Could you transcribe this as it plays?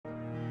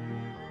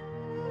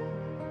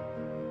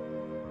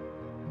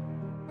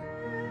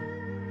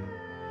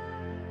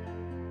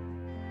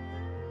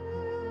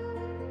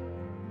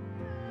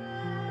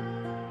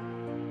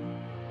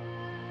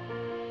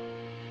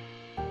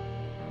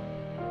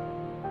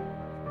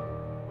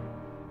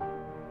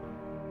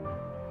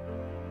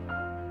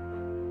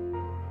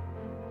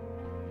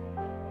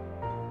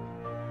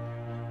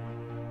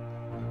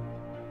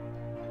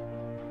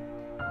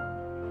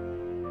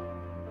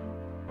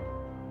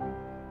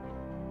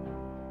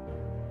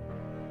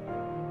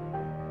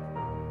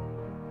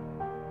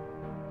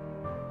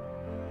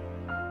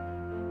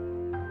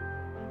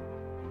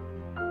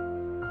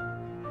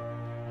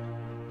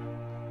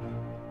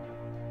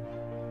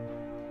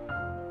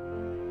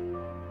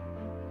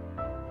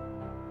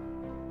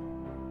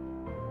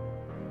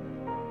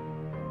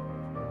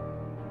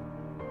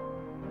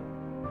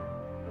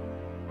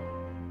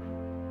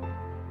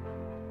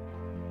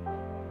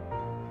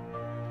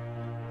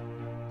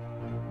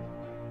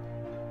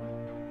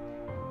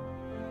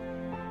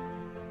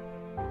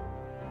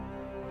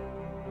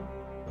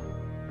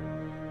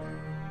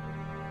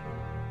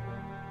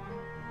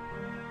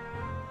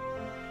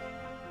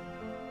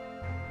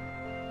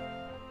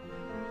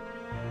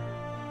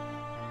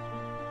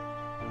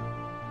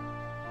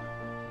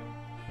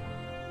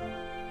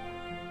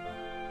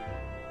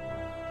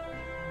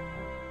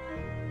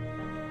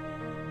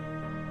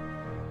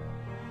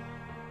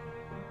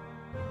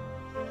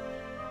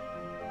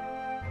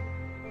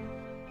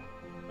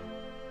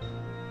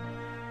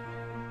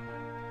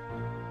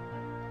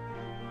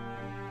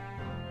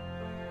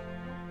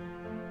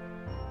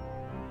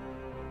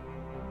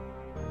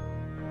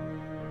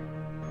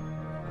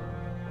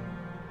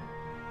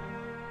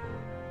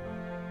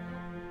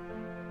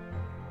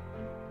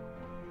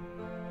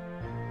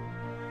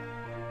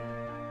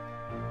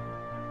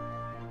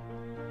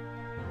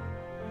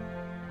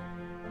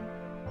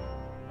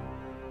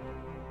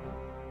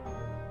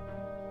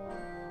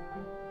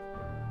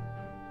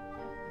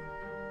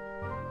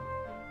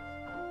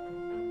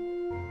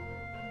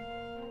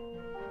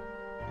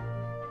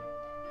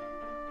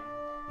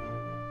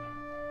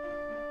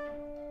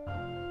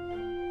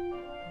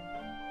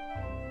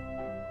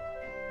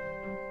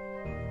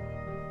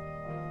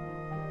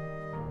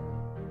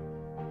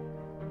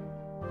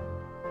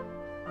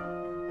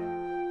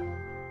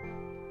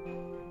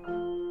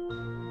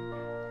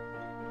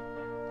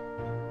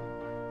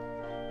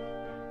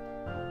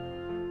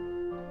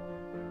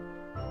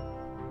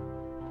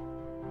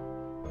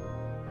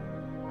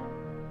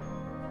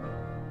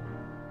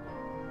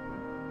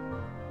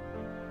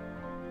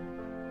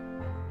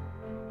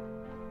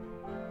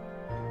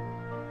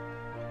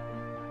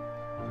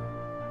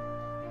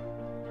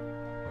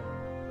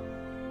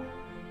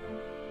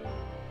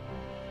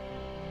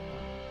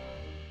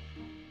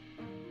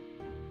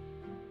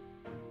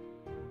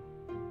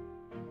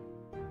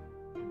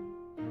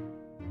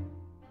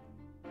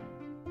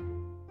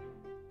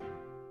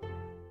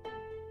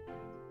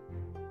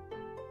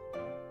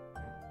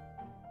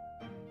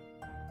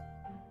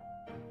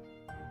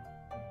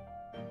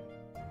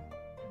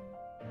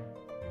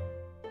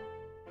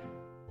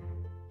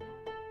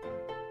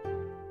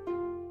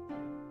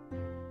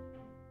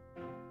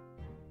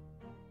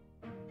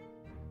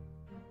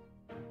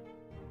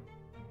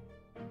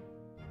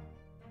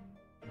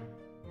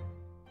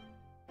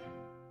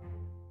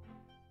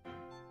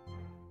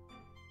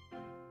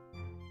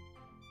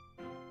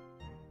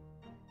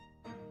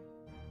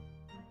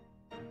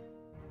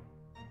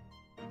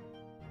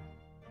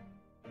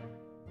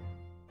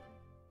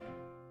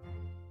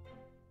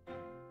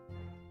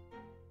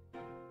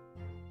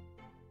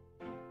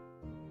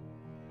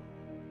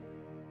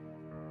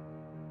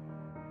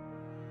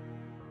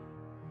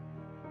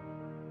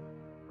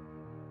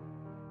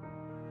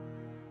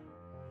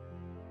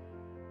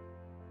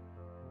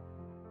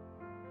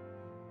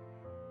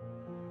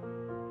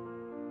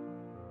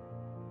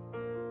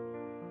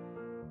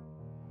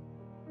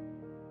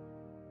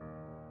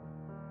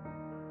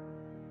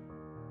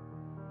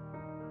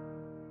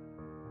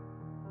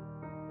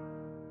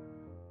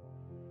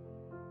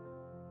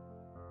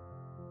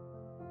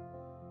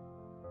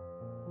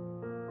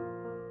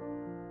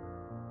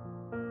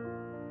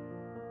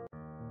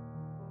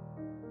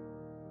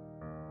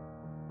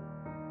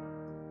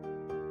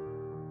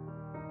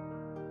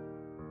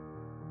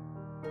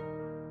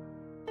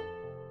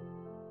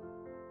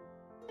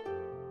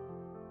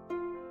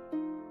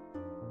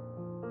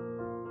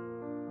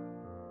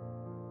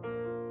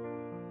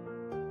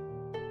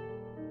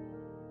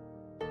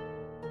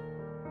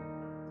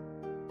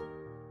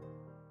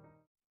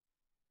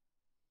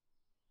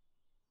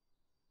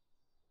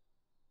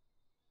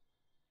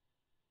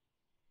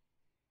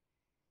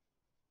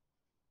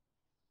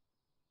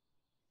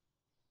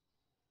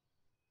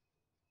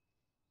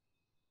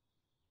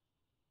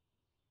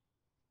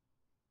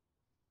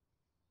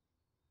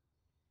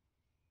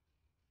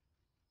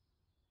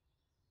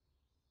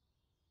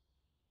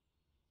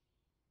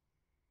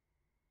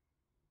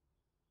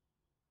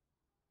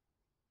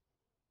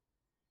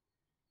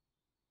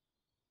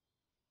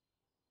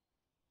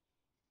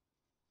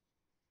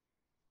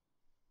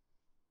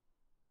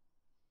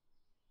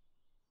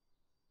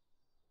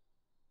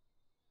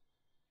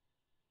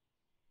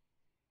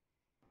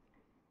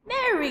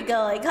we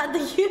go. I got the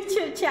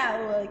YouTube chat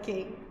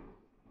working.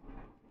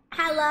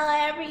 Hello,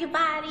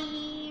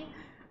 everybody.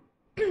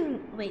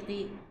 Wait,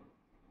 do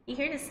you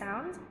hear the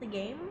sounds of the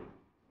game?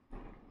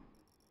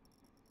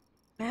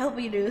 I hope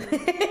you do.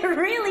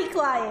 Really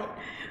quiet.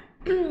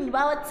 Well,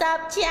 what's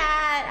up,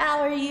 chat? How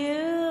are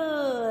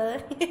you?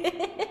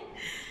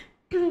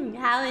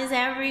 How is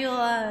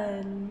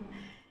everyone?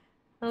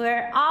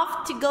 We're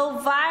off to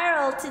go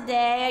viral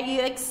today. Are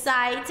you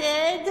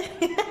excited?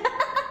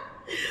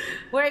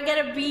 We're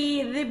gonna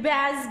be the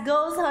best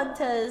ghost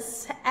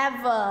hunters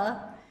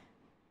ever.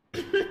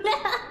 Alright,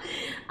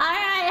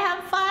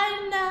 have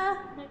fun.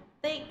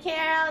 Take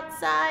care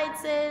outside,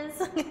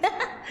 sis.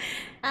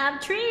 I'm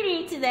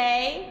treaty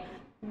today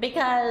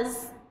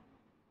because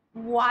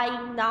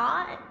why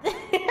not?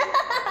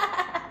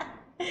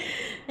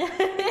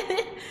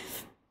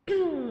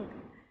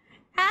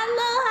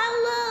 Hello,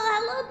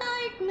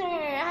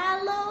 Darkner.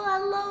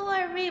 Hello,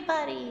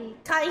 everybody.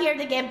 Can't hear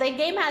the game. The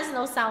game has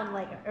no sound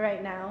like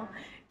right now.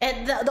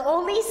 And the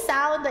only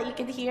sound that you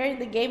can hear in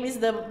the game is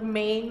the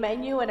main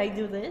menu when I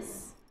do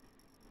this.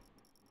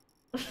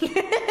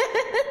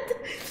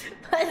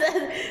 But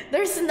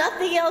there's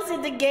nothing else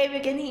in the game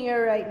you can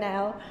hear right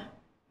now.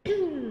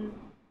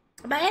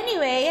 But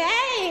anyway,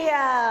 hey,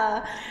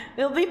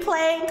 we'll be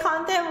playing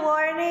Content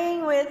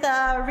Warning with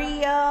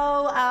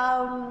Rio,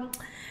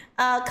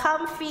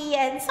 Comfy,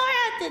 and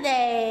Sora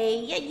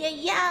today.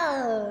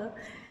 Yeah.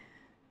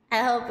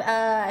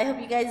 I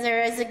hope you guys are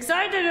as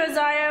excited as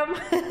I am.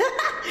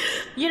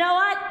 You know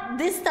what?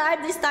 This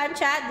time,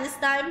 chat. This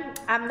time,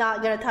 I'm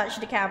not gonna touch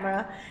the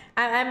camera.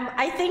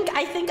 I think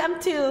I'm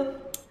too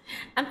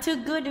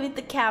good with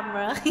the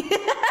camera.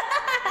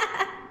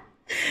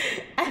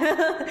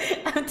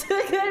 I'm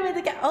too good with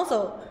the camera.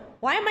 Also,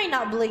 why am I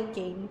not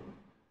blinking?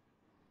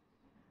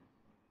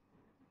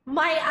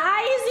 My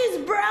eyes is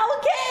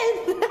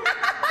broken.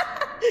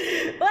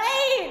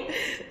 Wait.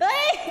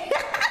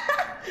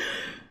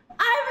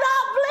 I'm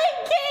not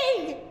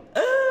blinking.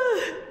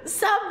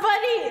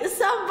 Somebody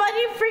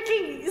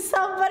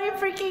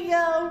freaking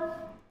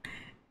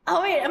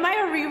Oh wait, am I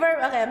a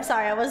reverb? Okay, I'm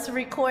sorry. I was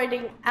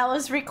recording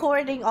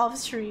off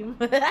stream.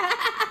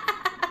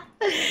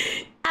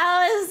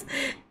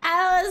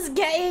 I was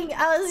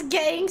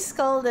getting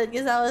scolded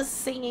because I was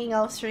singing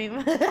off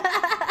stream.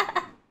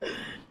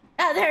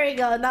 Oh, there we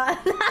go. Now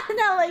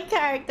my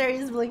character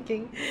is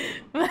blinking.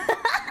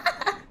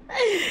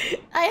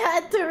 I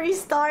had to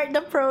restart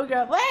the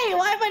program. Wait,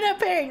 why am I not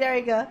appearing? There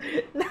we go.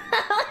 Now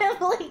I'm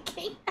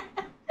blinking.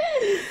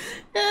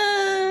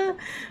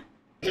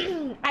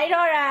 I know,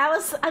 right?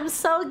 I'm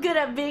so good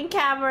at being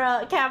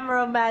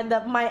cameraman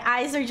that my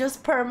eyes are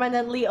just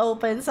permanently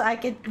open, so I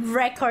can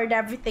record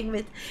everything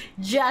with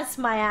just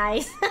my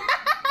eyes.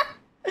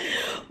 What do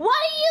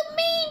you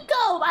mean,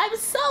 Gob? I'm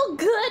so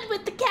good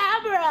with the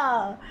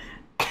camera.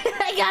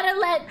 I gotta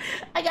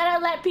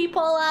let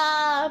people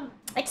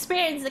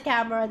experience the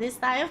camera this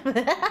time.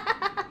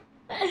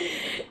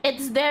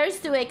 It's theirs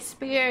to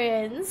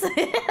experience. What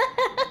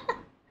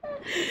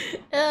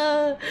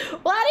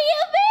do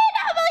you mean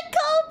I'm a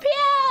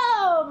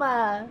copium?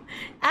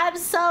 I'm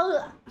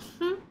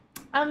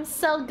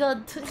so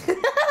good.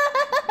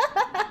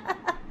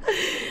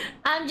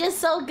 I'm just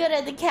so good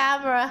at the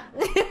camera.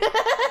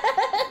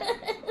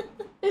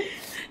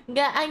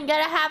 I'm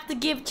gonna have to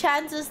give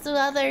chances to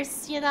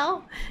others, you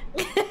know?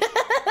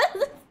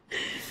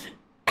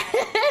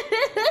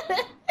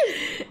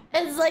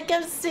 It's like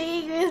I'm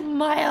seeing with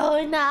my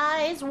own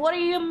eyes. What do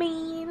you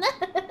mean?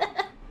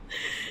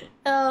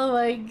 Oh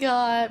my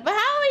god. But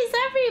how is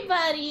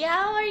everybody?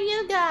 How are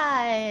you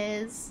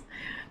guys?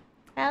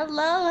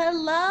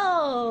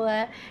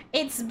 Hello.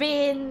 It's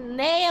been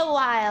a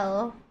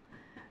while.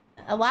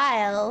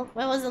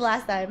 When was the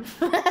last time?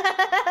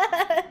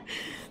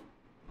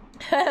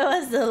 When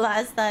was the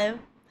last time?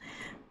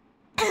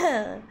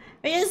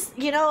 Because,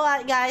 you know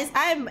what, guys?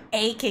 I'm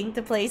aching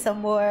to play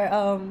some more,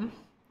 I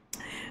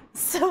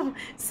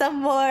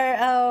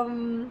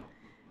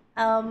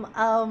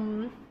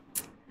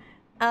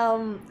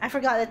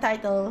forgot the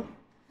title.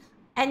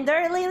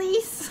 Ender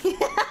Lilies?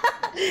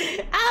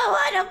 I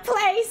wanna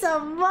play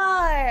some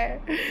more!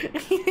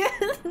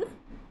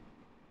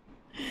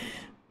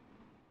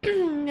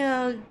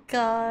 Oh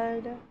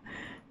god.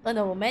 Un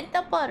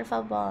momento, por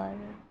favor.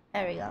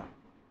 There we go.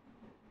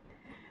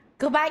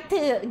 Got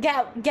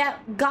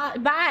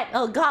back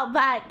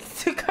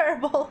to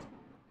Kerbal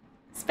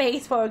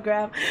Space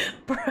Program.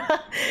 Bruh,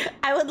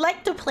 I would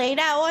like to play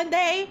that one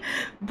day,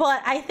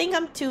 but I think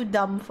I'm too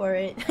dumb for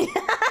it.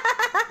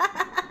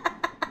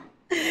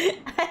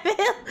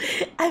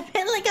 I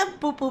feel like I'm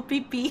poo-poo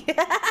pee-pee.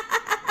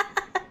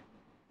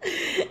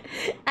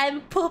 I'm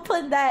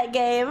pooping that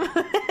game.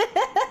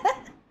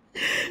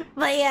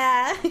 But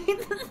yeah.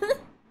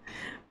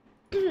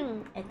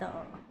 Ito.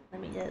 Let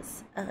me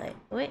just... Okay.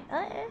 Wait.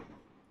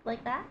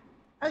 Like that?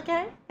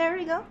 Okay. There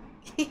we go.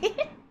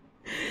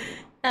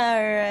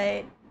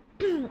 Alright.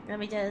 Let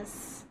me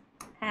just...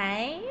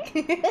 Hi.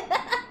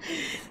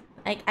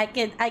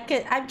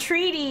 I'm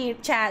treaty,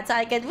 chat, so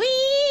I can...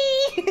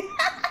 Wee!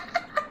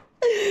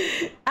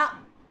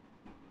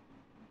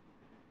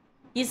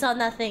 You saw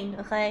nothing,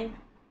 okay?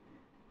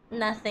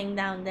 Nothing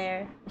down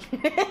there.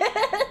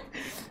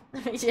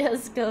 Let me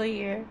just go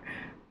here.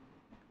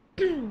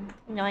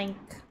 Noink.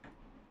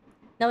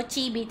 No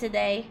chibi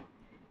today.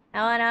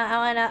 I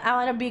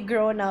wanna be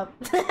grown up.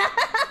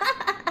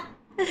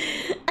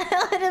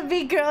 I wanna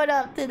be grown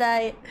up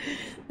tonight.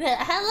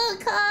 Hello,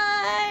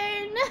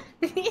 Corn.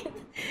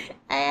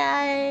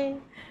 Ay.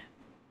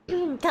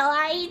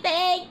 Kawaii,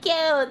 thank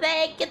you,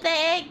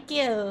 thank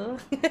you.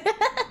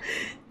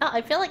 Oh,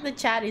 I feel like the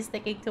chat is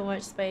taking too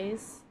much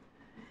space.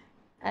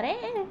 Are?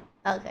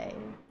 Okay,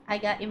 I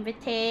got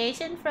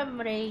invitation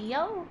from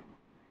Rio.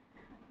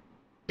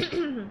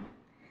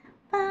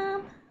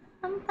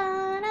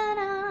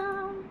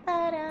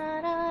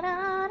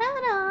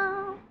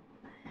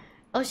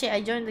 Oh shit,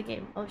 I joined the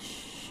game. Oh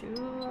shoot.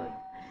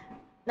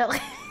 No.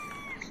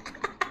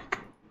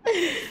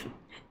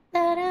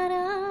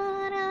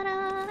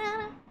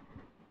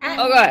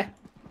 Okay.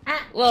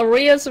 Well,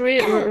 Ria's oh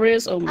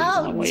my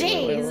Oh God, wait.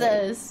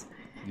 Jesus.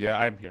 Yeah,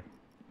 I'm here.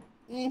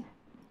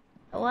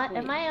 What?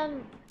 Am I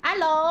on?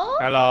 Hello?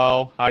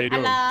 Hello, how you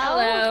doing?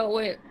 Hello,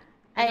 wait.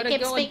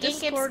 Keep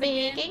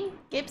speaking,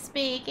 keep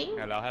speaking.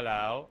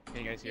 Hello.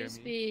 Can you guys hear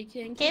me?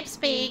 Keep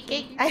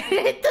speaking.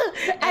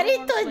 I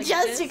need to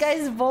adjust you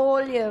guys'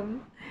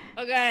 volume.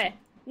 Okay.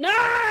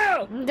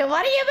 No!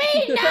 What do you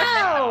mean,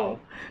 no?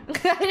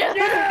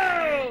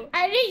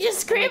 I need you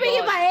screaming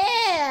in my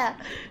ear.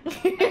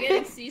 I'm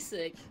getting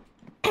seasick.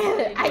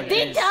 I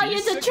did tell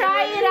you to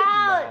try it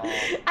out.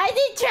 I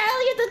did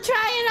tell you to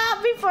try it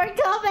out before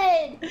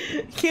coming.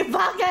 You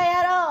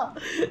bakayaro.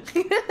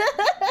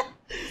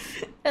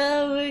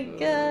 Oh my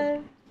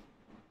God.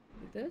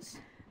 Like this?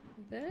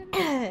 Like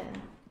that?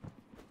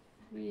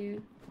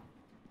 You...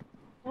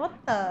 What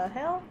the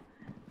hell?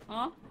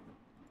 Huh?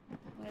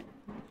 What?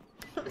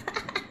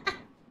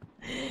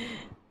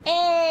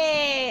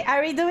 Hey,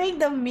 are we doing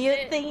the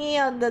mute thingy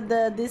on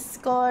the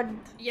Discord?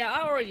 Yeah,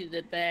 I already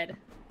did that.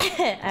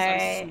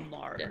 Alright.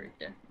 Smart.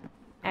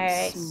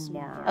 Alright.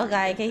 Smart.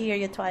 Okay, I can hear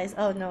you twice.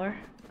 Oh no.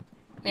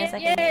 Yes, I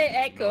Yay, can.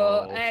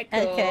 echo, No. echo,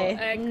 Okay,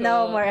 echo,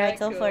 no more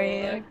echo for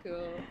you.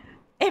 Echo.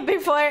 And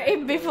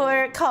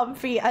before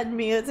Comfy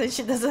unmutes and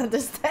she doesn't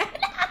understand.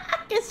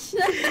 Because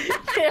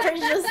you're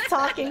just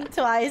talking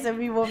twice and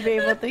we won't be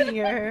able to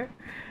hear her.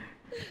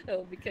 That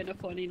would be kind of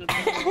funny. Not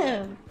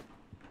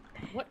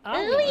what are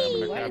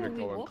we? Ooh. Why Have do to we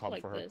go and walk come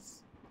like for her.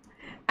 this?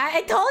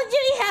 I told you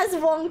he has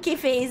wonky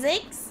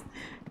physics.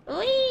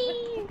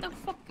 Wee. What the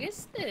fuck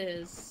is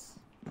this?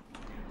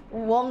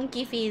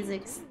 Wonky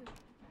physics.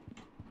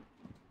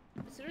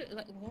 Is it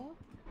like what?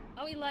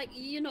 Are we like,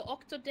 you know,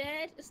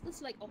 Octodad? Is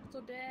this like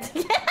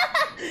Octodad?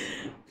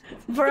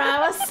 Bro, I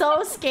was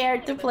so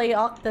scared to play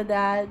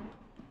Octodad.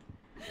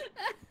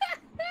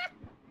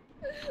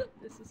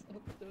 This is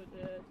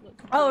Octodad.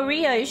 Oh,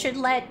 Ria, you should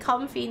let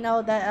Comfy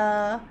know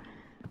that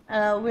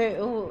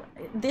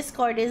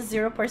Discord is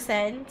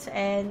 0%,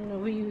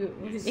 and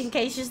in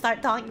case you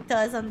start talking to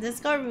us on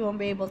Discord, we won't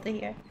be able to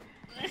hear.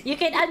 You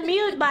can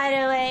unmute, by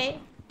the way.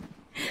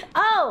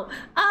 Oh,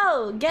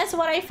 guess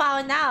what I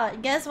found out?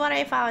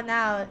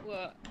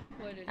 What?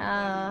 What did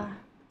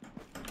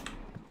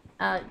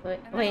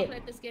wait. I've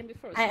played this game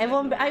before, so I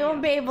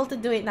won't be able to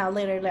do it now.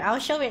 Later. I'll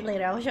show it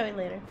later.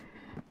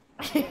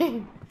 Wait,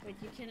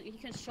 you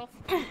can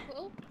shuffle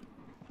people? Oh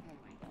my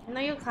God. No,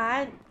 you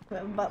can't.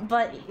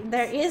 But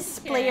there is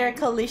player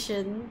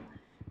collision,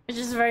 which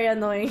is very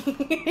annoying.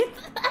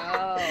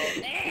 Oh.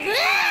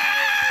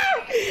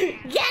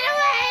 Get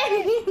away!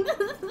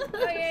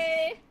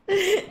 Okay.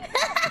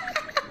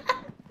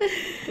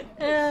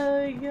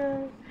 Oh my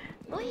God.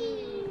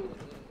 Whee!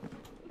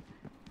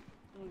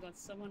 Oh my God,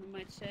 someone in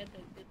my chat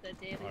that did the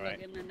daily Alright.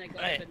 login and they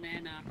got Hey. a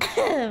banana.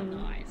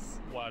 Nice.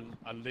 One,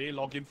 and they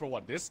log in for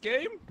what? This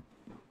game?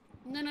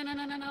 No.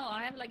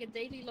 I have like a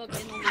daily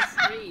login on my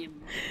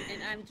stream,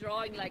 and I'm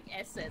drawing like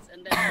assets,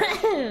 and then I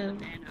get a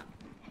banana.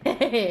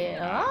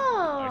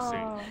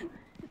 Oh.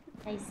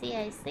 I see.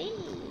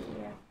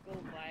 Go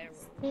viral.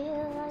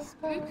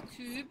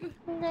 Spooktube.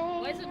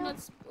 Why is it not?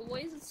 Why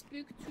is it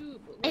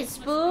Spooktube? It's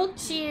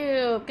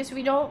SpookTube because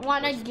we don't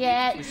want to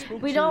get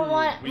we don't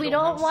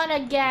want to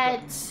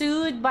get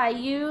sued by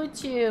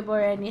YouTube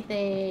or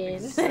anything.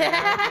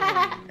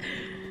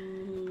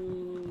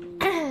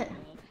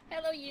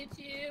 Hello,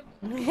 YouTube.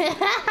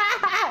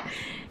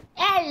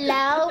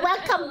 Hello,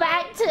 welcome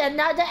back to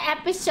another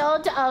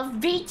episode of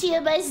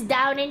VTubers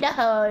Down in the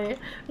Hole. In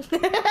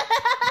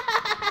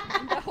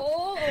the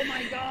hole? Oh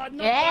my God!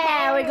 Not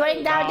Yeah, we're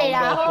going down in the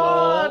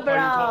hole,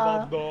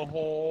 bro. The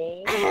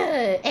hole.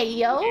 Hey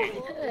yo.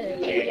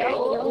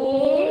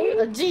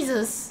 Oh,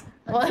 Jesus.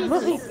 What?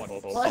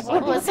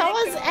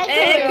 Someone's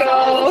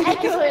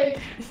echoing.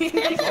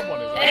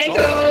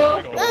 Echo.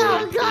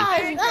 Oh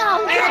God!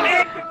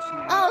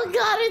 Oh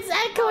God! It's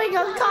echoing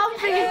on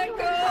Comfy. Echo.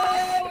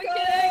 We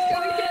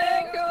can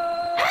echo.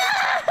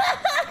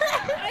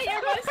 I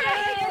hear myself.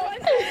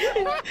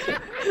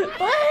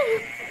 What?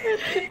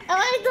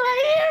 Why do I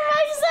hear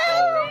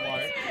myself?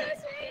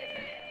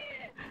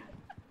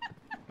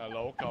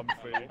 Hello,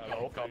 Comfy.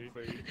 Oh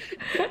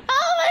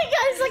my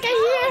God! It's a think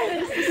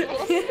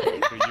I hear.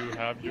 Do you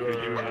have your?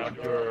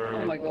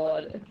 Oh my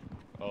god.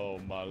 Oh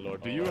my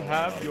lord. Do you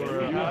have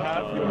your?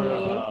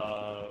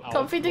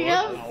 Comfy to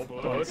go?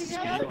 Output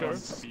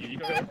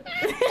speaker.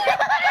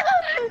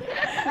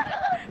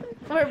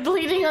 We're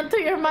bleeding onto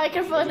your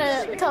microphone,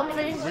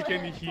 Comfy. We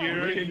can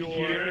hear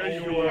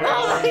your.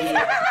 Oh,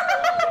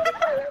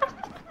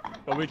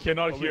 But we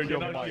cannot hear your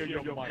mic.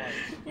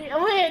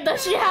 wait,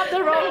 does she have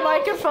the wrong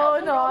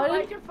microphone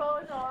on?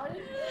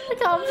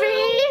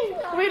 Comfy,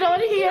 we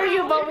don't hear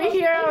you, but we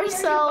hear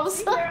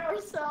ourselves. Ah!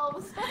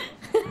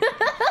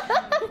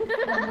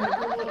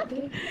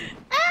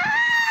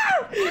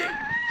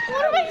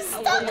 What am I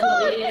stuck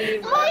on?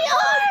 My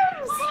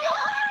arms!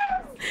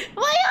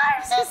 My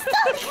arms are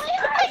stuck!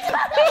 I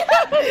can't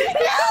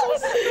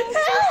help!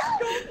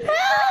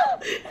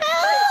 Help!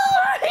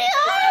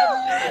 Help!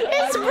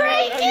 It's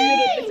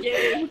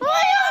breaking!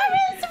 My arm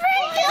is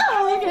breaking!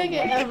 Oh, okay.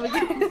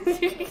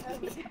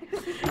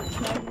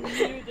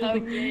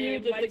 I'm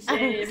muted the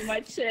game. My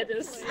chat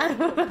is.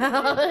 I'm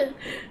out.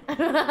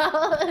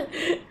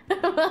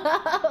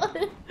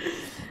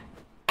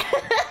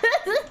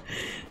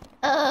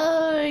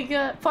 Oh my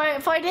god.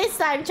 For this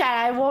time,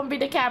 chat, I won't be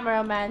the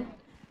cameraman.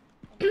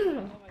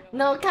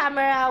 No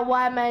camera,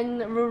 woman,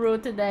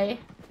 Ruru today.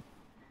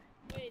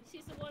 Wait,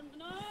 she's the one.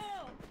 No!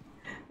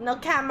 No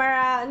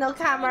camera,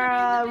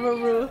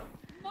 Ruru.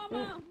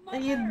 Mama!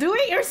 You do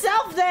it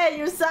yourself then,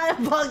 you son of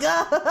a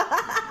bugger.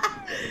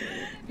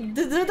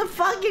 Do the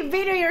fucking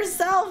video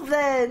yourself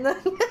then.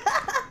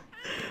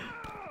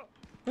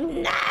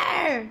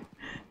 No!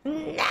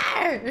 No!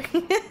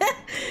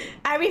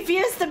 I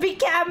refuse to be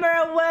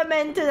camera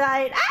woman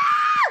tonight.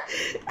 Ah!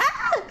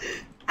 Ah!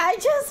 I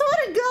just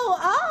want to go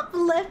up.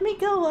 Let me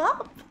go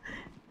up.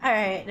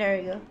 Alright, there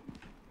we go.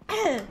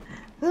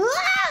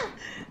 Ah!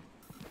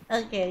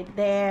 Okay,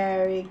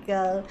 there we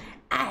go.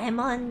 I'm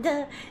on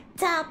the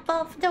top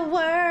of the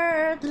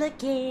world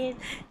looking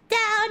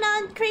down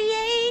on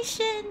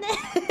creation.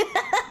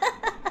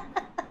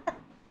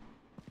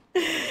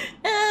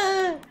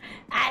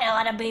 I don't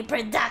want to be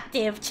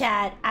productive,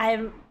 chat.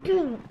 I'm...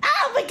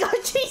 Oh my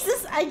god,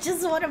 Jesus! I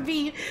just want to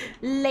be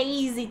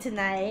lazy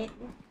tonight.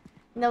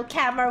 No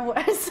camera.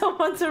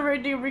 Someone's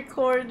already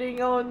recording.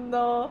 Oh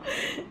no.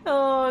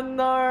 Oh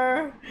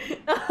no.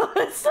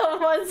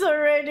 Someone's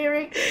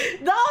already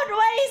Don't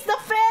waste the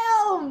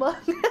film!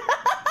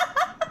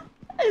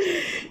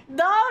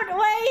 Don't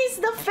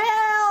waste the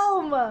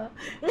film!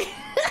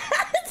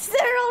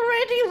 They're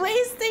already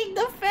wasting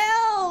the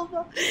film!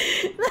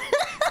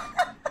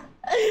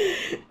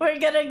 We're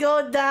gonna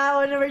go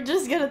down and we're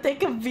just gonna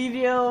take a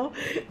video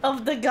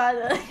of the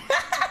gun.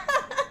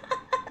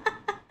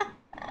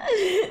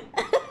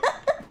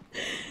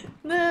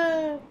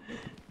 No.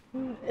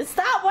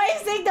 Stop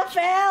wasting the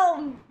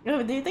film!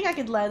 Oh, do you think I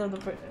could land on the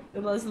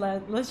let's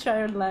land. Let's try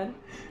and land.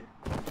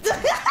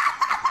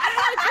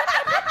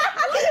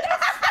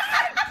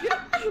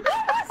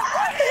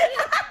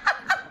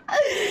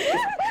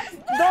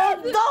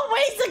 Don't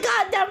waste the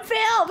goddamn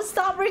film!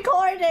 Stop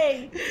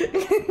recording!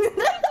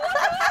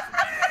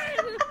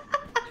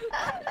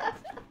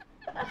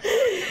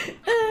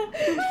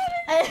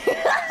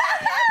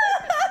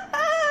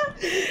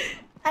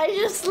 I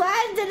just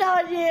landed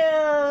on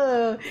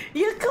you!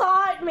 You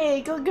caught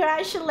me!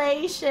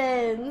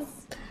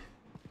 Congratulations!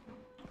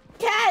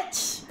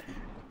 Catch!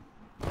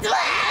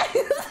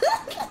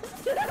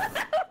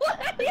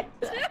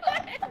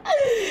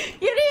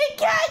 You didn't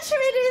catch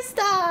me this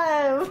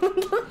time!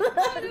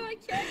 How do I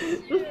catch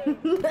you?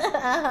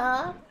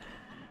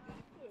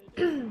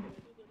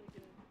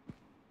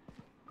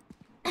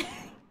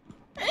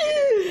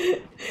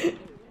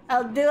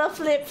 I'll do a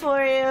flip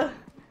for you.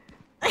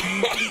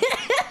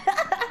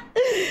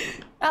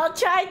 I'll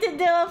try to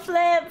do a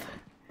flip.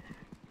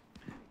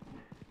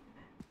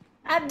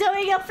 I'm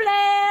doing a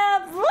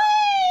flip.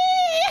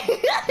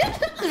 Whee!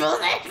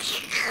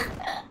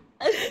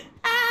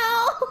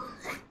 Ow!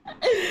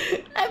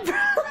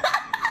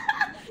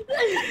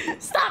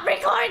 Stop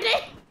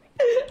recording.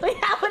 We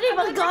haven't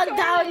even gone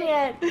down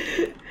yet. What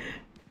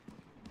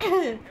the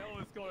hell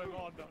is going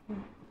on?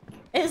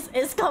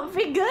 Is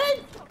Comfy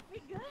good?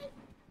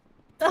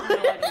 No, I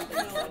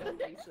don't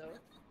think so.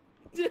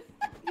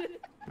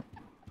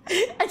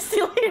 I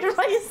still hear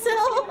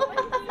myself.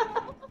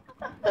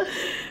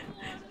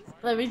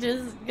 Let me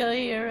just go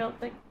here real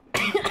quick.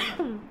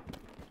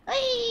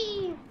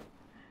 Hey!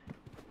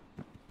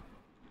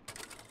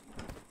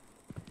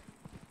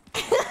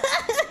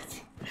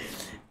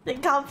 The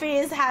Comfy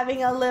is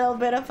having a little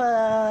bit of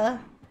a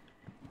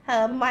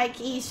mic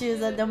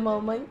issues at the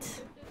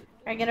moment.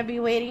 We're gonna be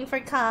waiting for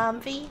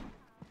Comfy.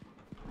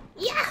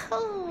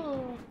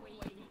 Yahoo!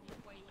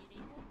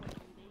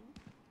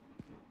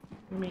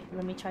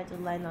 Let me try to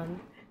land on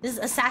this is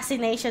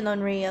assassination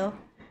on Rio.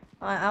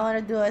 I want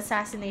to do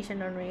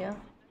assassination on Rio.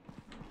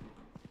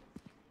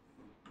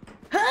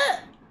 Huh!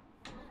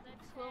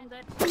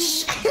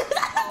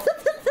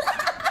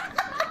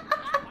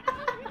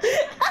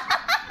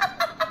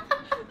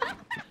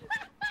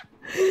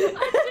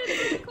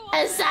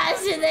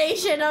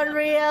 Assassination on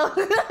Rio.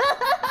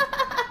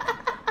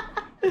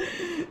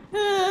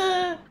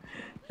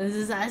 Let's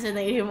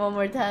assassinate him one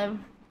more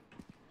time.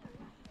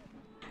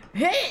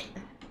 Hit!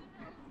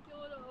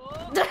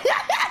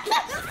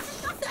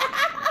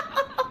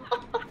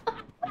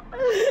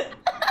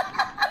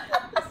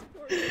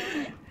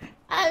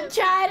 I'm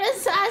trying to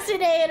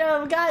assassinate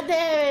him, god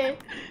damn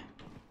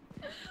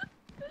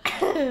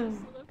it!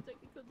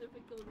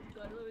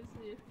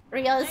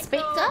 Real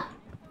speaker?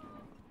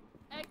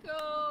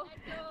 Echo!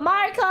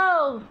 Marco!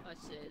 Oh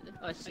shit.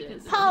 Oh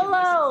shit.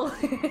 Hello!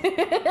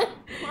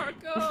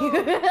 Marco!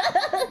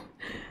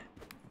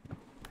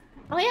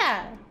 Oh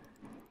yeah.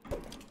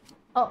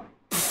 Oh.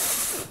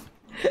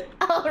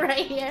 Oh,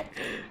 right here.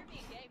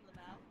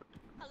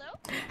 Hello?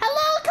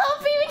 Hello,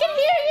 Comfy, we can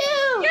hear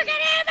you! You can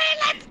hear me!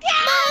 Let's go!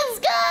 Let's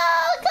go,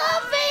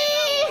 Comfy!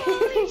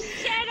 Holy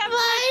shit, I'm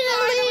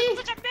Finally!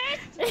 such a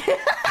bitch!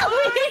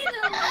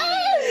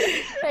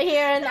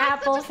 Here an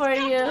apple for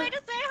you. Way to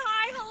say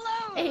hi,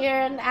 hello!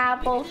 Here an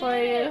apple for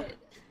you.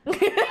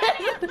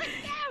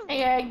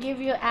 Here, I give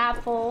you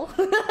apple.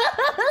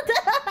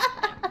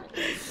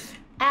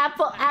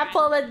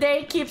 Apple a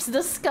day keeps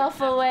the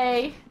scuff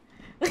away.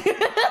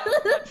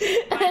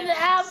 An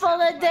apple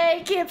a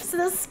day keeps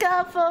the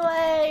scuff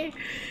away.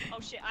 Oh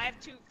shit, I have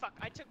two. Fuck,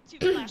 I took 2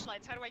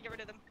 flashlights. How do I get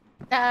rid of them?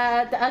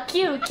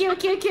 Q.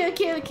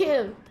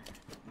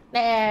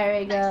 There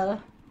we go.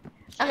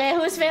 Okay,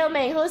 who's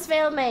filming? Who's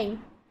filming?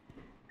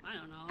 I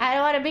don't know. I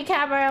don't want to be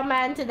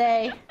cameraman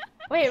today.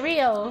 Wait,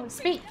 Rio,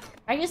 speak.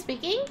 Are you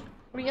speaking?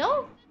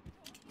 Rio?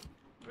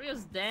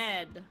 Rio's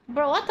dead.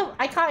 Bro, what the?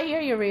 I can't hear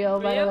you, Rio,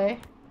 by the Rio? way.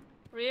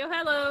 Rio,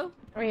 hello.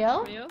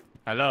 Rio? Rio?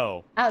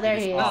 Hello. Oh, there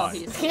he Oh, is.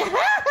 he's... I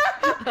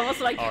was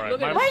like, Alright,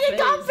 look at my- his Where did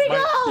face. Comfy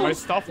go? My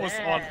stuff was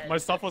on. Dead. My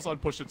stuff was on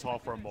push to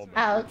talk for a moment.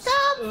 Oh,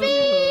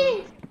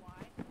 Comfy!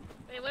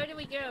 Wait, where did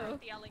we go?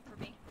 Yelling for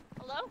me.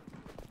 Hello?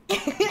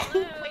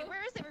 Hello? Wait,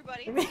 where is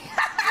everybody?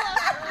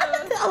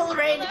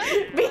 Already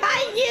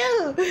behind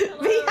you!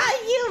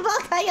 Behind you,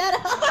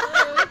 Bakayaro!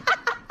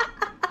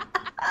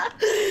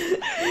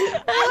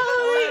 Oh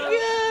my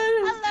god!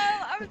 Hello,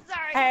 I'm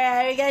sorry.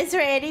 Alright, you guys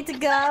ready to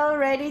go?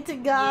 Ready to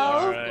go?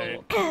 Alright.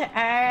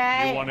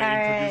 Alright, You want to introduce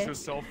alright.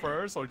 yourself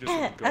first, or just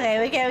go? Okay,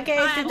 we can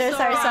introduce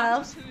Sora.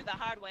 ourselves. Who the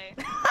hard way?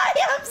 I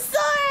am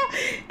Sora!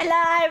 Hello,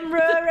 I'm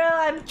Ruru,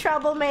 I'm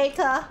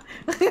troublemaker.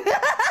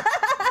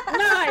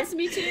 Nice,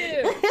 me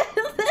too.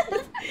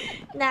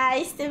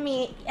 Nice to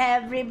meet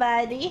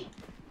everybody.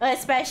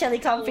 Especially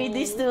Comfy,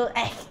 these two.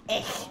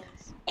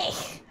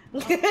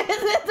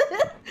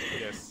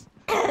 Yes.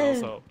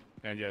 Also,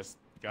 and yes,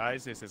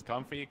 guys, this is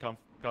Comfy.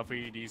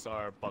 Comfy, these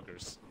are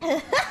buggers. Hello,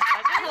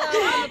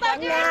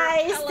 bugger.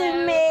 Nice to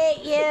Hello. meet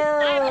I'm you.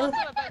 also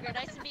a bugger.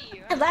 Nice to meet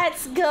you.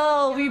 Let's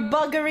go. We're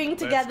buggering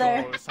together.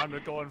 Let's go. It's time to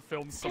go and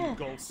film some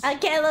ghosts.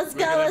 Okay, let's We're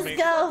go. gonna Let's make-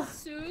 go.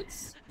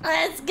 Suits.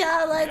 Let's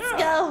go. Let's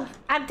go.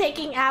 I'm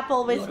taking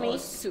Apple with me.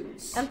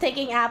 Suits. I'm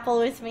taking Apple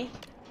with me.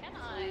 Can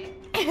I?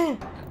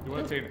 You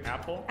want to take an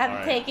apple? I'm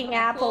Alright. taking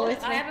Apple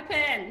with I me. have a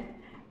pen.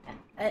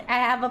 I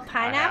have a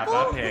pineapple. I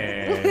have a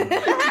pen. I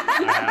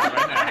have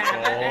an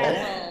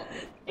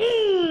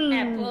apple.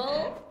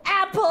 Apple.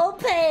 Apple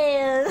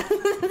pen.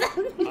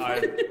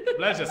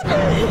 Let's just go.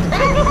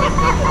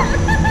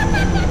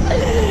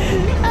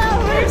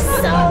 Oh, we're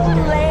so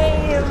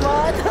lame.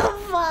 What the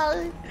fuck?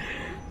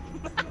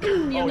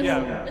 Oh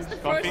yeah. It's the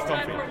Comfy, first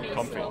time for comfy, me,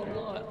 comfy. so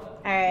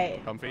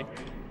Alright. Comfy.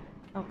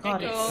 Oh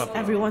god, Echo.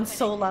 everyone's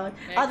so loud.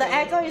 Oh, the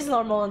echo is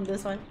normal on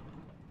this one.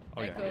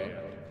 Oh yeah, Echo. yeah, yeah.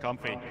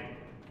 Comfy.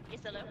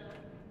 Yes, hello.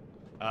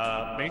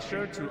 Make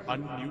sure to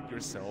unmute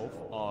yourself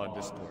on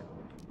Discord.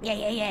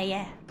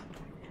 Yeah.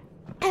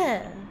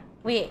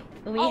 we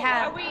Oh,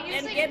 have are we and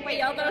using? get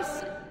the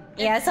others.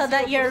 yeah, so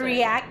that your 0%.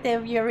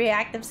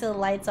 reactive still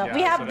lights up. Yeah,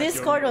 we have so that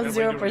Discord your- on that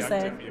way the 0%.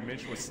 reactive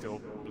image was still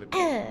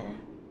blipping.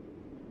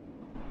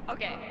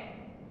 Okay.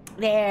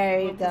 There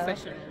you go.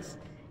 Professionals.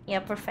 Yeah, I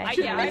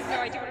professional. have no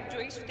idea what I'm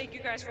doing, so thank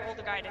you guys for all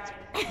the guidance.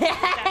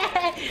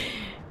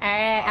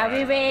 Alright, are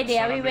we ready?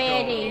 Are we Time to go.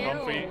 ready?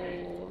 Comfy. Ew.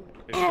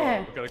 We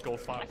gotta go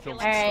film some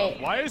Alright.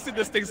 stuff. Why is it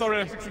this thing's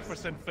already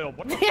 60% film?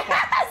 What the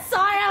fuck?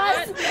 Sora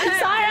was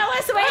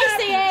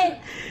wasting it.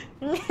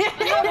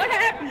 What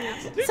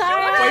happened?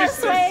 Sora was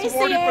Wasted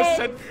wasting it.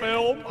 40%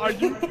 film? Are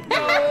you?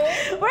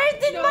 Where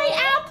did my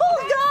apple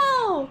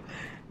go?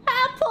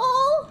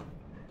 Apple?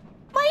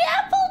 My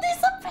apple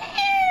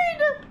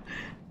disappeared.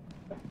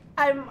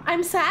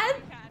 I'm sad.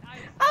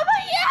 I'm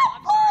Sorry,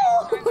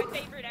 an my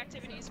favorite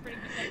activity is pretty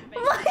good.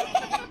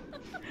 apple.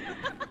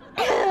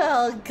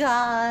 Oh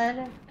god.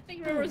 I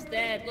think River's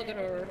dead. Look at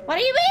her. What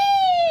do you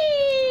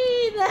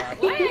Why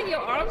mean? are your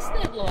arms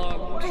that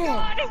long?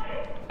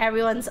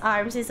 Everyone's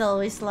arms is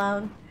always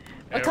long.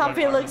 But Everyone's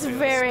Comfy looks arms is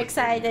very always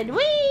excited.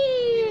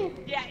 Whee!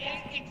 Yeah,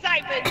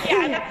 excitement.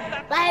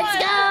 Yeah, that's Let's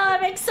go!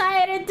 I'm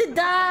excited to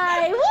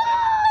die! Woo!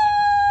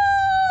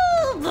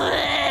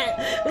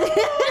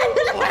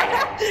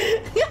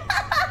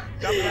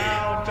 Jump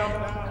down, jump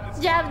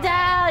down. Jump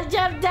down,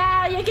 jump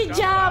down! You can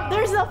jump!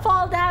 There's no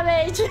fall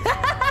damage!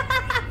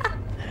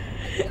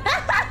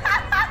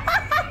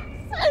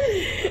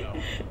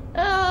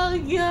 Oh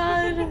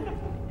god!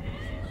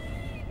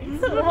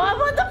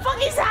 What the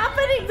fuck is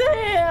happening to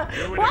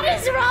him? What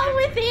is wrong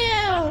with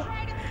you?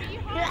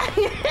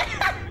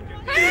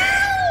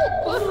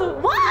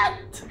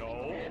 What? No.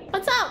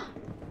 What's up?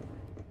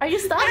 Are you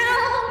stuck?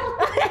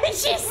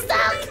 She's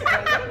stuck!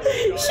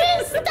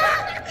 She's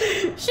stuck!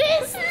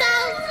 She's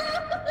stuck!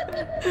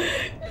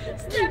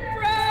 Step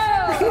bro!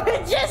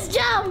 Just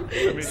jump!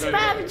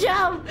 Spam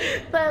jump!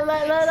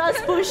 Let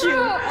us push you.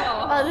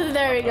 Oh,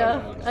 there we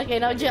go. Okay,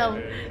 now jump.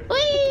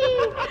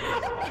 Whee!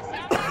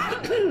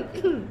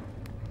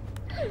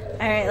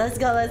 Alright, let's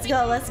go, let's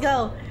go, let's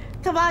go.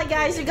 Come on,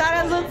 guys, you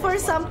gotta look for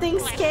something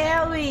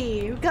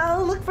scary. You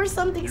gotta look for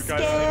something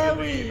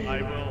scary.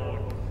 I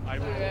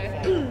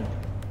will.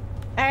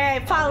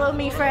 Alright, follow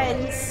me,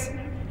 friends.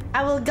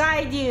 I will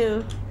guide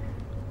you.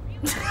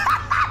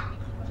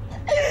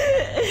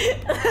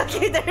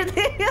 Okay, there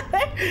they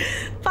are.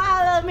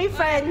 Follow me,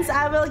 friends.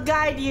 I will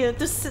guide you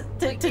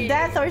to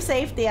death or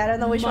safety. I don't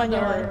know which one you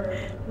want.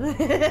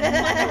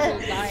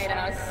 Guide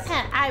us.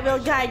 I will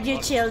guide you,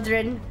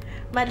 children.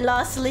 My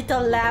lost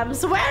little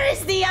lambs. Where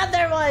is the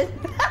other one?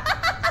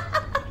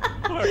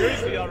 Where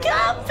is the other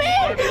Comfy!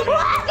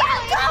 What?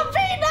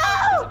 Comfy,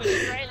 no!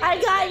 I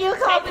got you,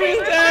 Comfy!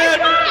 No!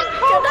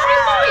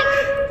 No!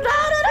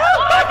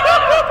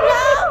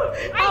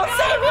 I'll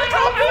save you,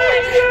 Comfy!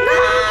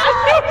 No!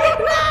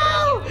 No!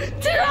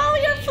 Throw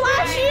your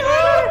flashy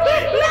orb!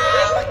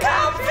 No!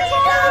 Comfy,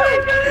 no!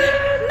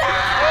 No!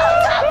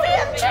 Comfy,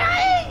 I'm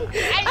trying!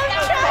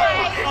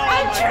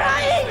 I'm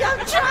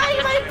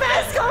trying my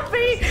best,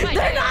 Comfy!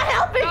 They're not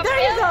helping!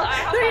 There you go!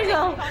 There you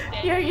go!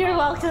 You're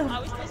welcome. I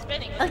was still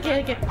spinning.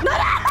 Okay. No!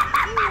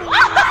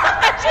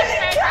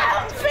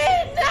 Comfy,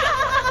 no!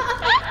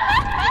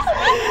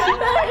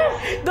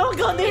 Don't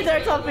go near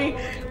there, Comfy.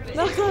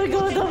 Don't go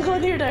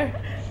near there.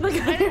 Don't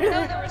go I near didn't know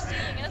there. they were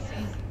stealing us.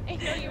 I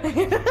know you were.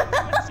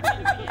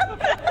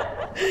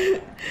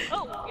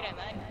 Oh, good at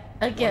that.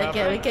 Okay,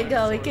 we can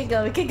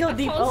go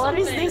deep. Oh, what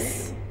is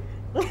this?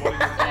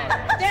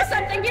 There's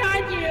something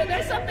behind you.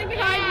 There's something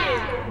behind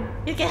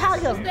you. You can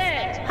hug him.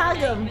 There. Hug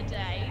him.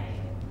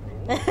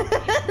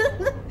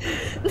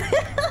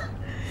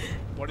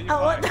 What are you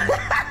Oh, what?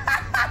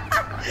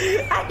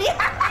 finding?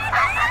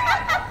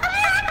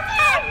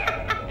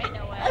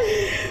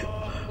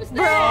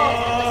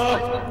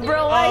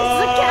 Bro, why is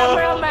the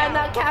cameraman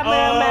not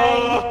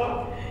cameraman?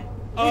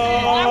 Oh,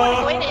 I want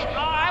to win it. Oh,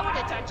 I want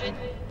to touch it.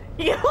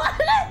 You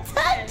wanna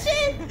touch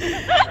it?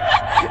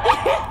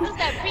 That's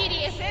that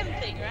BDSM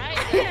thing, right?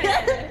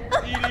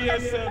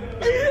 BDSM.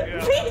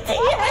 Yeah.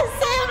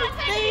 BDSM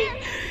thing.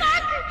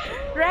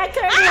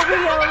 Record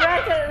video,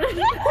 record.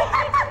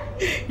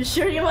 You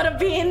sure you wanna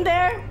be in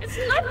there? It's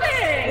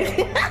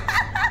nothing.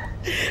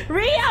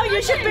 Rio,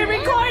 you should be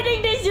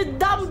recording this, you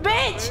dumb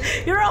bitch!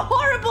 You're a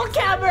horrible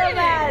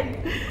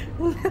cameraman!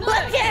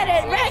 Look at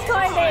it,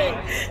 record it!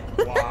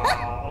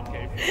 Wow.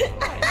 Okay.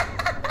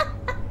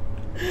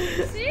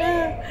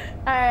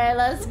 Alright,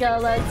 let's go.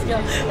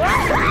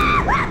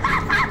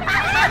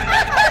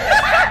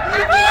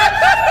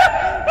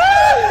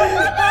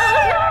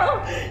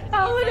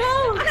 Oh no!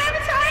 I have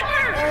a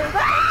timer!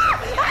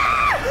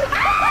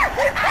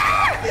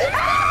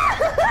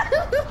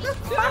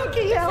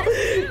 Fucking hell!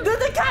 Do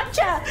the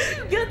captcha!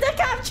 Get the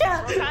captcha!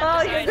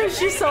 Oh,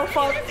 she's so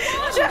fucked.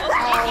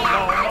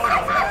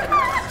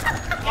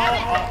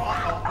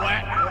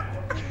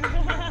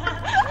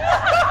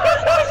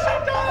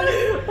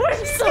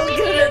 We're so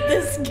good at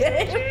this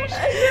game.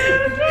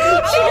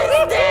 She's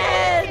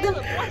dead.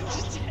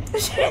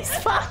 She's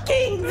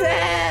fucking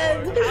dead.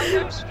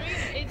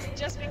 It's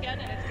just begun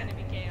and it's gonna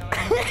be chaos.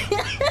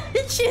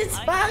 She's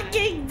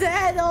fucking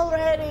dead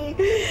already.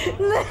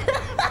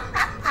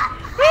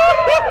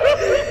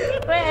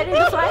 Wait, I need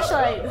a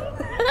flashlight.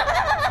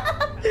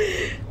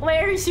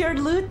 Where is your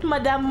loot,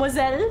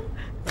 mademoiselle?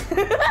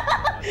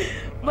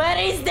 Where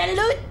is the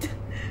loot?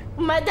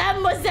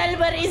 Mademoiselle,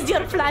 where is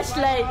your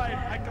flashlight?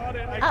 I got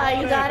it. Ah,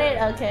 you got it?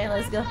 Okay,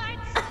 let's go.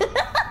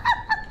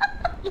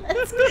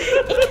 Let's go.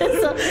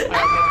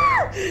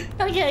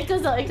 Okay, it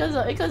goes up.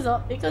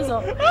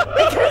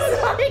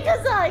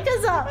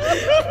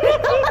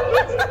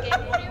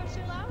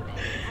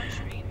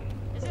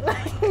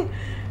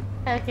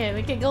 Okay,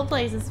 we can go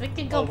places.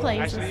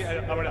 Actually,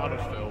 I'm already out of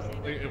film.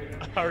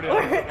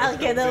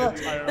 Okay,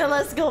 then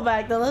let's go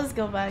back.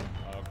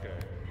 Okay.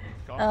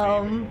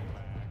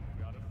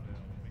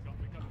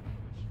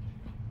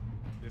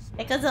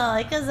 It goes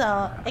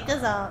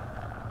out.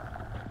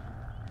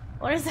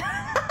 What is that?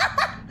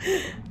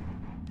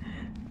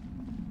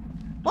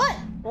 What?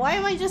 Why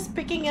am I just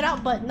picking it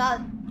up but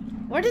not...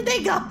 Where did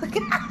they go?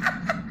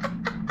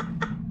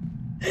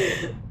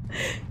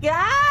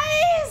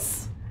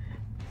 Guys!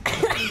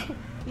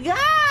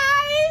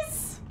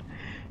 Guys!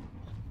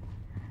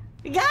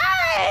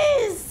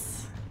 Guys!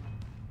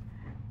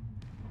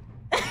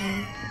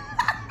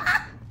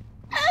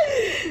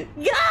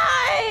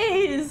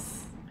 Guys!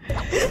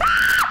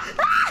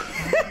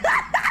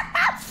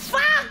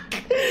 Fuck!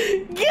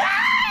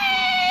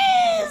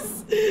 Guys!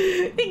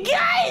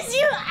 Guys,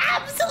 you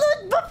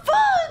absolute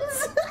buffoons!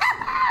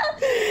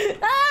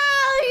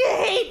 Oh,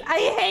 I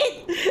hate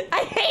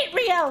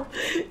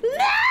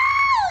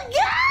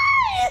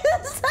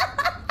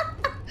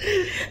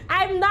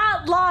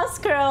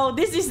No,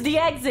 this is the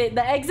exit.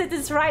 The exit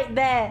is right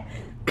there.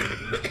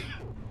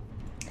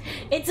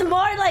 It's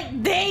more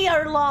like they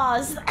are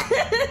lost.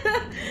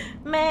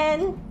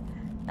 Man.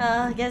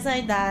 Guess I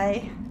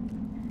die.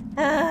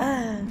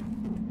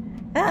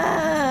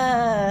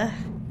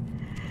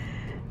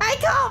 I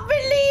can't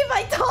believe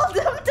I told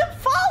them to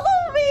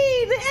follow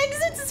me! The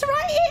exit is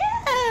right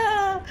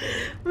here!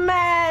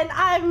 Man,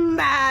 I'm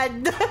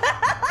mad! Look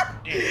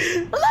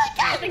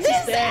at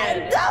this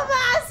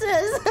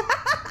dumbasses!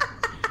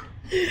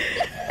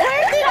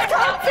 Where did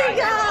Comfy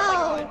go?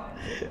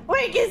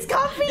 Wait, is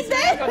Comfy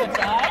dead?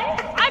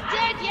 I'm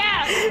dead,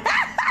 yeah!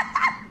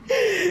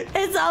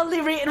 It's only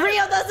Rio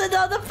doesn't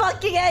know the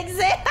fucking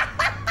exit!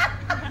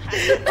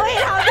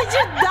 Wait, how did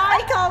you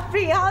die,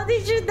 Comfy? How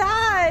did you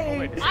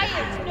die? I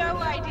have no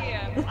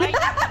idea. I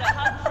got a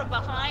hug from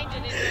behind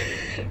and it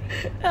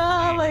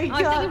Oh my I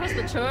god. think it was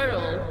the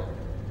turtle.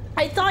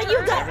 I thought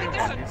you got.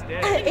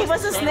 It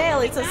was a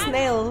snail. It's a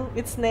snail.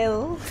 It's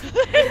snail.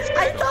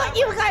 I thought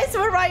you guys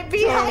were right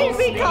behind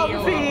me,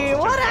 Comfy.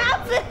 What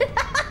happened?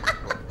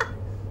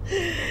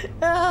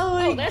 Oh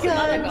my There's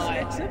another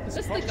god. guy.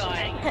 Just the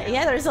guy.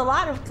 Yeah, there's a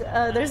lot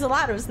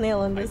of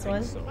snail in this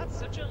one. That's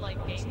such a light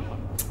game.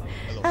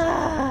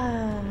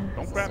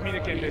 Don't grab me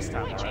again this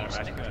time. Alright, I'm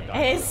actually gonna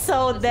die. He's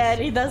so dead.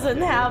 He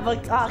doesn't have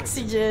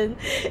oxygen.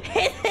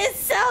 He is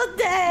so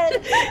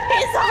dead.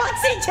 His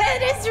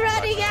oxygen is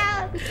running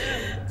out.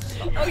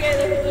 Okay,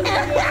 there's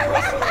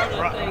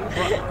another thing.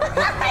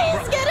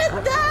 He's gonna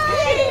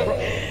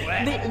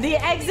die. The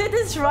exit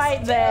is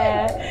right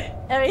there.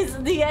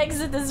 The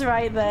exit is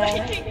right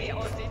there. Making the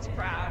audience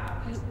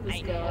proud.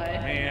 This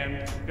guy.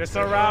 Man, they're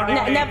surrounding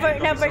me.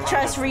 Never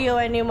trust Rio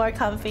anymore,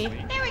 Comfy.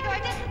 There we go, I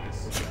did it.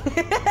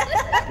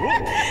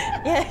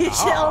 Yeah, you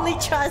should only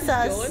trust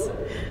us.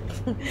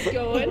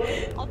 Going.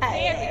 Oh,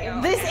 there we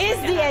go. This is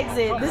the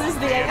exit. This is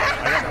the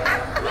exit.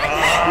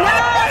 No,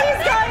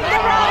 he's going the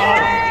wrong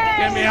way.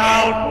 Get me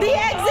out. The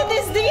exit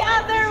is the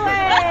other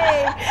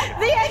way.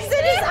 The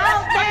exit is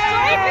out I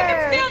can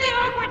there. feel the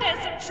awkwardness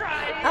of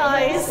trying. Oh,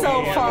 he's so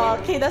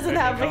fucked. He doesn't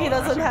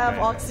have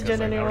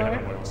oxygen anymore.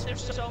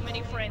 There's so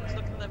many friends.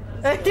 Look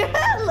at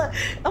them.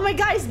 Oh my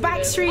god, it's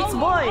Backstreet's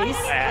Boys.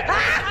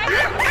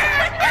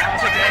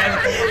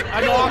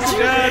 I'm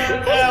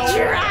oxygen.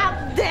 Drop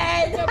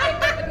dead.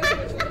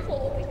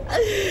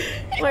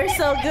 We're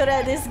so good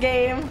at this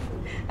game.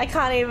 I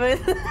can't even.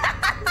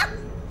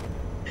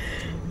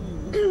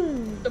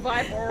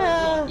 Survive or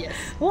not, yes.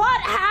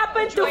 What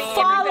happened to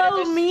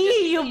follow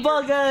me, you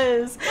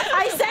buggers?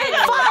 I said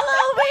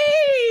follow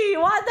me!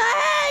 What the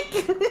heck?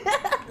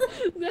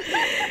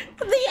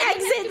 The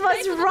exit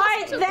was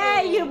right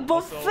there, you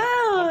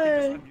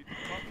buffoon!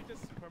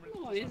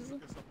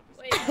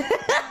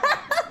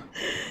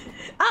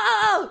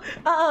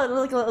 Oh,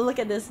 look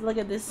at this, look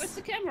at this. Where's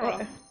the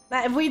camera?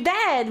 We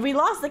dead, we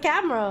lost the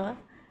camera.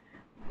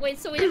 Wait,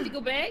 so we have to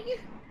go back?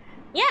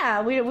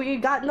 Yeah, we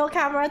got no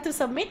camera to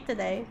submit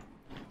today.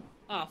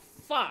 Oh,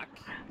 fuck.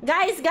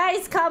 Guys,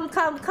 come.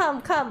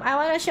 I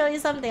want to show you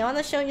something.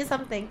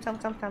 Come.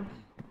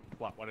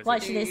 What is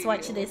Watch it? this.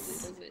 Let's do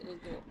it.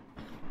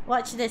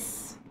 Watch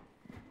this.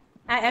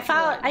 I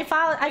found.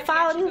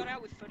 Going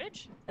out with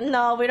footage?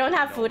 No, we don't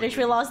have footage.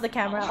 We lost the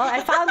camera. Oh,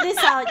 I found this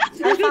out.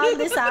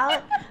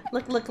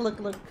 Look.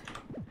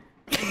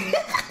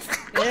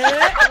 Wait,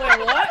 what?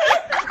 What?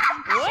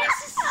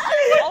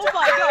 Oh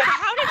my god,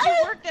 how did you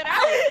work that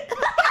out?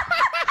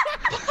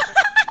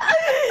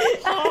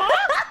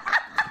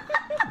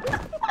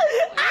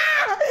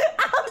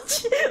 Ouch!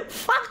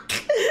 Fuck!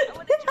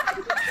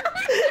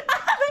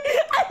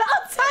 I'm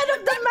outside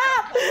of the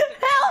map!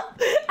 Help!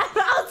 I'm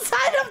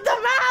outside of the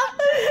map!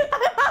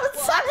 I'm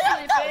outside of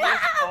the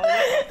map!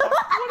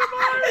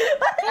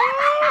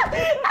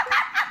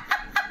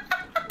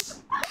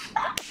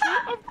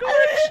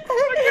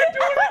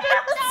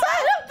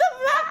 Outside of the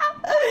map!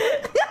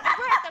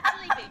 Right, that's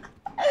leaving.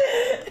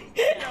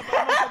 Yeah, but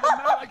I'm not on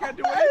the map. I can't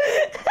do anything.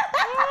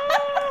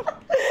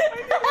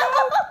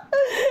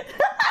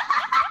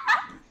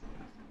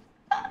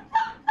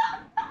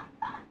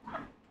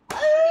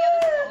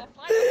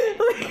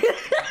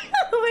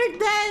 We're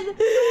dead!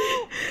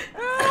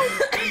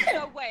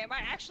 No way, am I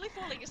actually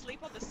falling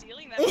asleep on the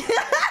ceiling?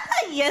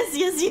 Yes,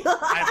 you are!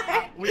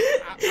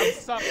 I'm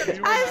stuck.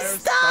 I'm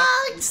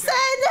stuck!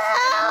 Send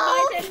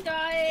help! I'm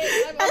dying.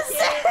 I'm okay.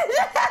 Send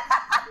help!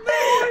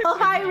 Oh,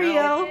 hi,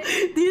 Rio.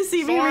 Do you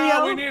see me, Sora,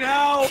 Rio? we need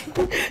help. Stop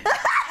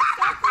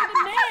for the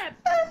map.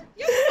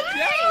 You're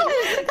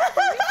fine.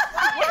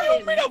 What do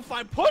you mean I'm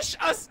fine? Push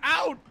us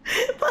out.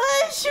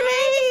 Push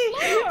me!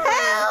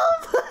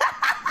 Help!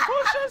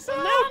 Push us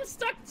out. Now I'm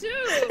stuck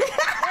too. Wait.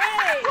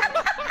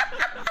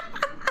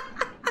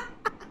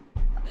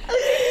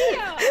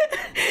 Yeah.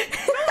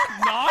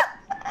 Not.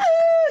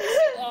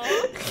 Oh.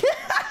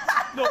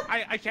 No,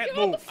 I can't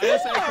move. I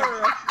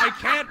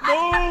can't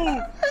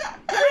move.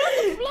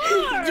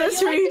 Floor.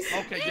 Just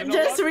Okay, you know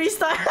what?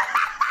 restart.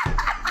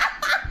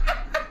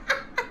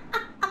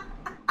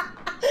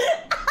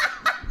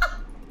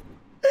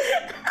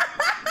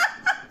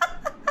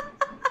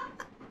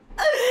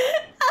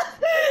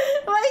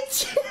 My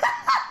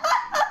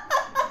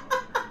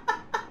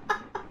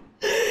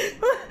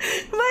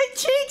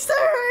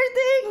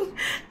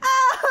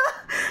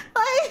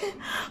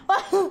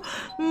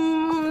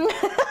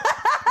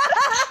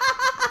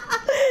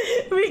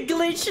We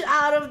glitched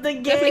out of the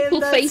Definitely game. cool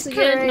That's face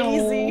again.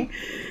 crazy.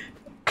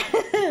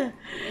 No.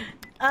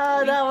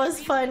 Oh, that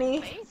was funny.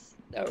 Face?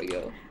 There we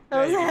go.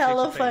 That was Yeah, you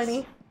hella fix your face.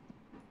 funny.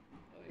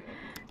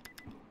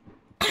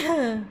 I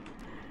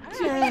don't know how to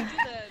do the...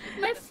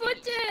 My foot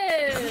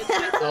did.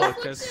 Oh,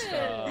 just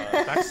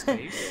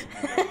backspace.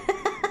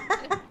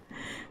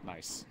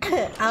 Nice.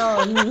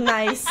 Oh,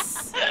 nice.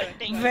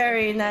 Thank you.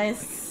 Very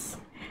nice.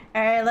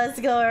 Alright, let's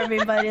go,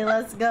 everybody.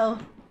 Let's go.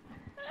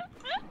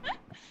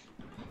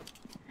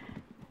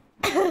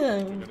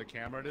 Look at the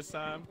camera this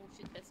time. Oh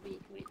shit, that's me.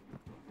 Wait.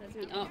 That's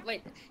me. Oh,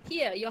 wait.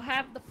 Here, you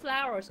have the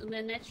flowers in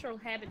their natural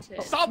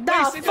habitat. Stop The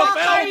wasting your fuck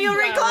are film! you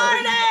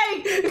recording?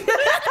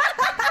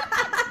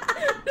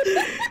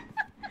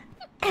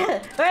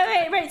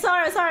 wait,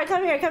 Sora,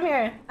 come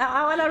here.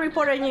 I wanna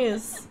report a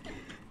news.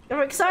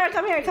 Sora,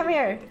 come here.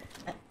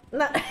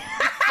 No.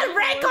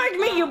 Record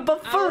me, you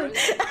buffoon!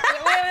 Wait.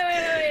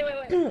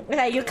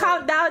 Okay, you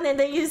count down and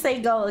then you say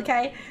go,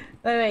 okay?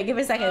 Wait, give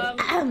me a second.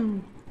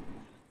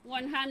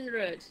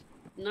 100,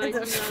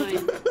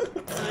 99,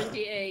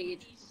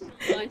 98,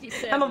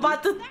 97. I'm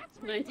about to.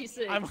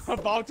 96. I'm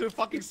about to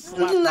fucking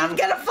slap I'm you.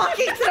 gonna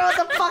fucking throw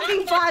the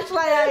fucking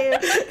flashlight at you.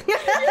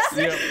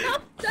 Yeah.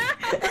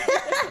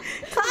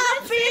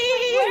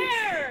 Coffee!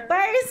 Where?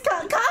 Where is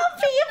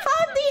Coffee? You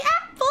found the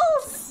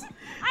apples!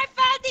 I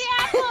found the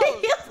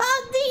apple! You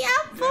found the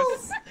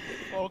apples!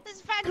 Oh, This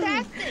is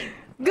fantastic!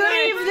 Good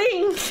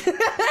evening!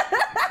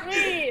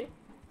 3,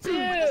 2,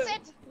 is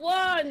it?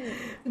 1.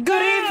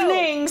 Good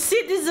evening,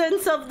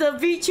 citizens of the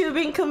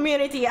VTubing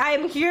community. I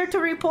am here to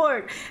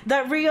report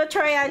that Rio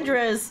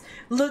Triandrus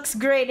looks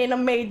great in a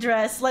maid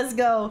dress. Let's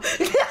go.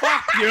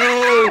 fuck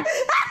you!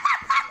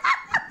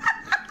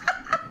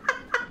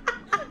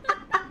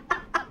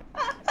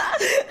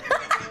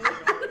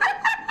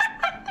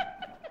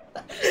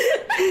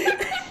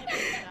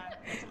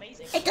 That's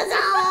amazing. It goes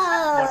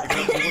What,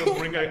 on. you're gonna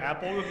bring an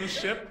apple to the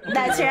ship?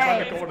 That's You're right.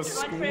 trying to go on a One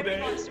school for every day?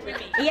 monster with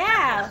me.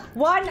 Yeah,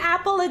 one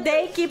apple a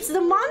day keeps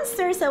the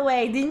monsters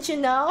away. Didn't you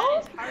know?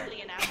 That is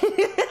hardly an apple.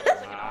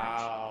 That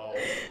Wow.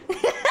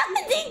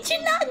 Did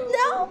you not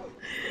know?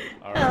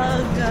 Alright.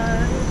 Oh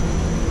god.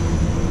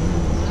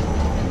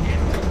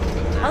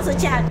 Also,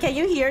 chat, can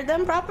you hear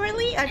them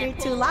properly? Are they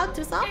too loud,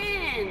 too soft?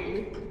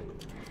 10. is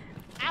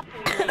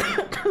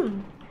apple.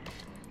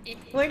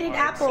 Where did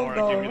Alright, Apple Sora,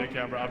 go? give me the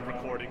camera. I'm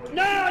recording.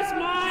 No, it's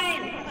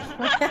mine.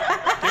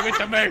 Give it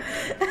to me.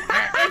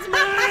 It's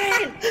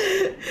mine.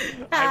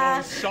 I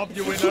will shove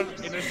you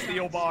in a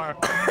steel bar.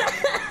 What?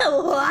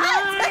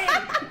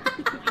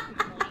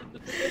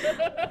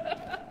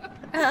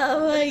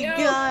 Oh my Go.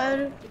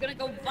 God. We're gonna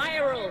go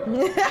viral.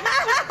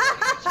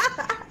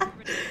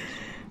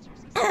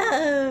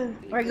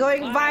 We're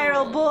going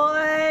viral,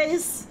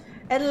 boys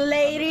and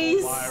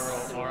ladies.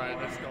 Viral. Alright,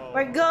 let's go.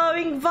 We're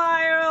going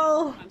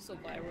viral. I'm so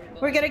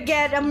viral. We're gonna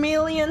get 1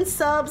 million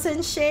subs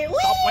and shit.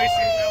 Stop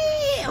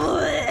Whee!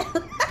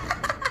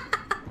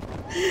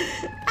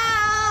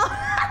 Ow!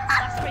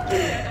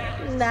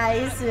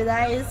 Nice.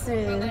 Next,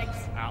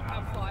 Ow.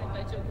 top 5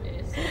 legend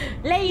is.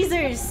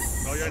 Lasers.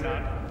 No, you're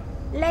not.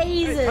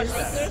 Lasers.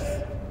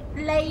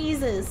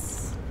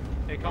 Lasers.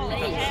 Hey, come on.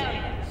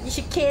 Lasers. You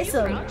should kiss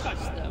them. Don't touch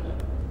them.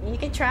 You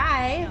can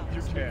try.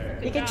 You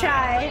can. You can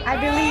try. I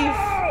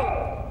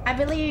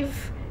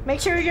believe. Make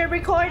sure you're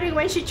recording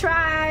when she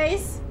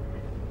tries.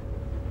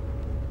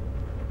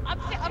 I'm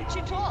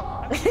too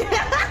tall. I'm too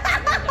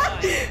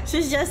tall.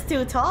 She's just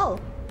too tall.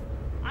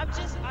 I'm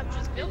just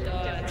built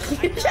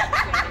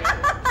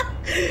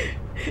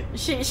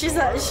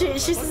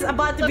She's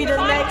about to be the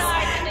next.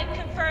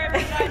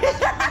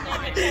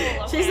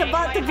 She's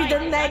about to be the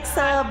next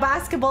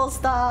basketball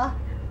star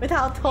with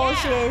how tall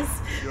she is.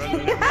 You're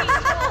If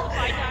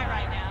I die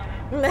right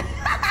now.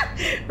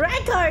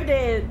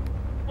 Recorded.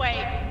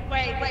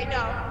 Wait,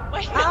 no.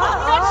 Wait, no.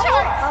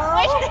 Oh,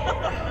 Wait.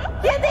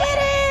 You did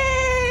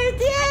it!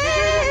 Yay!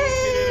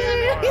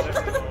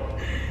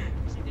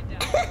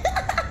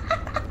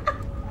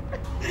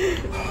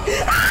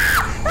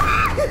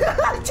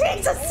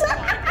 Jesus!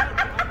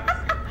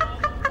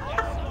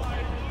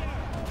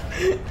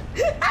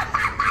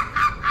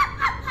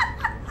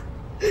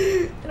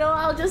 No,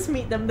 I'll just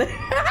meet them there.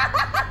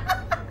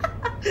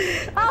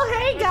 Oh,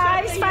 hey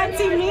guys,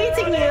 fancy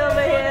meeting you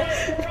over here.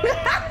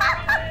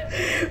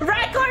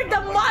 Record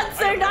the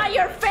monster, not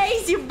your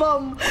face, you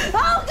bum.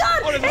 Oh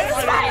god, Oh, it's there's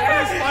a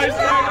spider!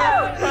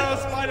 spider! No!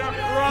 Spider!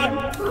 Run!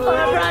 Oh,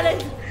 I'm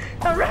running.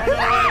 I'm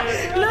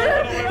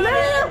running.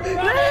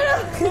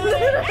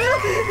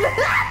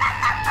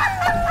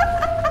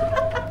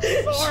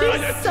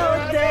 She's so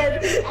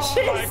dead.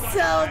 She's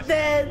so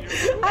dead.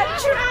 I'm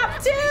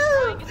trapped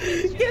too.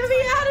 Get me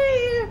out of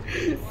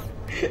here.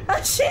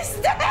 Oh, she's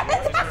dead.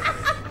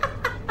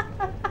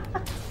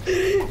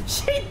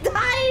 She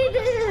died.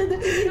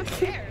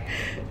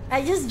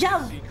 I just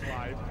jumped.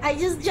 I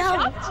just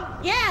jumped.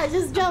 Yeah, I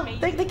just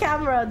jumped. Take the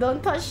camera.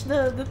 Don't touch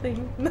the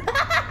thing.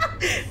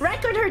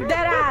 Record her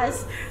dead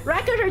ass.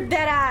 Record her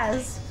dead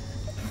ass.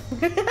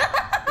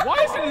 Why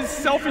is it in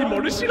selfie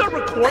mode? Does she not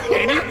record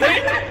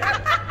anything?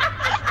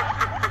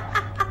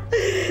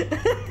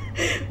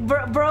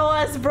 bro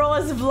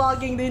was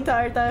vlogging the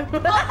entire time.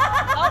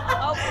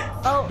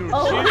 Oh, Oh, Dude,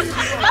 oh, oh she's-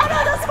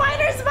 no, the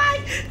spider's back!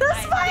 The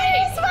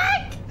spider's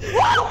back!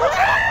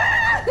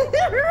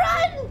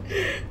 Run!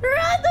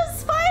 Run, the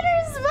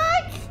spider's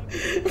back!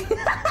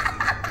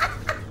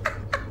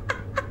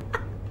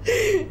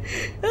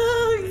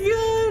 Oh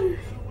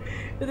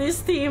god.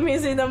 This team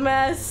is in a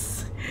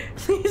mess.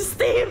 This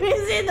team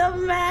is in a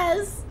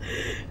mess.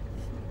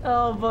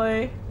 Oh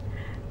boy.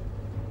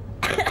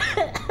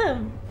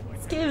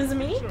 Excuse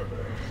me? Sure.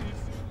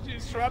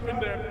 She's trapped in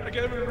there. I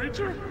can't even reach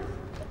her.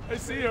 I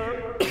see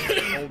her.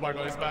 Oh my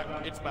god, it's back.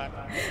 It's back.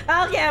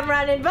 Okay, I'm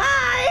running.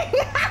 Bye!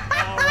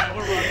 Alright,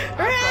 we're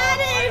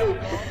running.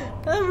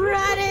 I'm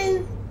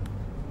running!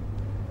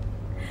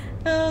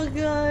 Oh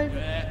god.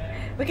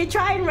 We can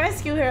try and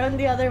rescue her on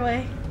the other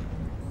way.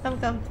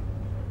 Come.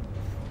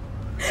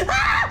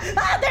 Ah!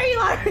 Ah, there you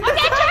are! Okay,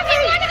 Jackie,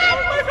 run!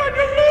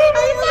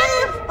 I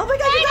live! Oh my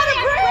god, you got a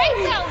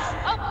brain!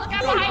 Oh, look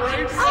out behind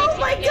you. Oh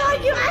my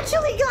god, you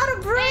actually got a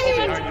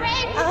brain!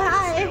 Oh,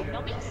 hi.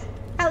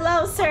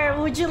 Hello, sir.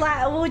 Would you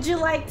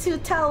like to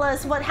tell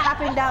us what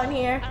happened down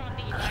here? I don't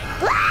think you guys.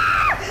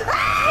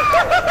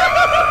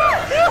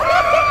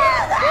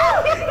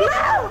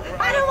 No!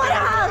 I don't want to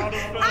hug!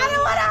 I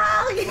don't want to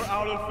hug! We're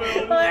out of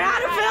film. We're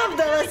out of film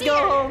though. Let's go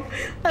home.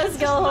 Let's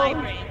go My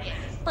home. brain, yes.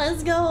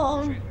 Let's go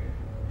home.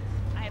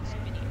 I have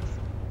souvenirs.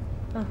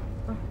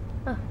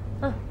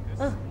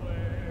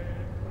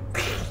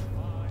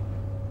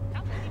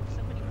 Can't believe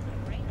somebody put a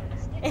brain on a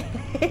stick.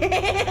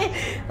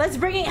 Let's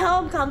bring it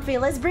home, Comfy.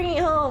 Let's bring it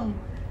home.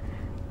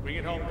 Bring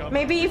it home, come.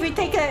 Maybe if we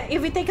take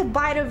a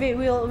bite of it,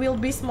 we'll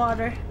be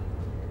smarter.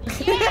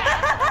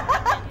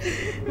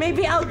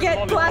 Maybe I'll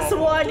get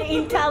 +1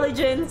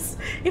 intelligence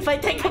if I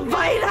take a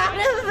bite out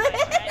of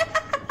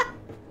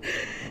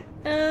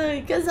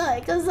it.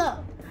 Cause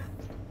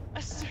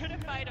A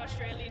certified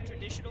Australian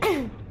traditional.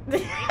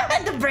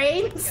 the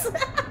brains.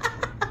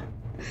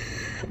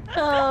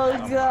 Oh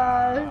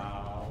god.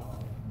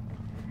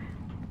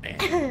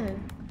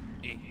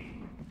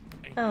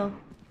 Oh,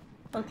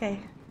 okay.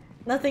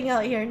 Nothing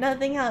out here.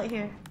 Nothing out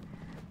here.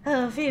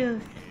 Oh, phew.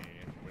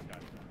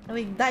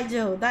 Wait,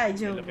 Daijo.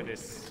 Look at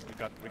this.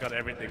 We got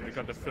everything. We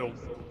got the film.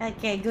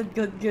 Okay, good.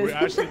 We're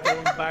actually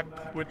going back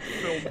with the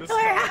film this We're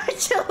time.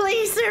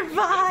 actually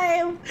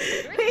survived.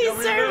 We Yeah,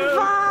 we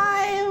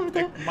survived.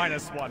 Like,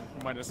 -1.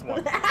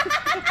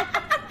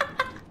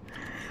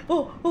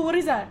 Oh, what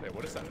is that? Wait,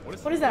 what is that? What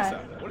is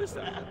that? What is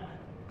that?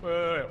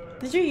 Wait.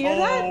 Did you hear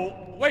that?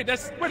 Wait,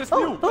 that's new.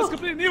 Oh. That's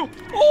completely new.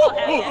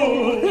 Okay,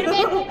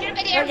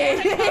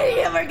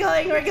 yeah, we're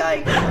going.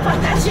 Fuck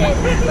that shit.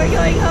 We're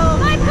going home.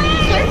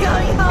 We're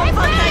going home.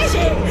 Fuck that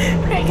shit.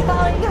 We're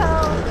going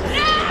home.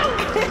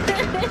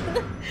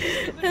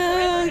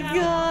 Oh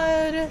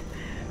god.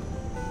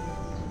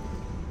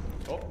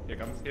 Oh, here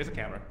comes. Here's a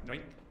camera.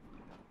 Noink.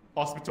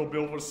 Hospital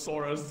bill for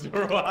Sora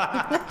 0.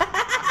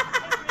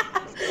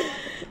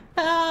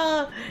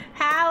 Oh,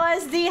 how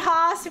was the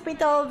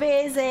hospital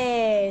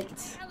visit?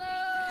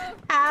 Hello!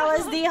 How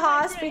was the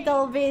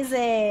hospital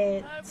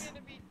visit? I'm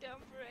gonna be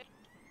dumb forever.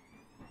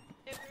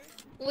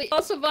 We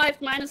all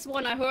survived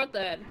 -1, I heard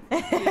that.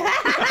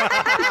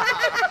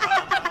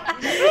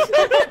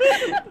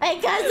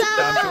 Because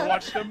Time to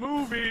watch the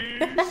movie.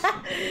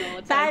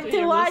 time to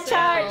watch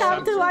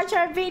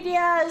our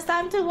videos.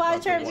 Time to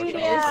watch our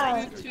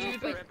videos.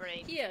 YouTube.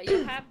 Here, you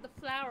have the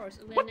flowers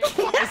and then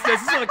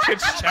This is a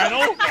kid's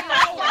channel.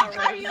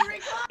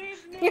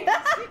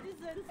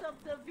 Citizens of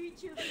the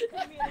VTuber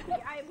community,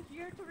 I am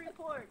here to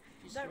report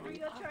that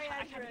Ryuriia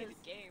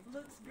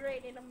looks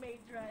great in a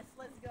maid dress.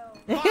 Let's go.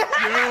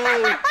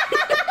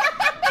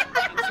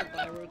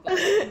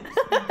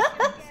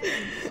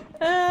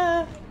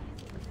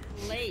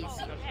 Lace.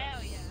 Oh,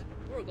 hell yeah.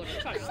 We're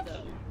gonna touch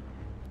them.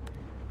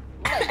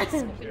 Let's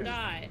fucking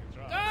die.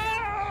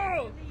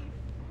 Go!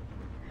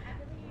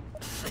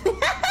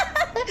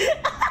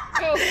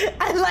 Go!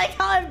 I like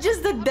how I'm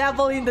just the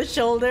devil in the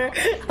shoulder.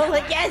 I'm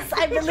like, yes,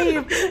 I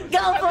believe.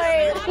 Go for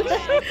it.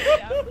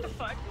 What the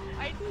fuck?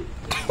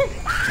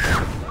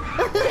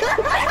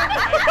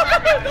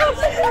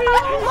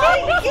 Oh my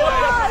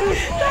god!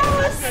 That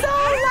was so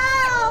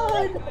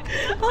loud!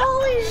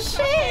 Holy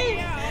shit!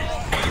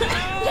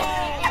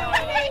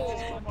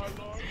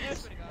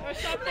 There's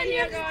something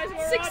here, guys.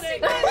 We're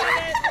running.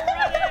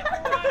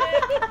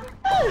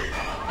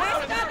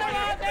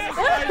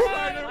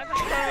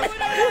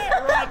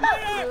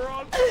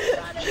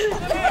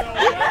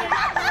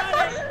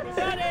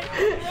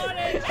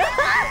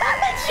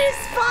 She's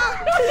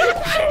fucked!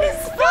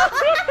 She's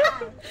fucked!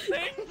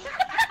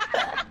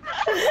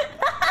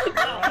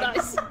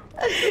 Nice.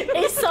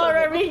 It's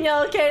Sora Rino,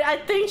 okay? I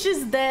think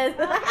she's dead.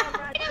 Oh,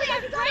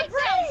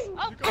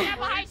 yeah,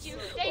 behind you.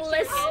 Thank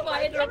Less you.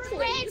 spider,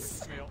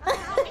 please.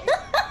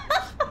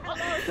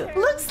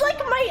 Looks like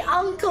my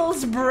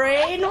uncle's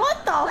brain.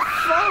 What the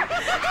fuck?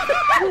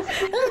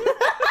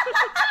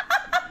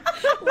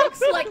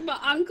 Looks like my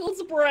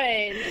uncle's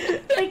brain.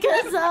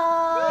 Because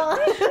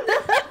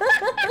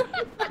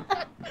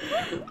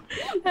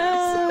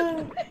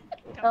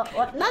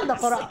what?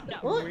 Nandakora. No.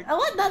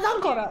 What?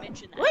 Nandakora.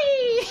 Mention that.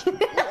 Wee!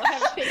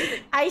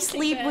 pink. I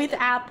sleep with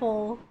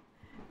Apple.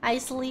 I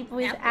sleep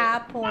with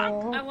Apple. I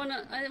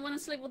wanna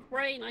sleep with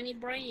brain. I need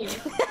brain.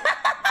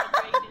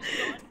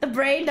 The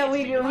brain that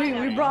we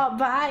brought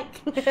back.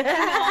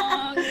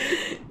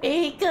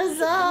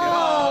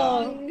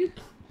 Ikazong.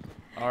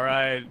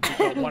 Alright,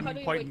 we got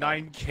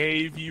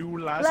 1.9k view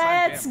last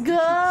time. Let's Damn,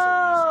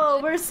 go!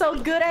 We're so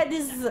good at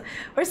this.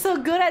 We're so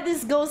good at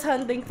this ghost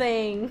hunting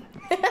thing.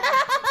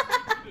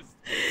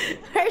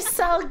 We're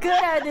so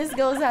good at this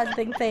ghost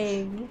hunting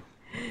thing.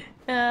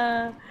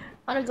 I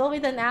wanna go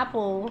with an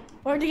apple.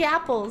 Where are the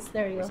apples?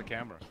 There you Where's go. the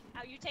camera? Oh,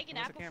 you take an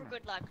Where's the apple for camera?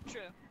 good luck.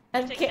 True.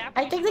 I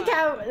take the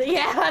camera.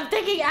 Yeah, I'm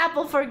taking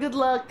apple for good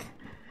luck.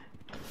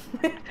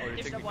 Oh, you're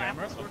taking the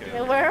camera?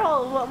 Okay. We're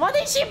all. What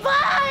did she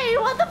buy?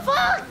 What the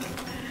fuck?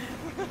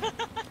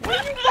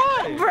 What did you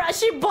buy? Bruh,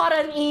 she bought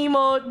an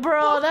emote,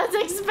 bro. That's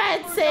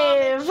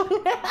expensive.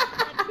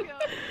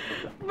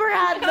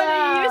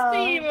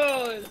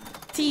 Brother.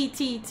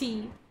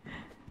 T.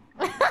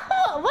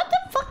 What the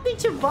fuck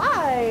did you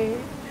buy?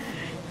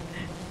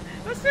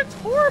 That's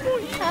horrible.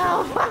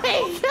 Oh my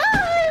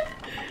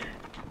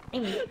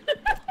god.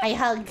 I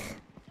hug.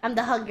 I'm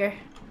the hugger.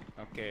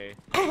 Okay.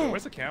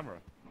 Where's the camera?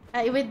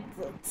 With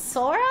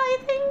Sora, I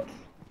think?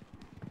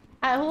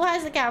 Who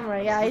has the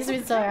camera? Yeah, it's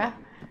with Sora.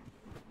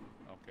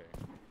 Okay.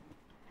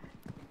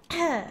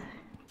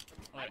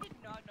 I did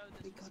not know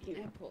this was here.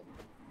 Apple.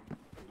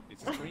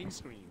 It's a green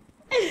screen.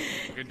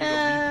 We're gonna do the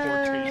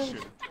reportation.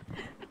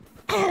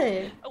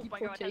 Oh my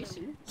god.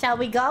 Importation. Shall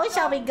we go?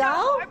 Shall we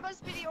go? I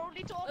must be the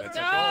only talker. Let's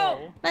go.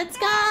 go. Let's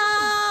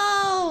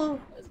go!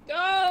 Let's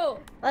go.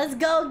 Let's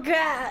go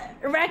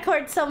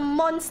record some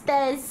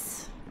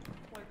monsters.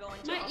 We're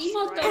going to My Oshi emote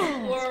Mark.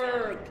 doesn't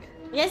work.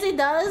 Yes, it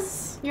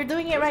does. You're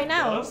doing it right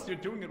now. Yes, you're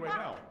doing it right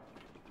now.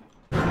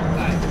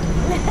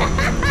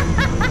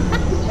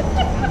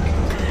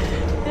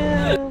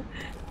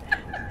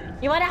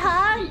 You wanna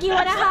hug? You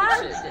wanna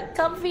hug?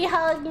 Comfy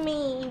hug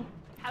me.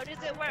 How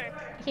does it work?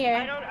 Here.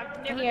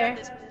 I've never Here. done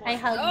this before. I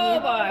hug Oh you.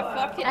 my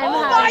fucking. I'm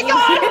oh hugging. my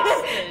god!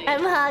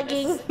 I'm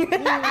hugging.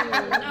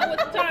 Now with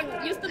the tongue.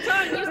 Use the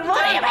tongue. Use the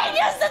What do you tongue. mean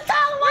use the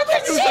tongue? What the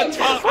Use shit? the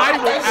tongue. I What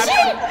will the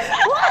shit?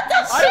 What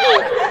the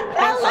shit?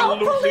 Hello,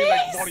 Absolutely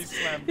like body police?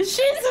 slam.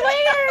 She's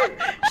weird.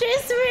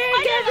 She's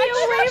weird. Get me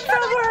away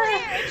from her.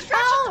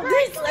 Oh,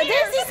 this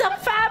is a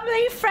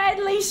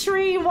family-friendly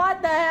stream.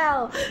 What the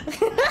hell?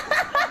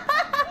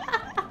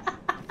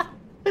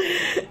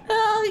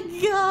 Oh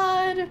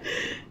god.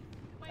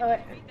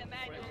 Alright. Read the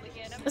manual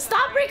again. I'm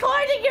Stop sorry.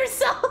 recording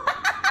yourself.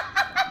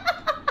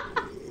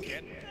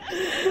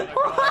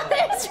 What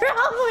is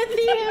wrong with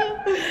you?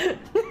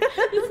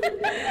 What do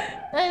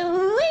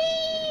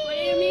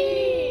you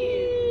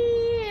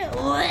mean?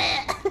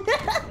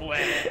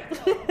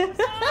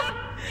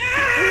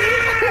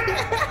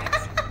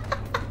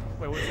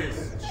 Wait, what's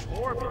this?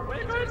 Chorby.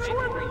 Wait, got a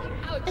Chorby.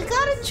 Ouch. I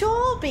got a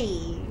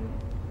Chobi.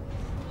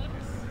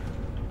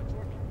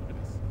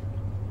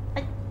 A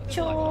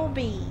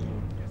Chobi.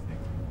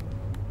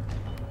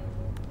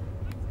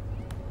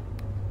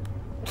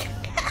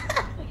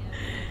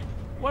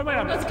 Why am I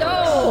not? Let's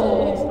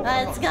go.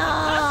 Let's go.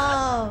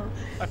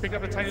 I picked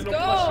up a tiny little go.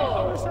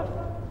 plushie.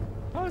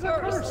 How is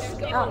that First.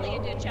 cursed? Oh,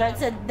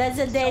 that's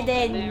a dead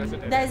end.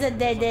 That's a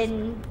dead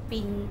end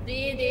pin.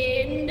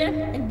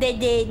 Didn't.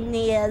 Dead end,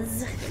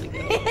 yes.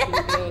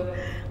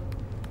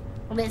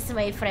 This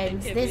way,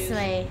 friends. This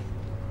way.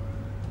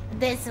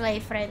 This way,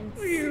 friends.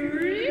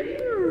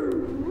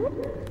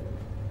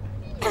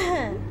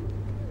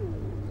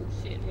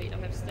 Shit, wait, I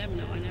have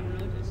stamina. I never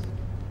noticed.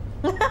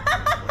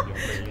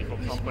 Evil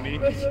company.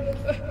 Wait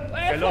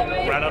Hello, for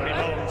me. rat up your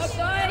I'm nose.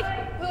 dying.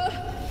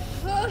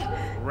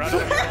 Rat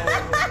up your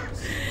nose.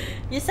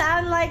 You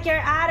sound like you're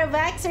out of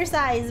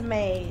exercise,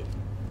 mate.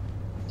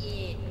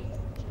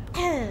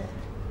 Yeah.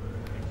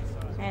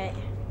 Alright.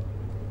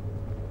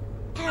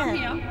 I'm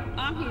here.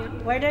 I'm here.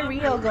 Where did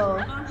Rio go?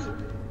 I'm here.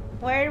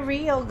 Where did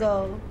Rio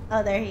go?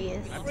 Oh, there he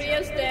is.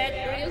 Rio's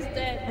dead. Rio's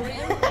dead.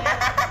 Rio's dead.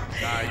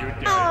 Nah, you're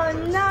dead. Oh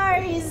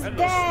no, he's Hello,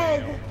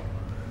 dead. snail.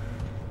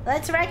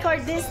 Let's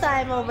record this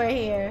time over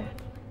here.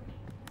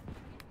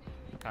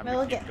 Time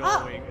We'll to get- keep oh.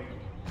 going.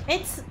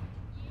 It's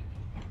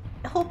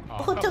who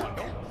Oh, come took on,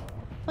 no.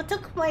 who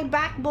took my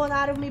backbone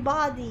out of my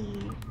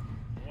body?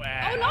 Oh,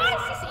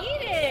 nice. He's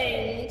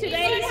eating.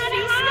 Today he's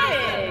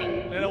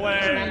feasting. Get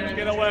away!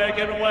 Get away!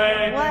 Get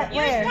away! What?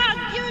 Where?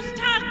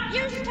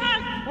 Use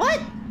tongue! What?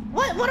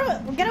 What am I?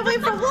 Get away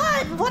from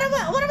what? What are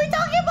we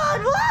talking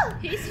about? What?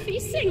 He's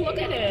feasting. Look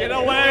at him. Get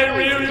away,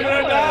 Ryu! You're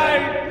gonna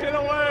die! Get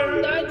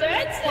away! No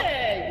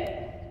dancing.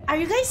 Are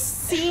you guys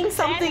seeing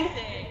something?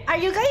 Are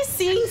you guys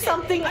seeing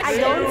something I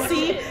don't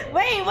see?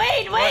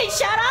 Wait!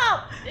 Shut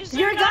up!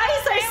 You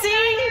guys are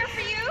seeing.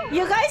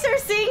 You guys are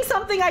seeing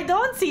something I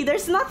don't see.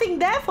 There's nothing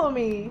there for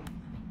me.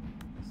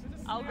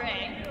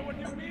 Okay. What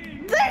do you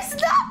mean? There's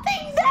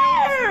nothing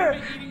there.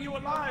 Eating you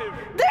alive!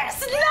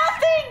 There's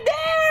nothing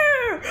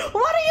there.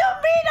 What do you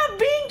mean I'm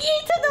being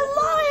eaten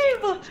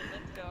alive?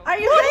 Are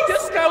you guys?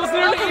 This guy was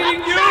literally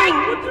eating you!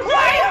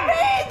 What do you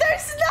mean?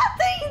 There's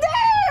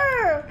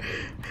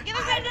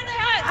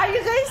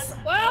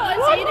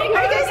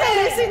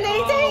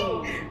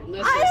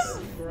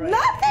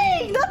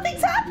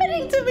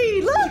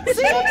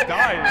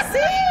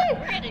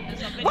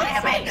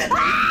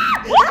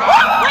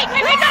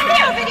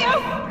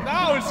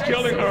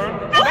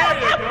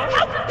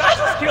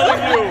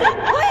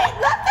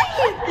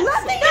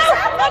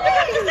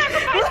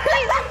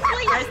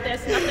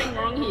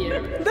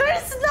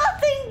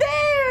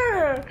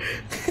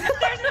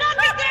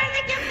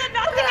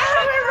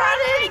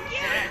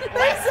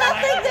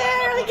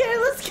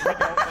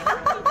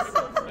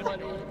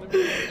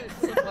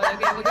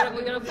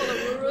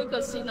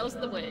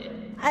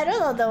I don't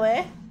know the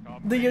way.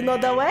 Do you know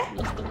the way?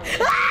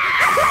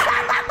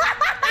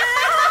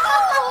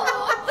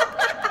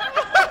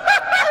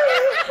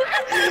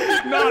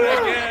 Not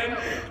again!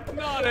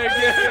 Not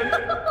again!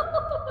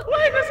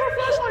 Wait, there's our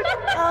flashlight!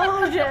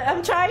 Oh shit!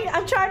 I'm trying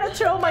to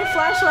throw my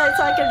flashlight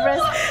so I can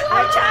rest.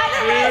 I'm trying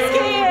to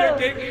rescue They're you.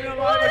 taking a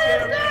lot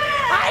again.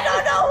 I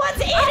don't know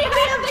what's eating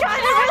me. I'm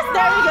trying to rest.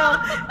 There we go.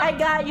 I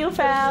got you,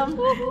 fam.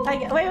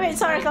 Wait,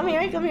 Sarah, come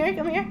here. Sarah,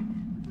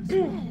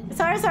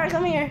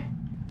 come here.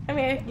 Come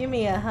here. Give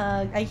me a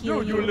hug. I heal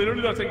Dude, you. you're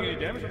literally not taking any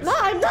damage. No,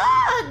 I'm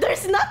not.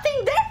 There's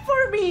nothing there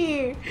for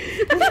me.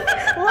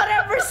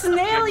 Whatever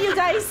snail you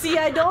guys see,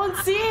 I don't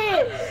see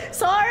it.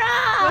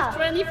 Sora,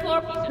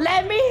 24.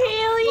 let me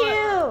heal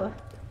you.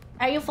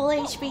 Are you full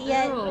HP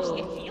yet?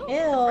 Ew.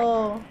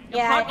 Ew.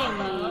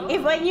 Yeah.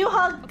 If when you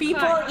hug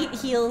people, Okay. it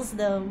heals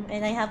them,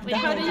 and I have the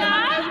How do hug. you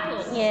hug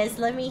people? Yes,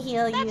 let me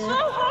heal you. So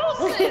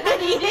wholesome. How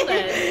do you do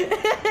that?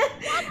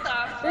 What the?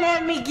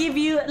 Let me give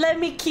you. Let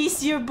me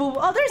kiss your boob.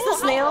 Oh, there's the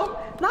snail.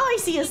 Now I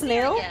see a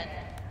snail. Again.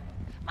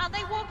 Man,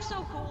 they walk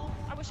so cool.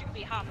 I wish it could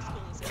be half as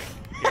cool as it.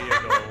 Here you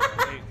go.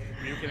 Hey,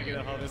 you can get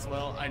a hug as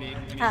well. I need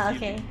Oh,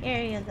 okay.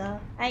 Here you go.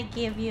 I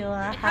give you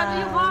a hug. How do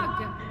you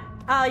hug?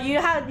 Oh, you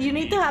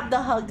need to have the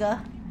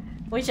hugger,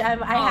 which I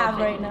have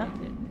okay. right now.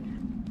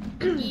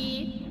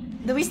 E.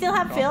 Do we still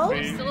have film?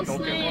 Still a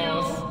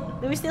snail.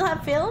 Do we still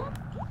have film?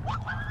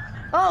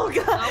 Oh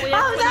god! Oh, we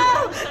have Oh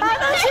no! 24%. Oh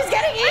no! She's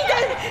getting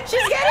eaten!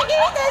 She's getting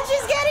eaten!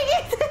 She's getting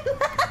eaten!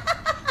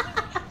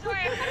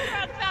 Sorry, I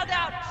found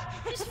out.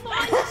 It's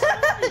fine.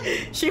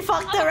 She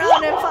fucked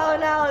around and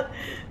found out.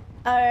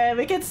 Alright,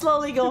 we can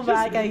slowly go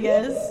back, I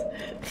guess.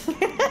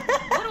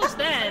 What was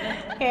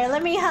that? Here,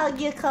 let me hug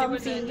you, There's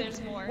comfy.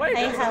 more. Wait,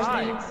 I there's have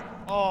eyes.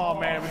 Oh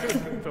man, we could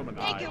have filmed an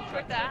Thank you eye.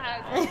 for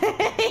that.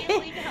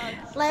 Healing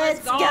hugs. Let's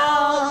Go.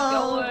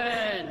 go!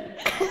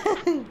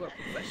 Going. We're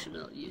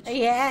professional YouTubers.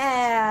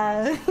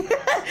 Yeah.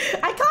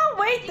 I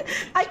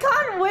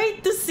can't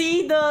wait to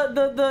see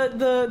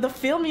the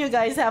film you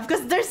guys have,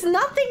 because there's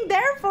nothing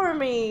there for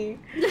me.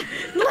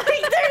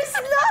 Like there's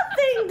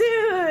nothing,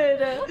 dude.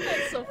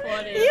 That's so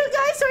funny. You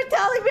guys are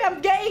telling me I'm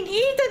getting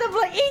eaten. I'm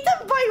like,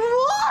 eaten by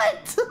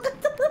what?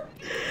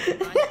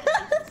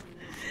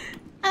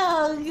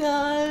 Oh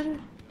god.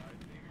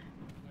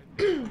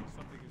 Something is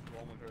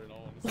wrong with her at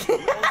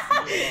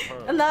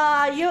all.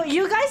 Nah,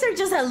 you guys are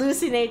just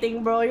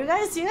hallucinating, bro. You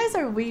guys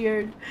are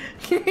weird.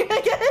 you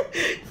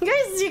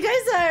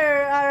guys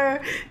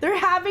are they're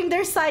having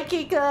their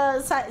psychic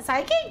episodes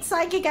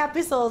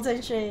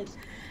and shit.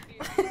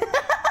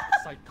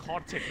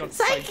 Psychotic, not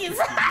Psychic. psychic.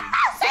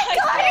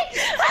 Psychotic.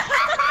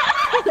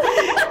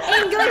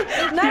 English.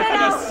 No.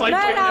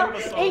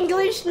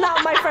 English,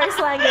 not my first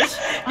language.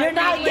 You're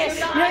not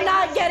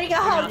getting a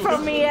hug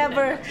from me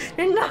ever.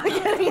 You're not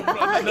getting a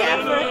hug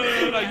ever.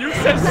 No. You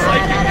said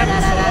psychic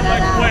episode. I'm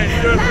like, wait,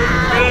 you're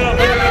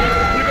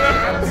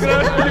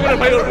gonna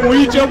play a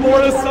Ouija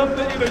board or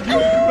something? You're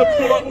gonna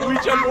pull up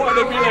Ouija board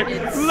and be like,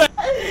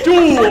 let's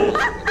duel.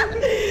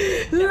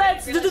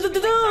 Let's do.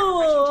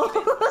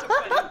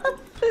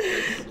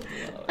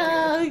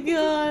 Oh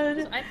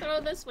god. I throw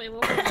this way. Do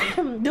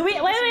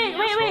we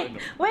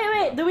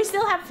wait? Do we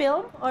still have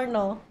film or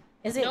no?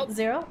 Is it Nope.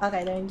 0?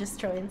 Okay, then just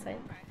throw inside.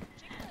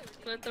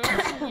 Throw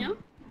this in here.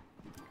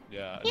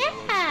 Yeah.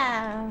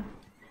 Yeah.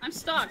 I'm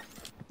stuck.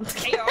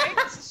 Chaotic?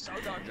 This is so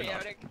dark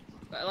chaotic.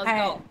 Right, let's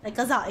Alright, go. it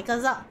goes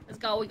out. Let's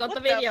go. We got What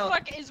the video. the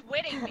fuck is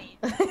winning me?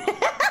 We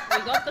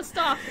got the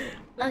stuff.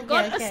 We've Okay,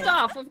 got the okay.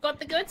 stuff. We've got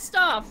the good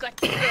stuff. Got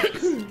the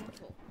goods.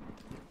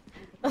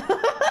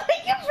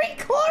 You're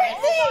recording!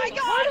 Oh my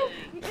god!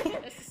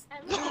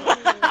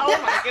 Oh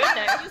my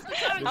goodness!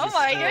 Oh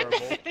my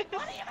goodness!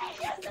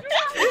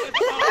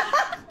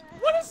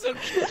 What is it?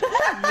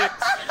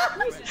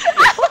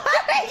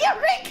 You're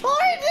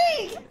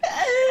recording!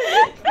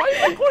 Why are you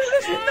recording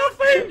this with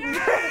nothing?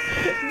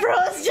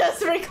 Bro's just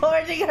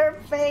recording her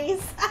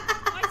face.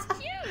 That's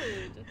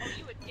cute. Oh,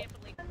 you would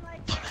definitely.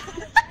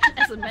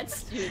 As a med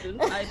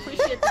student, I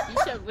appreciate the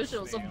detailed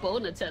visuals of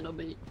bone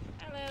anatomy.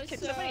 Hello, Can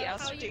somebody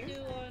else how do? you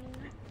doing?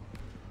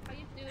 How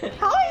you doing?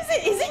 How is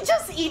it? Is it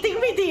just eating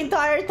me the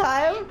entire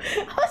time?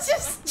 I was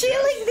just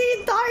chilling the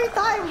entire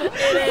time. Bro,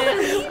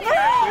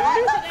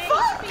 what the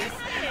fuck?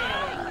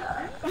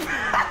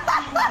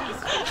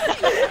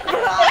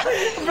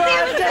 Bro,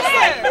 I'm just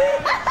like,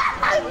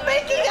 I'm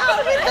making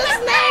out with the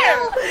snail.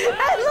 I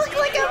look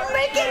like I'm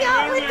making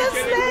out with the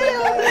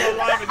snail.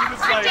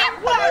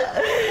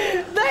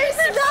 There's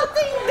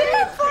nothing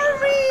there for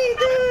me,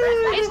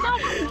 dude. It's not.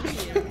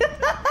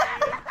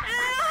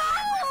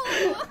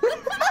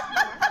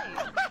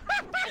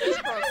 It's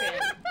broken.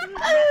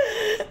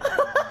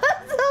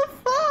 What the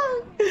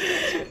fuck?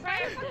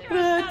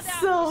 That's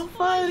so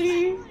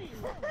funny.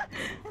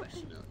 What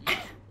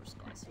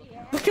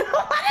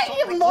are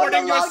you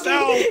Recording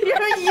yourself.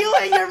 monologuing? You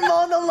and your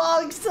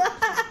monologues. I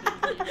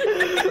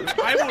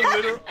will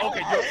literally.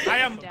 Okay,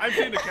 I'm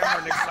taking the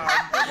camera next time.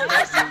 You're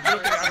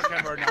looking at the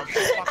camera now.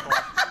 Fuck off.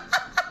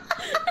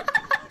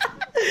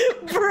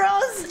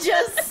 Bro's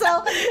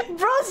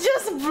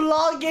just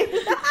vlogging.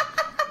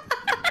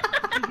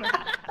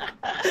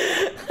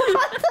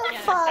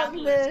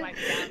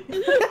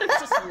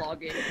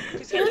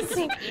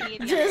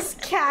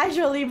 just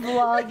casually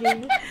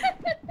vlogging.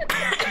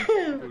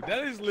 Dude,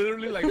 that is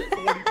literally like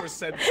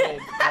 40%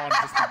 film on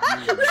just the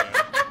view, man.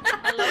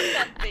 I love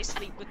that they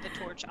sleep with the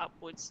torch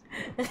upwards.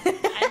 And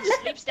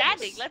sleep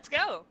standing, let's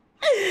go.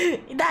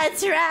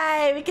 That's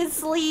right, we can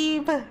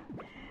sleep.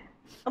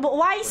 But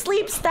why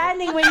sleep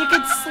standing when you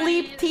could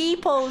sleep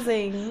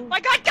T-posing? My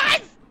god,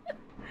 guys!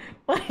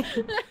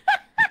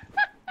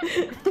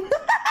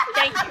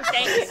 Thank you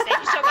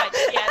so much.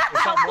 Yeah,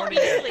 help me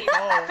sleep.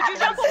 Could you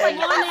jump away?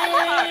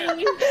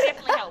 Morning! It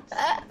definitely helps.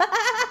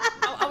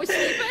 Are we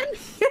sleeping?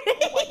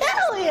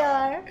 Yeah, we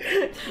are.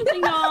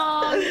 Hang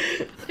on.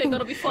 Okay,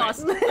 gotta be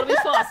fast. Gotta be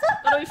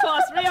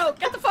fast. Rio,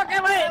 get the fuck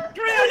away!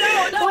 Rio,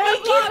 no!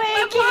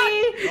 Wakey!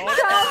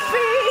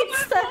 Coffee!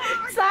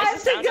 It's time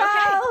to go!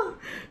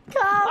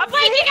 Coffee! I'm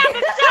waking up,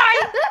 I'm sorry!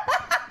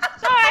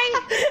 Sorry!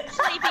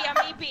 Sleepy, I'm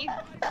EP.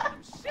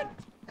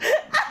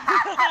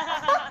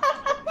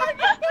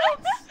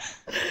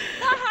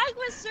 The hug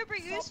was super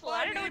useful, I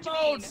don't know what you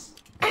mean.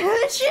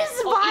 She's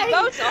buying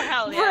emotes? Oh,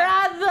 hell yeah.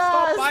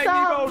 Brother,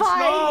 stop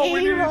buying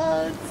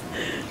emotes.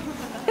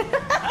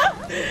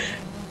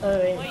 Oh,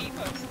 wait. What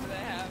emotes do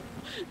they have?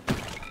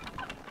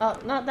 Oh,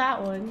 not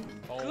that one.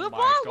 Oh Goo my ball?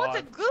 God. What's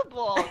a goo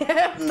ball? I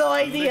have no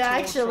idea, Literal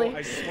actually. troll,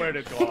 I swear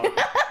to God.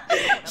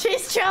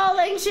 She's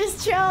trolling, she's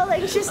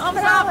throwing.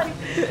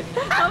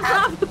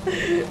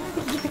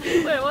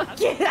 Wait, what?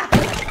 Get out.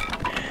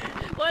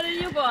 What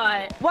did you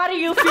buy? What do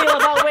you feel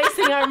about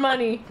wasting our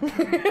money?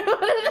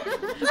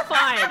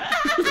 Fine.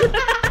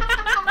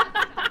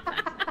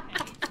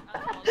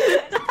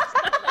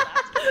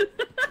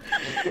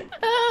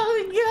 Oh,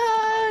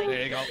 God.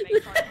 There you go.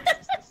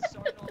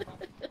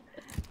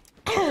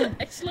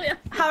 Actually,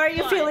 How are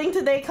you feeling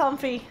today,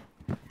 Comfy?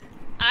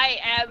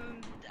 I'm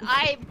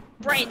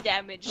brain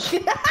damaged.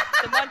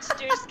 The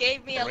monsters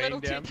gave me a Brain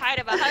little too damage. tight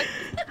of a hug.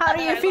 How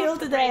do and you I feel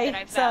lost the brain today,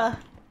 that I sir? found.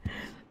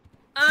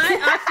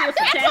 I feel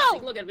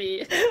fantastic. Look at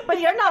me. But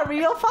you're not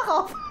real, fuck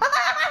off.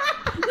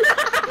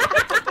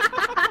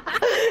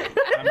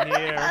 I'm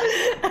here.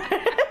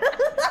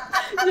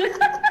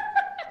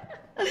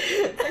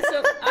 So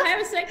I have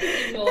a second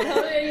emote. How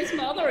do I use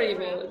my other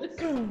emote?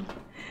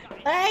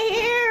 Right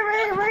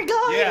here, we're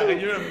going. Yeah, can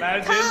you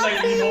imagine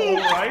like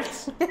emo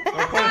rights? Or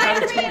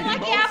having two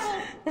emotes?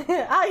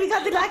 Oh, you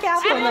got the lucky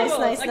apple.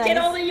 Nice. I can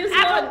only use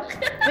one.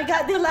 We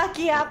got the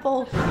lucky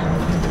apple.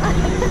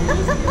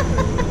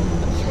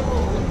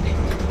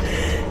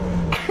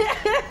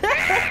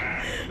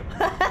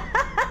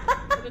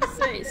 Let's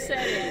say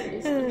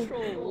settings,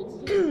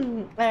 controls.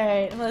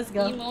 Alright, let's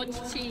go.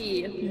 Emoji T.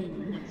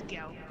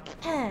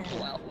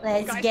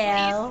 Let's Guys,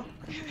 go.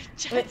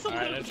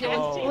 Alright, let's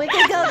go. We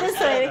can go this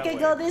way, we can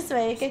go this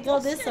way, we can go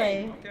this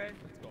way.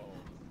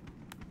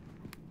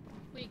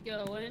 We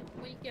going.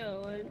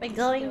 We're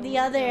going the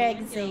other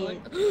exit.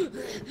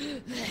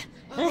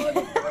 What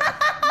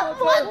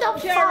the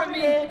fuck?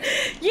 Jeremy.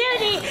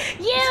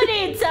 You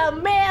need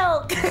some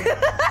milk.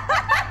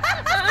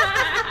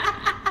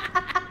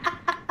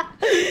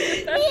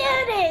 You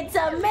need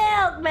some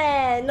milk,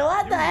 man.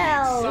 What the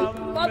hell?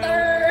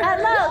 Mother.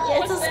 Hello,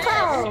 it's a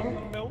skull.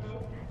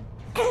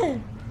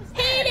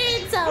 He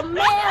needs some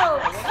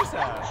milk. What is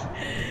that?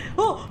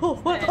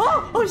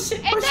 Oh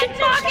shit. Oh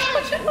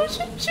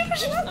shit.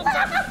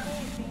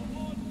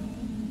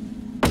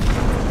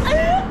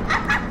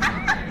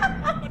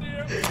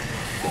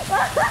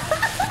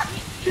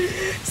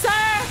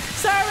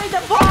 Sir, with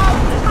the bomb.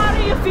 How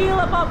do you feel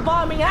about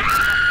bombing?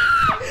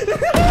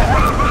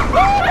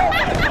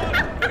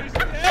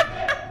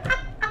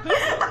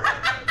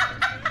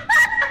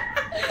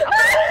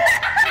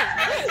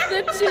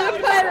 The two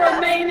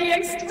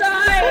pyromaniacs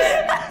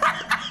died!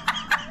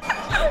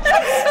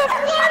 That's so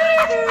funny!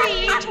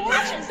 3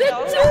 torches, The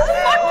though. two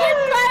fucking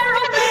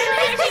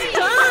pyromaniacs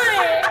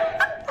died!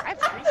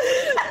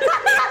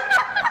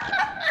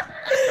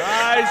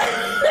 Guys,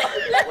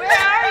 Where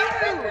are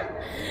you?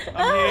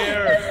 I'm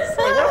here.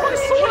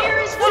 Here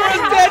is what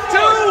I'm dead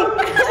too!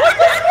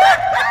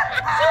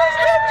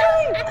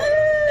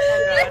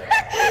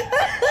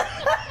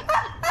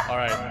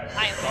 Alright.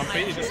 Bumpy,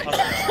 you just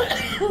hustle.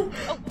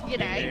 Oh, you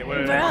know. Hey, Bro,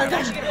 wait.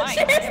 that's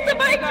It's the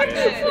microphone!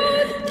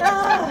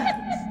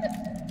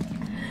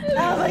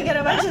 Oh my god,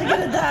 I'm actually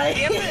gonna die.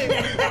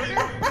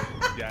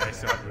 Yeah, I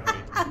saw it with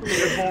me.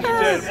 You're both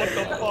dead, what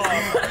the fuck?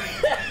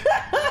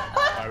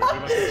 Alright, we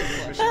must continue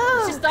the mission.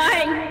 She's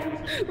dying!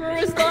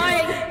 Ruru's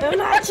dying!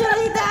 I'm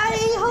actually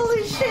dying.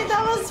 Holy shit,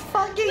 that was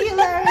fucking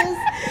hilarious.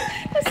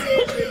 The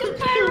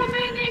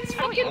pyromaniacs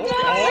fucking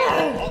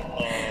died!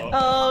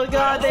 Oh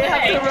god, they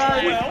have to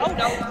run. Oh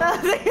no.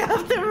 They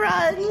have to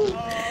run.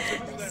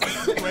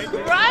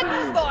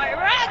 Run, boy,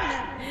 run!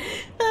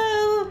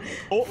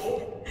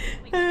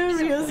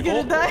 Rio's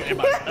gonna die.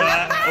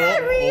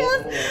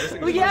 Rio's.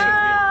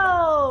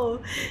 Yo!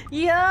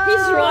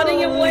 He's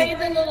running away,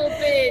 the little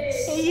bitch!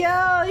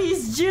 Yo,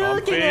 he's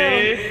juking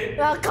him.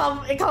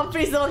 Comfy. Well,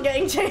 Comfy's the one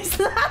getting chased.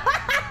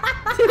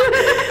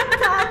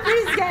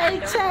 Comfy's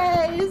getting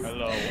chased.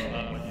 Hello.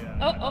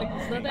 Oh,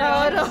 it's not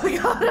Oh there. no,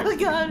 god, oh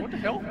god. What the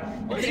hell?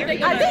 I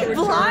Are they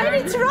blind?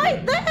 It's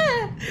right there.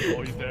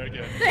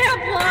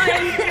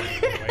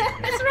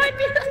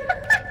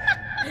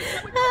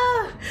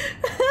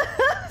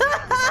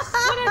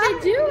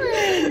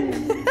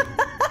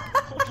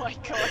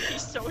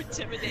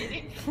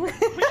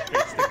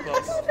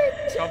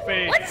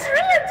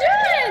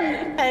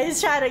 Yeah,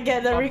 he's trying to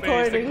get the Puppy, stay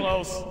recording.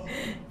 close.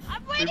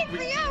 I'm waiting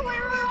for you. Where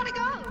do we want to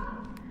go?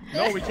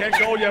 No, we can't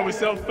go yet. We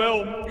still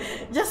film.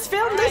 Just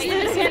film this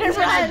dude and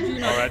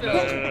run. Alright,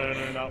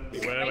 no.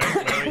 Wait.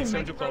 He's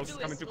coming too close. He's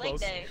coming too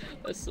close.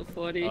 That's so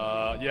funny.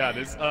 Yeah,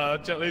 this,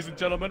 ladies and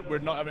gentlemen, we're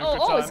not having a good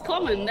time. Oh, it's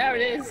coming. There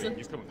it is.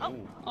 He's coming.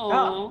 Ooh.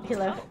 Oh. He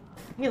left.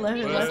 He left.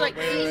 He I was left. like,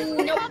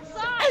 nope.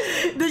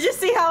 Did you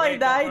see how I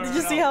died? Did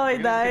you see how I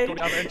died?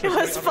 It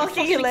was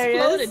fucking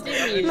hilarious. Exploded,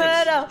 didn't you?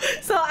 No.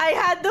 So I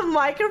had the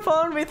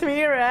microphone with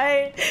me,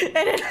 right?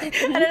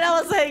 And then I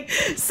was like,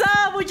 "So,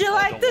 would you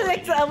like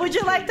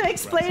to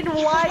explain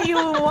why you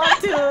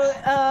want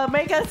to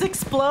make us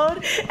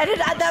explode?" And then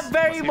at that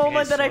very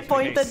moment that I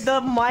pointed the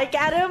mic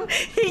at him,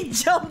 he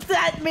jumped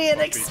at me and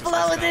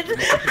exploded.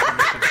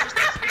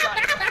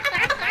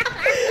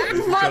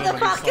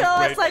 Motherfucker,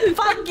 I was like,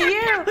 "Fuck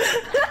you!"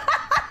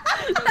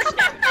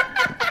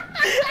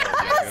 I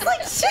was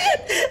like, "Shit!"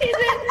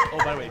 Oh,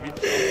 by the way,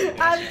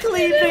 I'm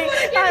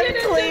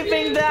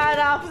cleeping that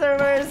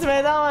afterwards,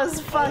 man. That was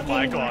fucking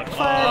my God.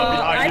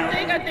 funny. I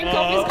think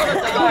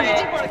Kofi's gonna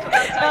die.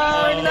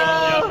 Oh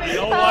no! Yeah, you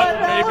know what?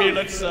 Maybe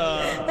let's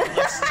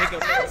take a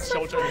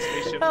shelter in the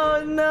spaceship.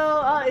 Oh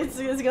no! It's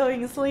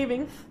going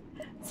sleeping.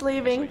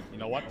 Sleeping. You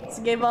know what? It's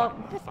give up.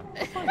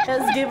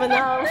 It's given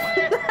up.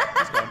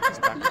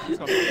 He's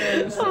gone.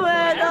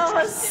 Man, that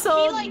was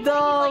so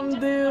dumb,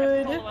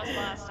 dude.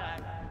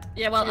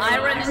 Yeah, well, I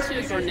ran into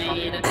a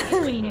grenade.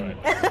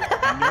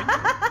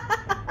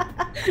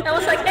 I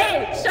was like,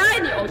 hey,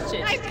 shiny! Oh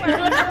shit. Hey,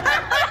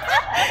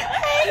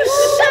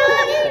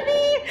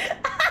 shiny!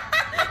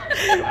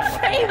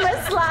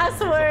 Famous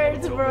last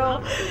words,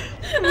 bro.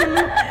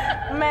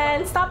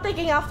 Man, stop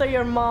taking after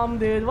your mom,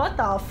 dude. What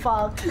the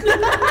fuck?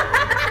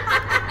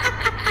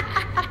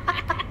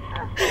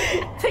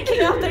 Taking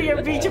after your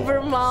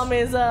VTuber mom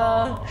is It's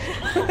not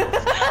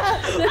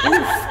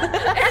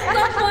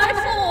my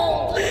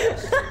fault!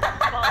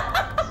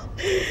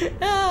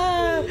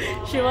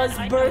 she was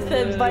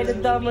birthed by the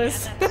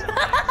dumbest.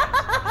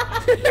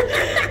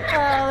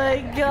 Oh my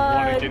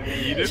god.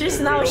 She's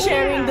now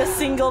sharing the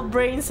single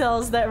brain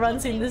cells that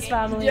runs in this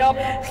family. Yup.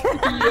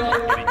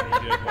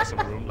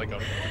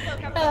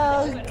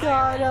 Oh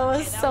god, that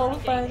was so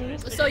funny.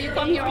 So you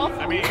come here often?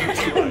 I mean,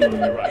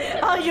 you're right.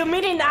 Oh, you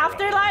mean in the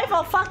afterlife?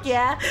 Oh fuck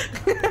yeah.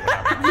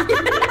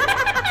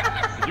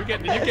 You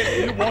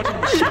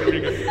watching the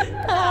shooting.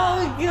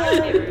 Oh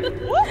god.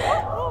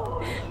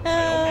 I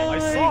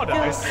saw that.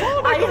 I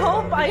saw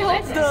that. I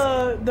hope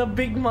the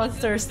big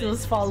monster still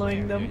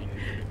following them.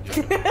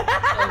 So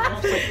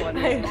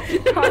funny. I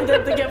want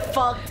them to get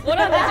fucked. What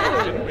are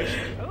they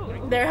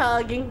doing? They're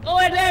hugging. Oh,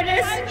 and there it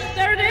is!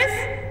 There it is!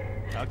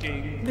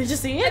 Okay. Did you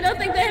see I it? don't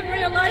think they have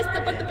realized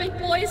that, but the big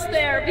boy is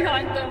there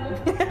behind them.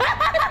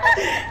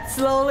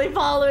 Slowly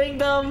following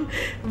them.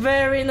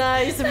 Very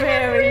nice,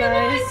 very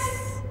nice.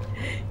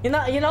 You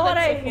know what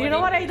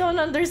I don't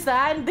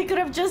understand? They could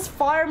have just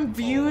farmed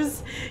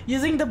views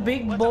using the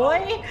big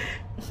boy.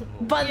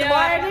 But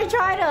why are they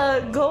trying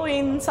to go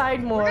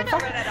inside more?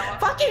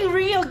 Fucking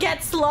Rio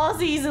gets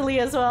lost easily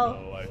as well.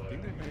 Oh, I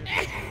think they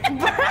may.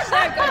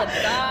 They're gonna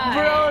die.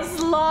 Bro's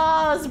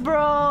lost,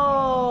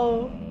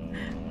 bro.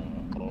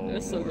 They're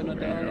so gonna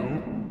die.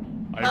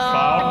 I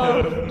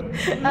found him.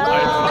 I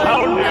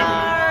found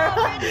him.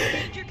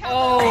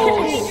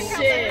 Oh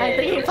shit! I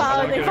think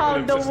they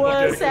found the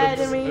worst I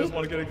enemy. just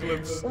want to get a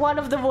glimpse. One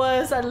of the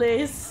worst, at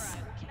least.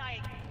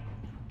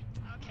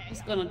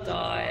 He's gonna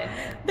die.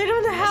 They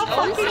don't have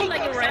Oh, he fucking. sounds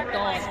like a red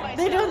dog.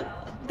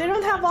 They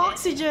don't have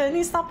oxygen.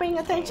 He's not paying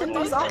attention to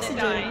his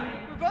oxygen.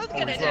 We're both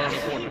gonna die.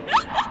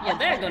 Yeah,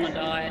 they're gonna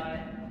die.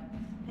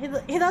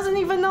 He doesn't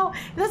even know.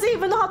 He doesn't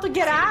even know how to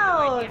get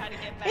out.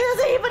 He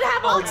doesn't even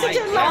have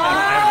oxygen Oh,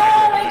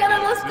 left. we're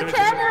gonna lose the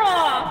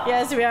camera!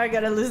 Yes, we are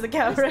gonna lose the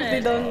camera if they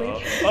don't leave.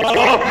 Oh,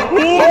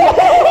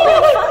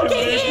 Fucking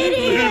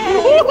idiot!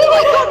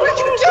 What'd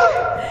you do?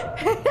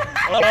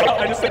 I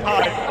just said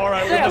hi.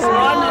 Alright, we're just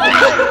running.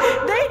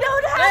 They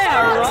don't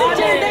have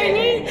oxygen. They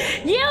need.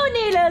 You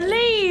need to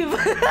leave.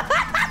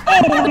 They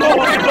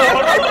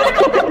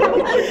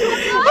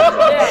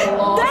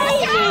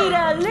need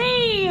to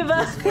leave.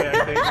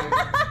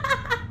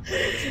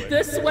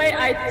 This way,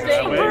 I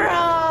think.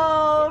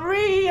 Bro,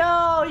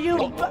 Rio,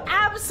 you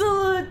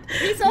absolute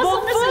He's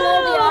also missing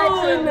all the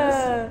buffoon.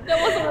 items. There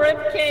was a rib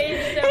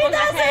cage. There He was a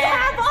doesn't head.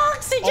 have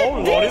oxygen.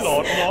 Oh, lordy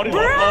lord, lordy lord.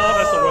 Bro. Oh,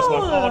 that's the worst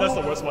one. Oh, that's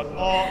the worst one.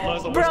 Oh,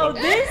 that's the worst Bro,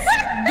 one.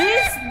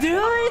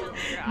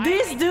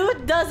 this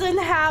dude doesn't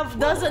have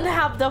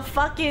the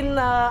fucking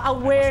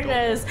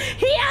awareness.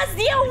 He has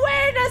the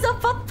awareness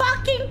of a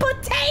fucking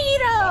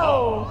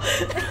potato.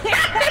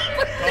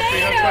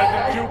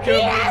 He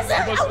has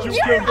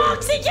your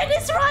oxygen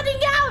is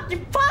running out. You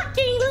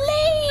fucking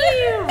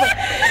leave.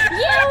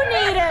 You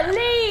need to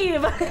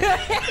leave.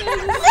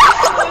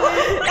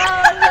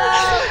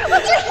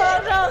 Oh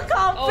no,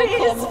 Coffee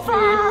is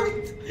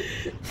fucked.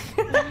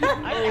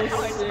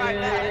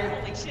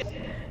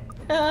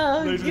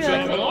 Oh, Ladies and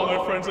gentlemen, all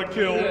my friends are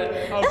killed.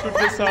 How could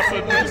this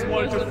happen? I just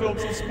wanted to film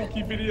some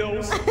spooky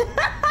videos.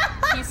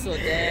 He's so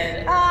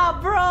dead. Ah,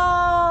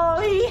 bro,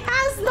 he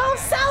has no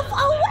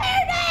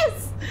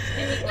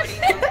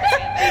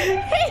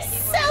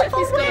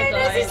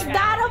is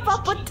that of a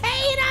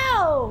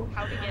potato?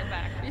 How to get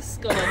back? He's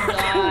gonna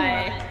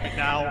die.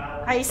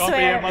 Now, I Comfy,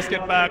 swear. you must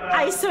get back.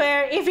 I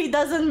swear, if he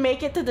doesn't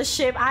make it to the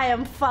ship,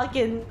 I'm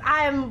taking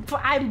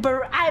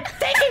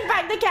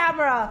back the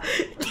camera.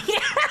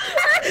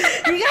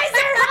 You guys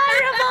are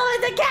horrible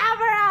with the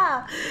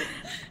camera.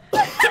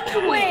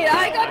 Wait,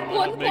 I got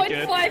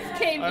 1.5k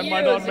views. I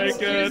might not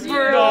make it.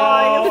 Bro, No,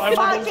 you I'm almost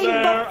fucking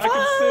there. I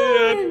can see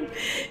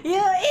it.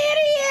 You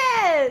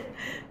idiot!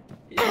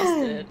 He's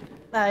dead.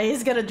 Nah,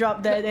 he's gonna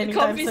drop dead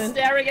anytime Comfy soon.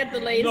 staring at the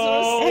lasers.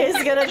 No. He's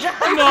gonna drop.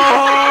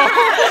 No!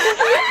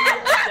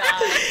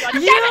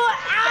 You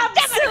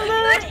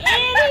absolute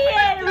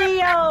idiot,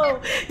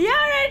 Rio!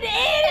 You're an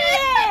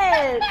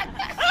idiot!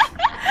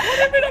 What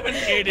do you mean I'm an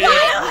idiot? You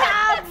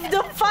have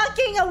the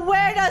fucking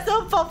awareness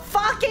of a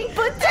fucking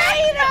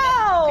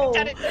potato!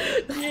 Done it.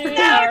 You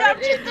No, are not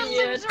an just the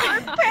idiot. loser.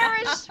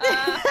 Perish.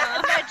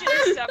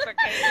 Imagine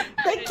suffocating.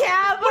 The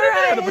camera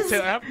is...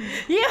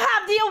 You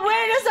have the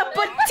awareness of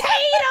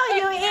potato,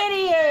 you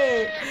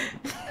idiot!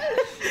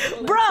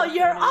 Bro,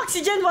 your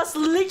oxygen was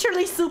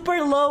literally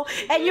super low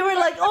and you were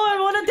like, oh, I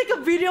want to take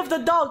a video of the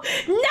dog.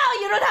 No,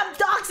 you don't have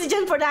the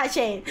oxygen for that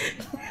shit.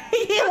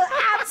 You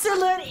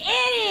absolute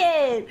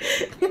idiot!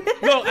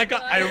 No,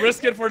 I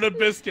risk it for the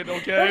biscuit,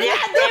 okay? Yeah,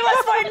 it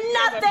was for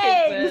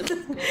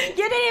nothing!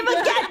 You didn't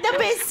even get the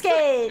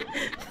biscuit!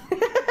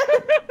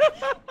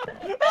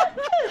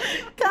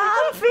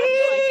 Comfy!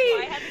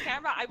 If I had the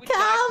camera, I would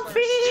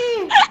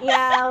Comfy!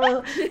 Yeah,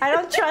 well, I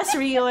don't trust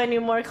Rio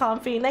anymore,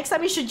 Comfy. Next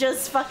time you should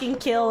just fucking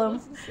kill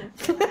him.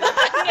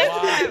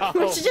 Wow.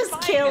 We should just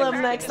kill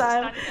him next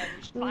time.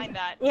 Find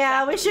that.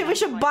 Yeah, we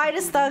should buy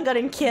the stun gun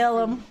and kill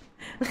him.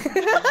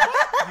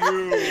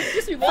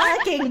 You.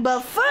 Fucking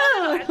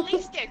buffoon! At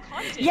least get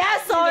content.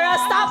 Yes, Sora,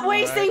 stop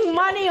wasting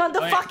money on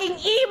the fucking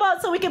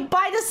emote so we can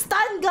buy the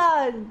stun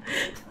gun!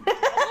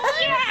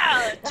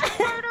 Yeah!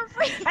 Murder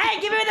free. Hey,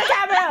 give me the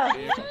camera!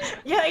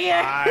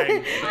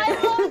 Fine. I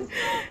lost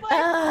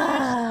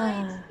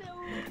so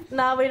much.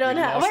 No, we don't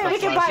have. Wait, we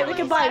can buy. We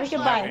can buy. We can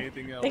buy.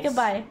 Anything We can else?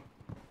 buy.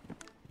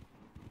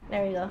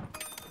 There you go.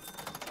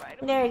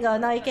 There you go.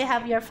 Now you can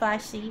have your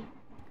flashy.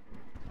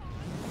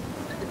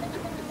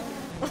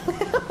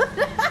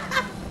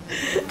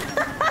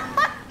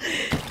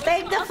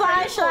 Take the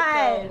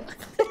flashlight.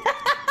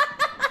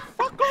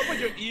 Fuck off with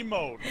your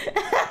emote.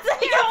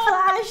 Take the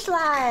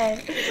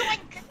flashlight.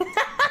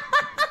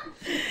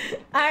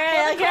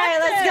 Alright, okay,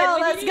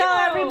 let's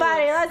go,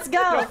 everybody, let's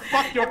go. Yo,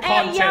 fuck your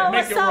Hey, content, yo, make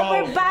what's it up?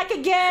 roll. We're back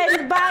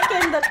again, back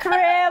in the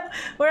crib.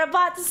 We're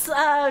about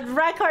to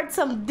record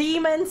some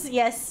demons.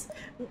 Yes.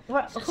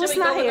 Should Who's we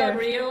not go here? without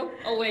Rio?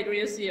 Oh wait,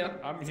 Rio's here.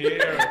 I'm here.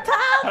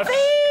 Comfy!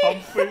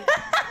 Comfy.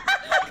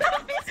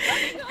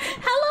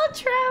 Hello,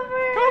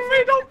 Trevor.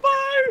 Comfy, don't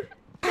buy.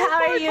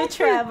 How are you,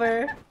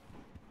 Trevor?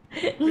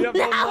 We have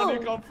no money,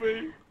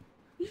 Comfy.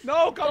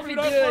 No, Comfy, Comfy,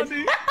 not do it.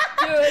 money.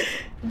 Do it.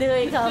 Do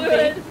it, Comfy. Do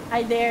it.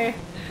 I dare.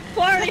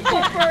 Party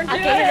popper, do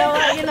Okay,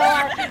 it. you know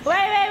what?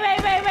 Wait,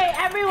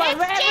 everyone. It's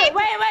Wait, cheap.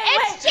 wait,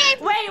 It's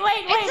cheap. wait,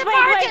 It's a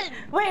bargain.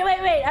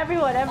 wait,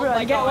 everyone,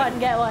 my get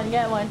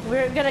God. one.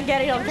 We're gonna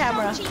get it on You're so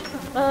camera.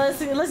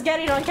 cheap. Let's get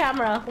it on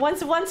camera.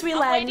 Once we I'm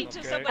land. waiting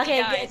till somebody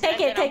Okay, dies, take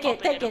and it, then take I'll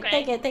it. pop in,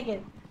 okay?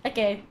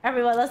 Okay,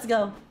 everyone, let's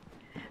go.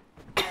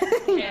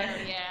 Yeah.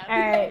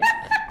 Alright.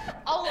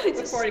 Oh, it's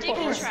a Party sticky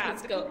poppers, trap.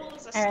 let's go.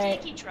 It's a Alright.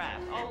 sticky trap.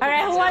 Oh,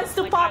 Alright, who so wants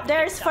to like pop I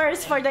theirs picked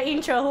first up. for the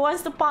intro? Who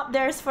wants to pop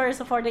theirs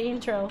first for the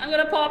intro? I'm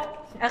gonna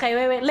pop. Okay,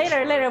 wait,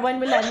 later, when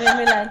we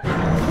land.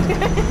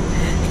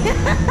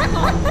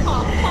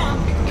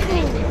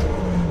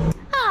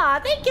 Ah,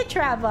 thank you,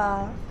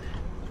 Trevor.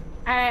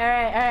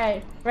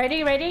 Alright.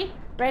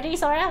 Ready,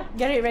 Sora?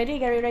 Get it ready.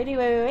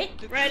 Wait.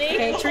 Ready?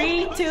 Okay,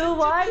 3, 2,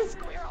 1.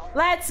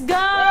 Let's go!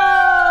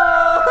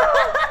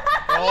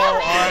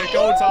 Alright,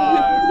 go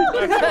time.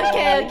 Let's go.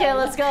 Okay,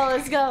 let's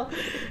go.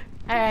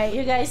 Alright,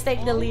 you guys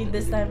take the lead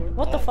this time.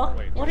 What the fuck?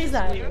 wait, What is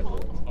that?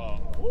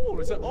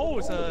 It's a. Oh.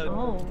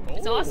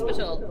 It's a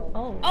hospital.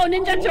 Oh. Oh,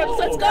 Ninja Turtles,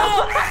 let's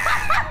go!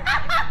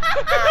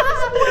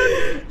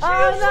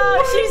 Oh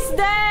no, she's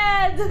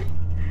dead!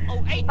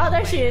 Oh, hey, Oh,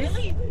 there wait, she is.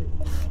 Really?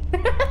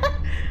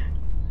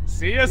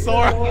 See ya,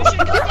 Sora. You should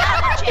go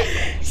down and check.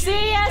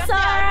 See ya, Jump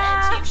down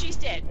and see Sora! if she's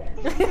dead.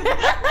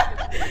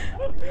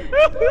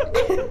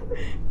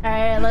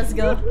 Alright, let's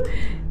go.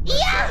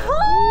 Yahoo!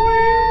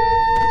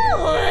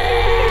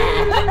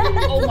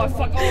 Oh my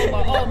fuck,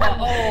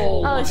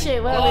 Oh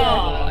shit, where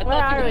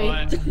are we?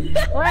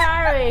 Where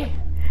are we?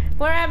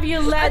 Where have you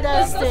led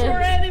us Those were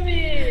to?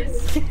 enemies!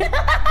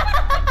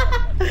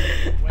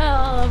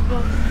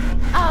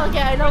 Oh,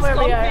 okay, I know where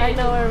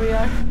we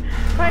are.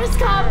 Where's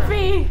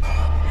Comfy?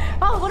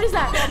 Oh, what is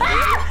that?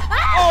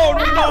 Oh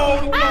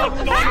no!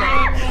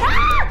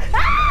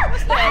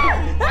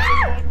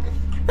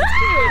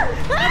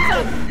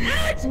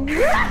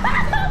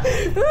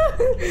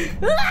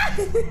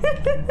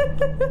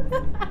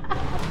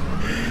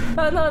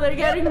 Oh no, they're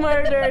getting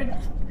murdered.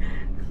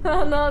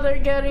 Oh no, they're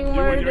getting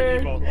You and your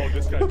murdered. emote. Oh,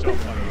 this guy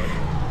jumped on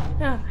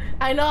it.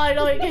 I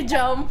know, you can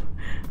jump.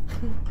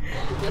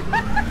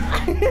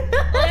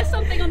 There's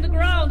something on the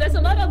ground. There's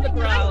a lot on the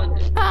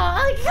ground.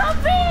 Oh,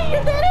 Comfy!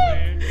 You did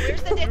it!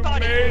 Where's the dead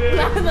body?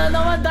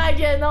 No one died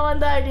yet. No one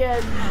died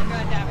yet. Oh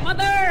god damn it.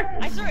 Mother!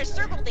 I saw a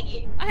circle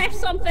thingy. I have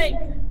something.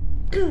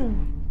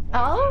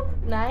 Oh,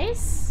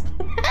 nice.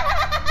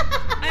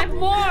 I have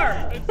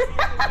more.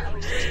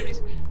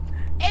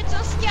 It's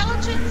a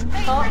skeleton's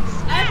favorite I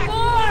snack. have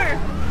more.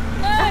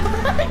 Look.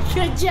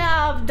 Good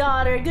job,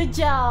 daughter. Good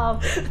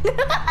job.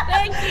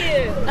 Thank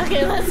you.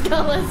 Okay, let's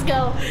go. Let's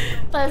go.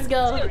 Let's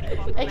go.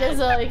 It goes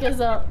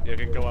up. You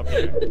can go up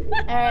here.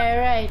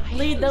 Alright.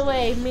 Lead the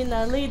way,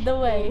 Mina. Lead the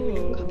way.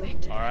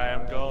 Alright,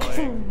 I'm going.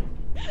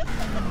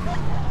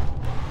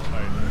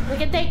 Alright. We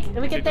can take Take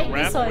the this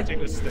ramp or one. take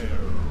the stair? We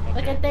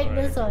Okay, can take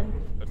alright. this one.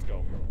 Let's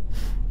go.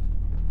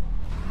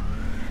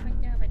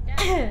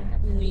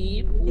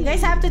 You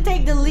guys have to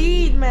take the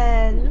lead,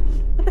 man.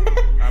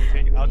 I'll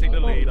take the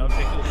lead. I'll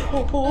take the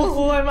lead.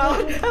 Oh, I'm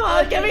out.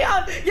 Get me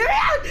out. Get me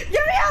out. Get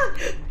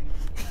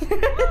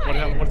me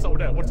out. What's over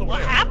there? What's over What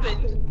there?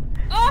 happened?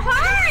 Oh,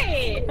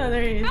 hi. Oh,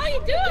 there he is. How you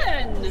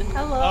doing?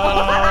 Hello.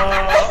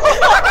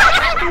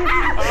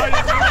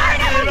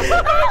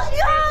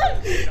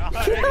 Oh,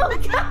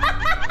 God.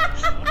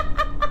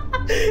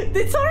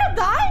 Did Sora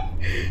die?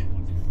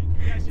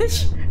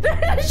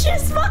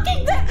 She's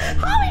fucking dead.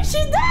 How is she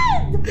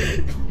dead?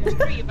 There's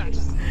three of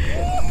us.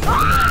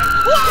 Well,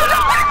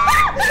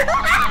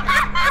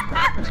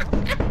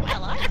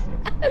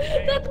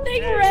 That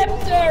thing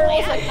ripped her. I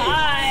was like,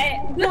 hi.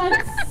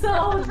 That's so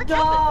oh, there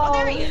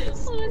dumb. he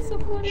is. Oh, that's so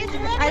funny. He's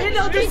I didn't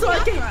know this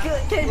one can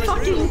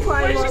fucking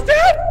climb up.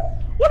 dead?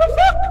 What the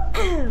fuck?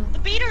 The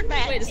beater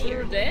man. Wait, is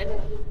Ruru dead?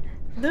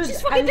 Dude,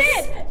 She's fucking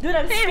dead. Dude,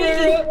 I'm Hey, speaking.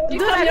 Ruru, you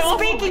Dude, cut me I'm off.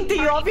 speaking to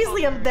you.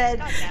 Obviously, I'm dead.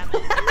 God damn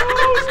it.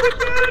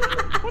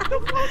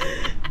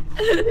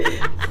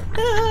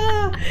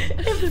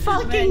 It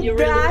fucking Man, you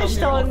really dashed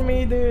cut me on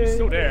me, dude.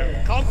 Still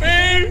there. Comfy!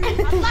 They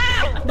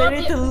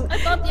need to. I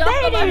thought the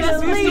They afterlife need to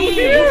was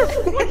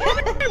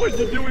leave. What are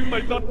you doing, my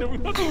not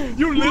doing nothing?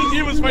 You little,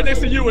 he was right next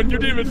to you and you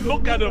didn't even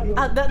look at him.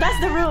 That's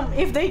the room.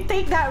 If they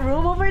take that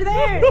room over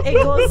there, it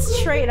goes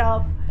straight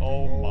up.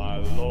 Oh my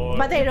lord.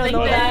 But they don't Think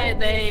know that.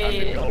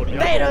 they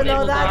They don't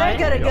know that.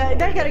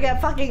 They're gonna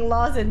get fucking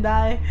lost and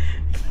die.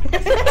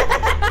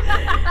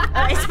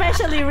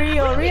 Especially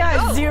Rio. Rio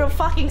has zero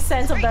fucking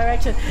sense of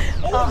direction.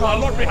 Oh my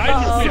lord,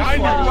 behind you,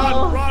 behind you.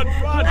 Run, run,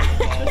 run. Oh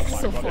my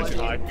so god, funny. it's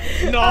high.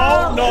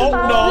 No, no,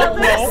 no,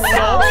 no,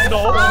 no,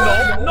 no,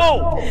 no, no.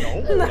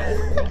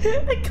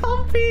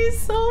 Comfy is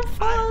so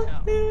fun,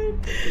 dude.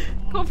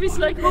 Coffee's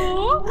like,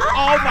 oh.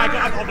 Oh my god,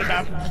 I'm off the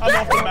map. I'm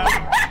off the map.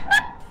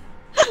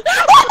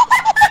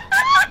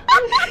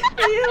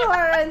 You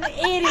are an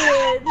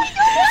idiot.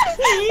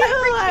 You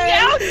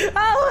are.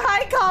 Oh,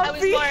 hi, I was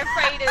Comfy. more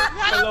afraid of.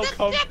 Hello,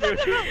 Comfy.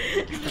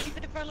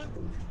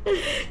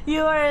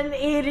 You are an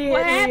idiot,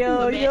 What happened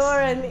Rio. to this? You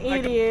are an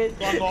idiot.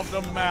 Flung off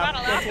the map.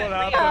 That's what Rio,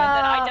 happened. and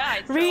then I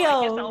died, so I guess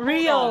I'll hold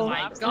Rio, on.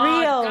 my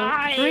God,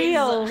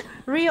 guys.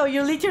 Rio,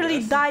 you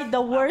literally died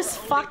the worst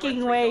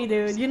fucking way,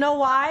 dude. You know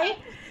why?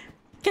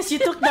 Because you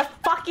took the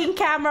fucking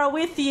camera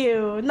with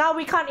you. Now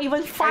we can't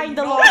even find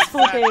the know lost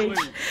exactly.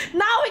 footage.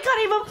 Now we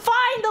can't even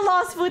find the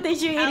lost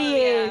footage, you Hell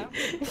idiot.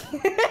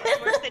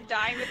 Worse than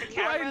dying with the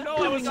camera. I know,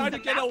 I was trying to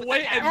get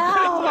away and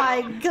Oh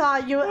my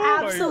god, you my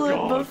absolute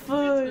God.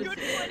 buffoon. Good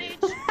footage.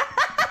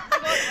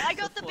 I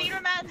got the beater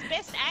man's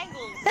best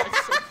angles.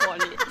 That's so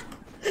funny.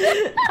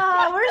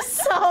 Oh, we're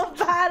so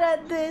bad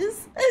at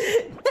this.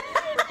 We're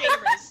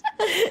gamers.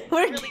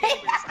 We're Really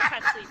gamers. I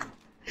can't sleep.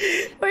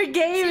 We're You were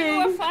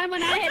gaming. fine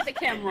when I had the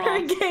camera.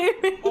 We're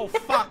gaming. Oh,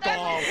 fuck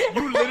off.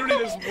 You literally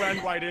just ran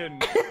right in.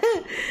 We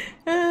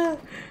were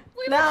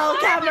No, fine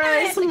when camera I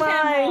had is the mine.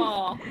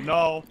 camera.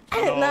 No.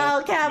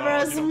 No,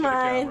 camera's you don't get a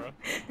mine.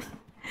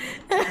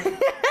 camera.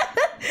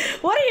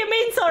 What do you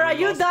mean, Sora?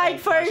 You lost died all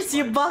first,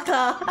 you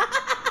bucka.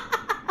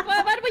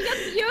 But we got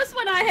to use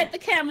when I had the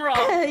camera.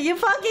 You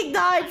fucking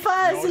died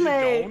first, No, you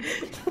mate.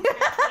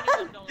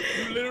 don't.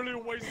 You literally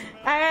wasted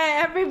that.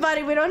 Alright,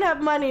 everybody, we don't have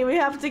money. We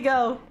have to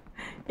go.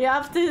 We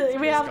have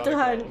to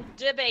hunt.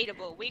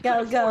 Debatable. We Go,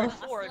 could go.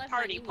 afford 4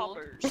 party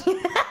poppers. No, we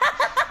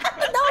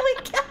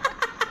can't.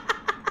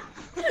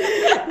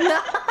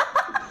 No.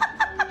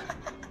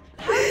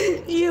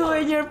 You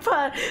and your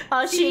pun.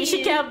 Oh, she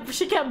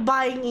kept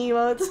buying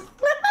emotes.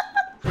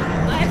 I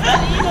have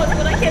 2 emotes,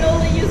 but I can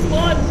only use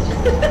one.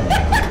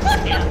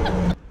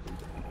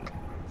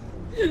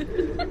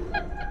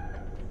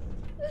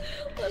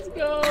 Let's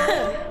go.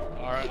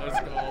 Alright, let's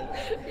go.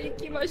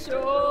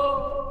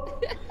 Ikimashou.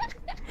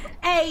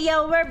 Hey,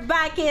 yo, we're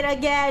back in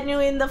again. You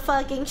in the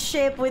fucking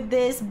ship with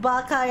this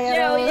baka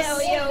Yo, yo,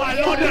 yo. My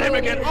lord, not him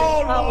again.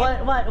 Oh,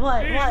 lord.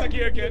 What? He's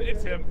here again.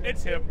 It's him.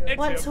 It's him. It's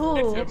What's him.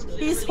 who? It's him.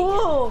 He's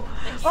who?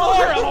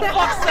 Sora, for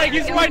fuck's sake,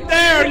 he's right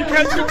there. You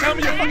can't you tell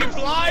me you're fucking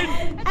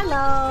blind.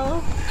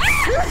 Hello.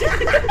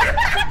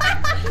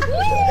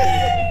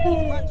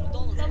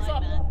 Thumbs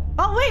up.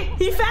 Oh wait,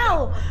 he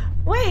fell.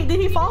 Wait, did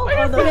he fall?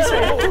 Oh no, he's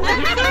right.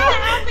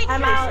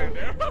 I'm out.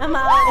 I'm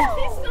out.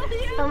 He's still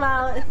here. I'm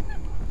out.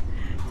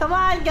 Come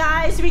on,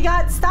 guys. We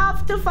got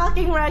stuff to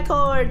fucking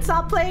record.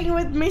 Stop playing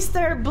with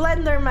Mr.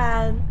 Blender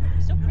Man.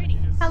 So pretty.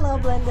 Hello,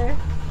 Blender.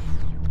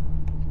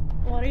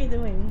 What are you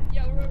doing?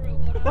 Yo,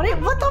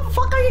 Ruru, What the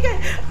fuck are you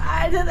guys?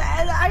 Are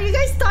you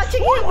guys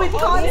touching him with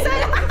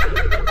consent?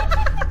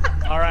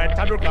 Alright,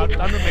 time to cut.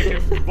 Time to make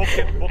it. Book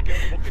it. Book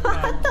it.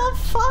 What the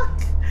fuck?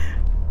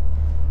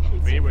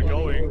 We're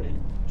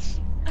going.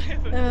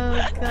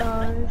 Oh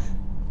god.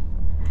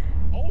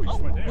 Oh, he's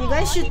right there. You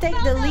guys should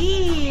take the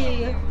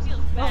lead.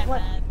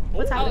 What?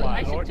 What's Oh, happening?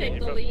 I should take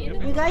the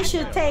lead. You guys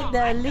should take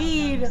the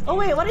lead. Oh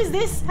wait, what is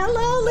this?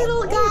 Hello,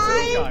 little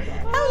guy.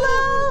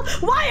 Hello.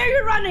 Why are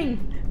you running?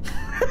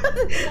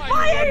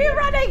 Why are you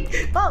running?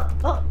 Oh,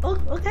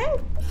 okay.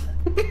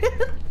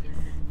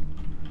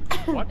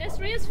 What? That's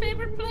Ria's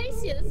favorite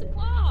place here. It's a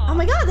bar. Oh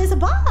my god, there's a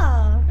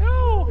bar.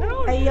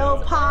 Hell Hey yo,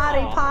 yeah.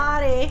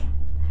 party.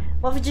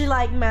 What would you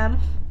like, ma'am?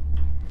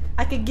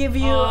 I could give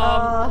you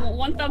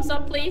one thumbs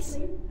up, please.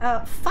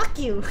 fuck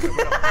you.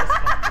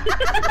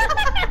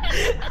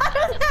 I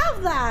don't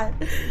have that.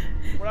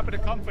 What happened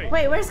to Comfy?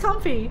 Wait, where's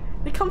Comfy?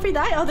 Did Comfy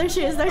die? Oh, there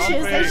she is. There she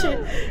is.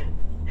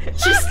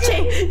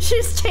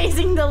 She's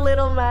chasing the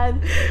little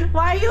man.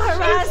 Why are you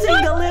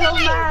harassing the little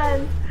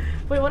man?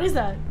 Wait, what is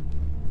that?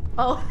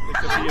 Oh.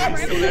 He's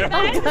still there.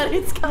 Oh god,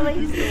 it's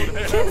coming.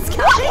 It's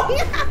coming.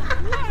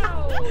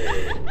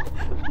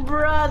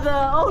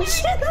 Brother. Oh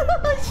shit.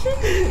 Oh shit.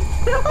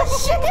 Oh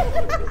shit.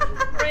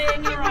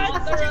 Ring, you're on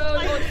the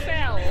road. Oh, it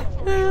fell.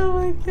 Oh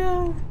my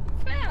god.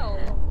 Fell.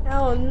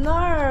 Oh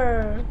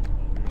no.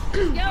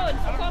 Going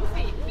for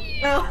comfy.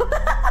 Oh.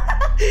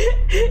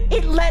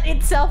 It let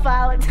itself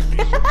out.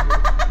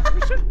 We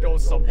should go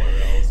somewhere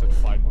else and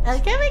find more.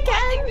 Okay, we This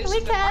can. is We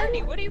the party.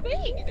 can. What do you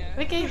mean?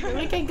 We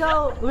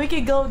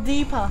can go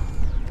deeper.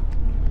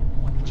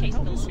 Chase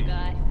the little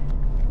guy.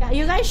 Yeah,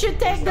 you guys should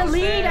take the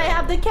lead. I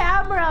have the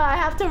camera. I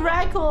have to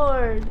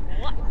record.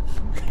 What?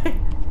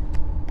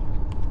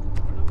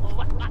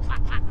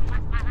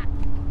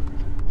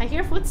 I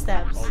hear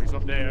footsteps. Oh, he's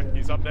up there.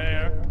 He's up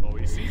there. Oh,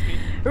 he sees me.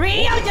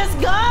 Rio, just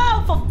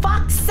go! For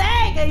fuck's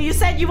sake! And you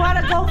said you want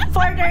to go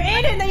further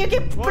in and then you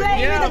keep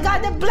playing with the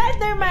goddamn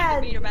Blender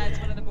Man! Meter Man's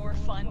one of the more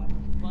fun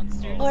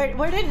monsters.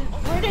 Where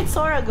did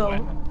Sora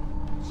go?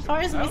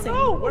 Sora's I don't missing.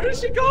 know. Where did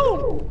she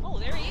go? Oh,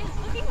 there he is.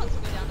 Look, he wants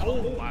to go down the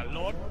hole. Oh, my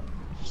lord.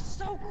 He's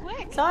so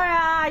quick. Sora,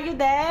 are you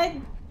dead?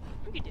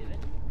 You can do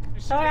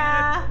it.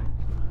 Sora!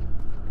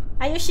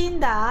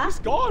 Ayoshinda? He's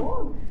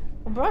gone.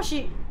 Bro,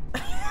 she...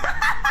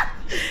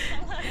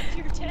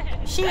 You're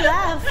dead. She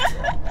left.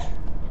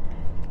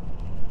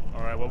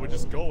 Alright, well, we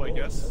just go, I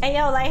guess. Hey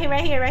yo, like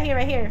right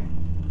here.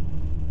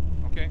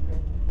 Okay.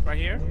 Right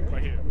here?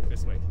 Right here.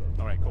 This way.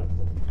 Alright, cool.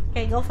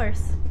 Okay, go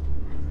first.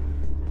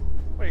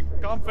 Wait,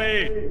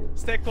 Comfy!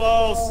 Stick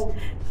close!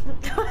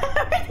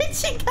 Where did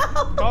she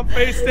go?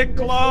 Comfy, stick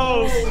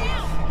close!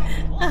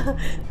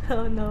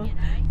 Oh no.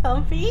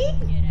 Comfy?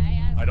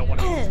 I don't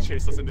want him to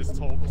chase us in this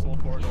small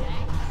corridor.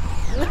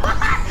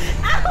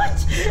 Ouch!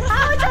 Ouch!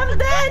 I'm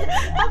dead!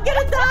 I'm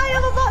gonna die!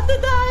 I'm about to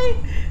die!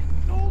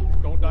 No,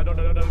 don't die, don't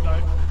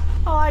die.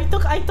 Oh, I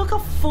took a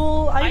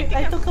full I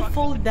took a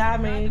full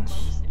damage.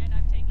 And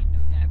I'm taking no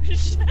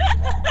damage.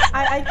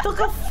 I took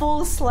a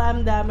full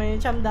slam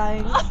damage. I'm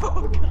dying.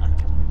 Oh god.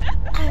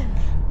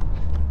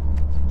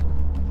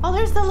 Oh,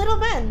 there's the little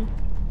man.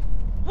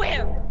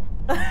 Where?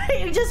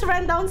 You just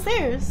ran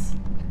downstairs.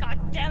 God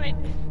damn it.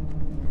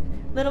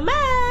 Little man.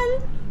 I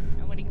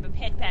want to give him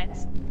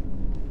headpats.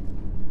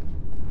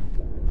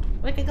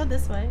 We can go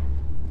this way.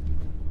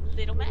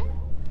 Little man?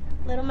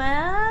 Little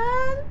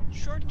man.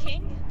 Short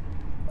king?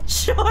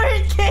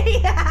 Short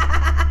king.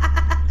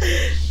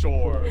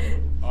 Sure.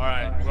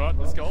 Alright, well,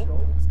 let's go.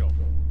 Let's go.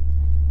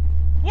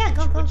 Yeah,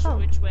 go.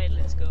 Which way?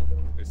 Let's go.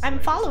 This I'm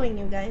way. following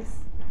you guys.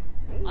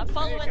 I'm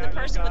following the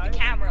person with the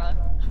camera.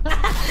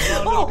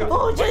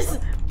 Oh, just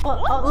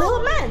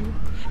little man.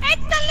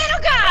 It's the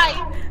little guy!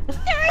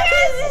 There he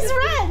is! He's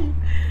ran.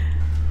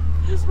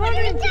 He's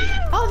running.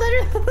 Oh,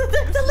 there's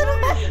the little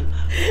man.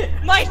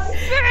 My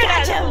spirit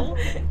Catch animal!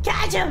 him!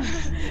 Catch him!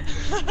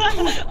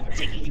 I'm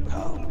taking you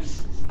home.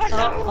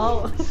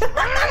 Oh.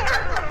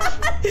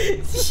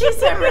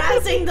 She's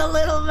harassing the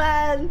little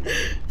man.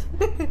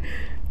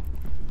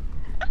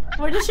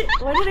 Where did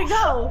it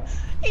go?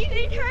 He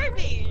didn't hurt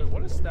me. Wait,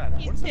 what is that?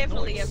 He's What is that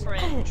definitely a noise?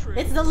 friend. True.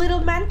 It's the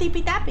little man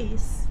tippy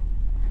tappies.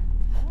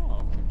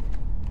 Oh.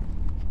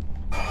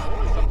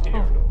 What is up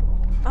here?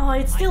 Oh,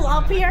 it's still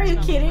up here. Are you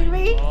kidding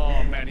me?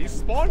 Oh man, he's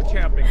spawn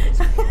camping us.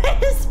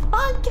 He's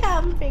spawn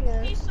camping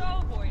us. He's so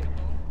avoidable.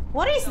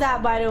 What is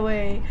that, by the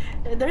way?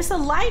 There's a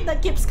light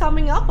that keeps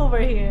coming up over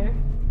here.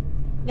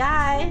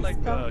 Guys.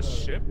 Like a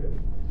ship?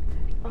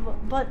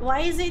 But why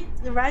is it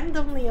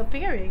randomly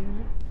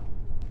appearing?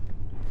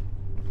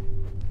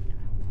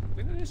 I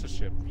think it is a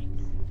ship.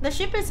 The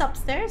ship is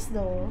upstairs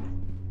though.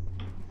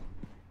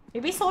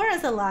 Maybe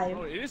Sora's alive.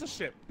 Oh, it is a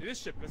ship. It is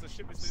a ship. There's a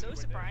ship. It's So right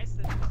there. surprised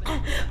that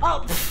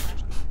Oh.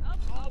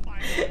 Oh my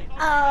god.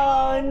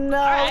 Oh no,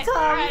 Alright,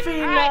 Comfy,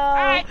 no.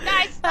 alright,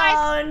 nice.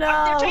 Oh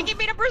no. They're taking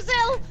me to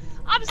Brazil.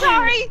 I'm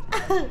sorry.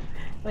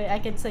 Wait, I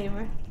can save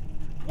her.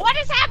 What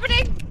is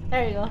happening?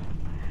 There you go.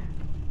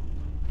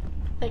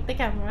 Take the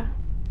camera.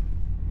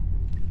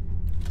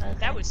 Okay.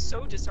 That was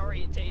so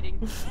disorientating.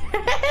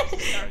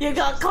 You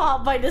got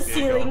caught by the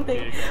ceiling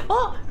thing.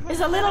 Oh, it's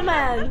a little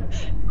man.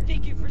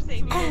 Thank you for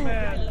saving me,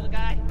 little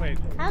guy. Wait.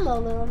 Hello,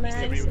 little He man.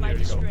 senses my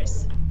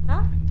distress.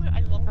 Huh?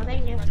 I love Oh,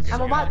 thank you. running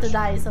I'm about to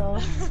die, so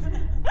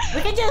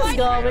we can just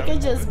go. We can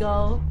just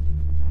go.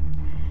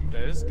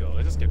 Let's go.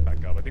 Let's just get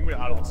back up. I think we're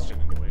out of oxygen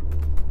anyway.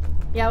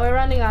 Yeah, we're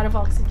running out of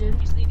oxygen.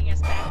 He's leading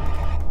us back.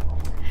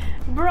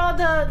 Bro,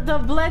 the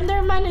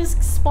blender man is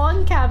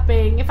spawn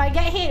capping. If I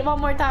get hit one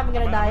more time, I'm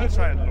gonna die. I'm gonna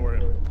try and lure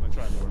him.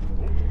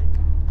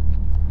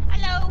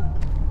 Hello.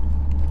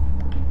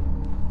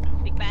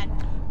 Big bad.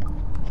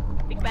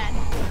 Big bad.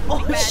 Oh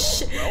Big bad.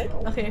 shit.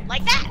 Well. Okay.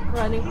 Like that.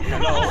 Running.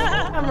 Hello.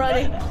 I'm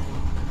running.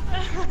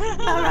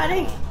 I'm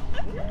running.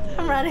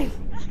 I'm running.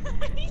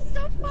 He's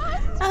so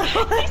fast.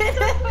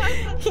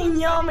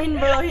 Hinyamin,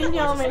 bro. There's a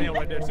snail Hinyamin.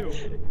 right there too.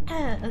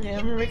 Okay,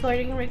 I'm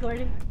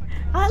recording.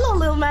 Hello,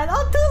 little man.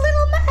 Oh, 2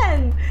 little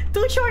men.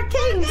 2 short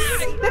kings.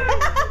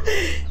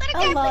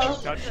 Hello.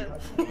 Touch you.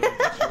 I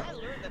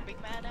lured the big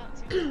man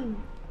out too.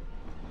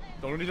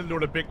 Don't need to lure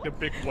the big one.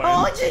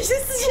 Oh, Jesus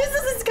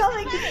is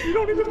coming. You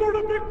don't need to lure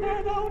the big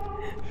man out.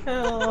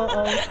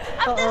 Uh-oh.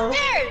 Up the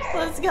stairs.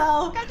 Let's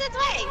go. Come this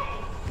way.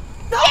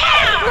 No!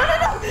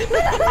 Yeah!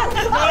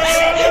 Oh,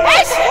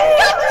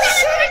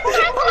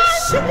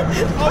 shit!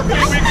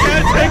 Okay, we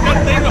can't take the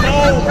thing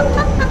home.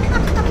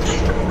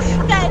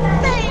 That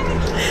thing,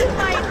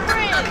 my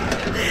friend.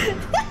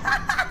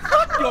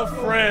 Fuck your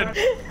friend.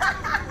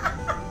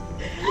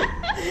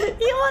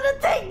 You want to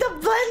take the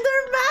blender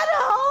man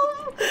home?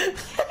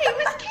 He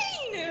was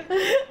keen.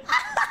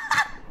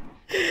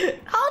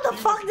 How the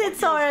fuck did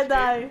Sora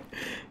die?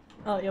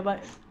 Oh, yeah, bye.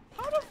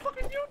 How the fuck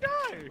did you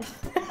die?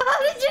 How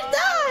did you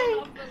die?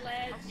 Off the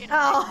ledge.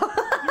 Oh.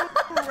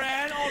 You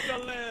ran off the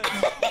ledge.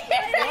 I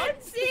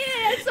didn't see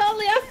it. It's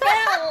only I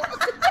fell.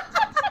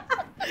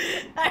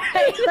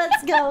 Alright,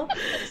 let's go.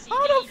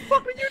 How the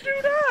fuck did you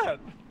do that?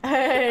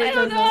 Alright, I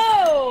don't let's go.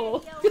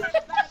 know.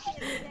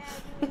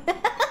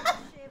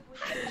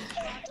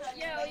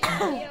 Yo.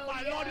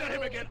 My lord, not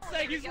him again.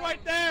 Say he's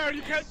right there.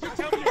 You can't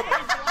tell me.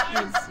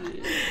 Let's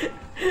see.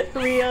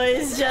 Rio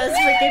is just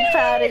freaking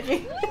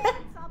panicking.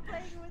 Stop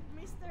playing with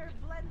Mr.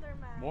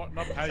 Blenderman. More,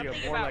 not patio,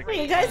 more like.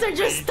 You guys are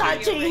just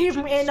touching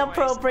him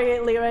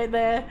inappropriately right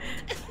there.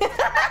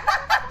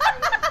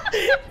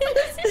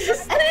 He's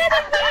just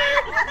standing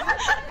there.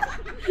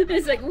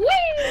 It's like,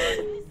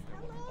 wait.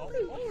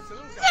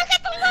 Look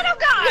at the little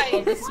guy.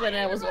 Oh, this is when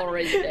I was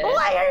already dead.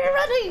 Why are you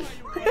running?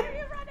 Where are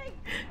you running?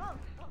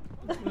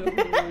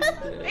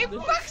 It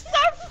looks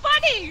so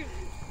funny.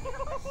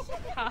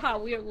 Haha,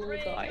 weird little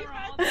guy.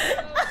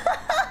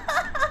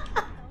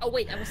 Oh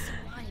wait, I was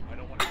alive. I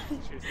don't want to chase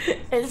this.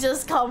 It's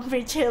just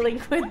comfy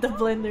chilling with the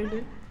blender,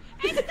 dude.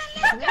 It's the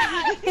little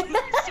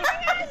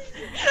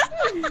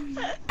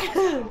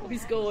guy.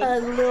 He's going. A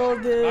little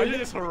Now dude. you're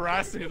just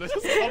harassing him. That's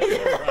just comfy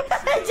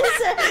harassing.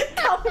 Just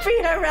comfy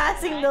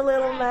harassing the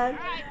little man.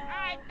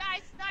 Alright,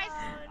 nice.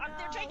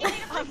 They're taking me.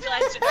 I'm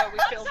glad to know we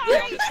filmed the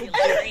on the ceiling.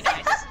 Very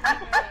nice.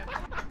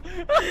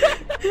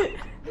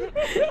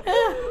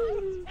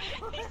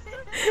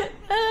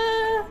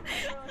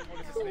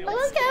 Hello,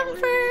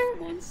 camper.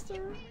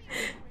 Monster.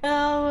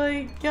 Oh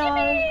my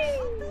god.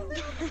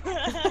 2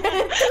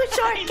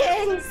 short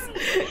kings.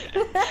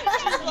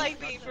 Just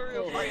like me for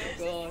real. Oh my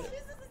god.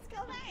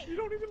 You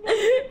don't even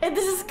And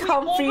this is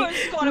comfy.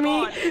 almost got him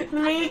on.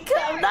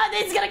 That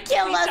is gonna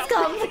kill us,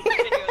 comfy.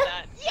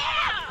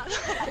 Yeah!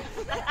 Stop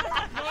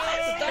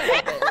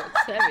it.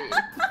 It's heavy.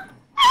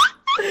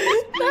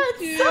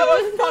 That's so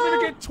I'm fun.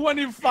 gonna get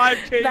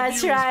 25k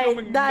That's views right.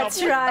 filming That's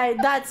nothing. right.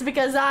 That's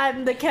because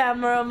I'm the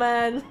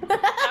cameraman.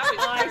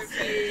 I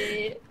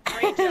see.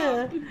 Great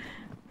job.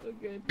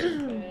 Okay,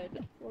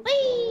 bad.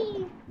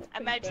 Whee!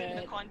 Imagine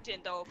the Bad.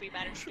 content though if we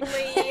managed to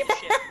sleep.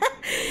 Shit.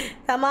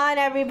 Come on,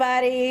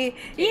 everybody.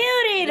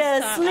 You need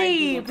This to time I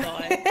sleep. will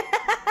die.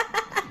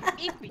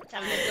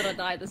 I'm not gonna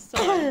die this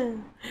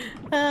time.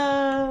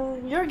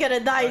 You're gonna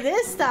die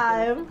this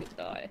time. I'm gonna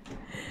die.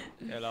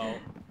 Hello.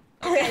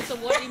 Okay, so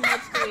what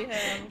emotes do we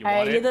have? You Alright,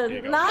 want you it? Here don't.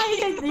 you go. Nah,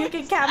 you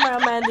can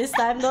cameraman this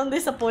time. Don't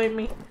disappoint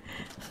me.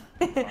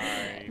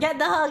 Fine. Get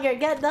the hugger.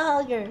 Get the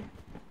hugger.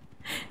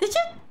 Did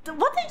you?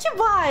 What did you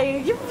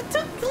buy? You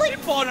took She like.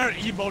 bought her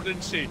emote,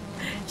 didn't she?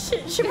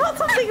 She bought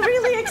something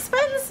really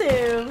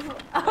expensive.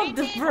 Oh,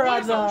 the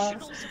brother.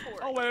 Emotional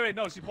support. Oh wait,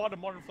 no, she bought a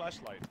modern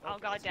flashlight. Oh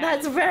god damn.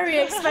 That's very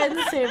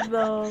expensive,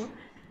 though.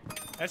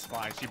 That's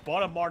fine. She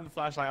bought a modern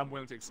flashlight. I'm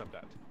willing to accept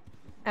that.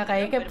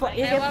 Okay, you can put.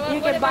 You Hey, can.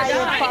 You what can if buy I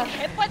your die? phone.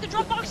 Hit by the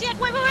drop box yet?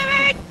 Wait! On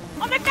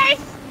my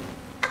face!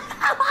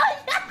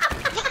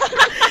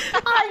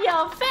 On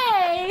your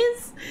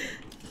face.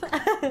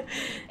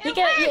 You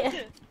can. went.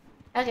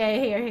 Okay,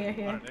 here.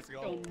 Alright, let's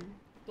go.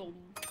 Dum.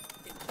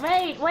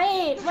 Wait,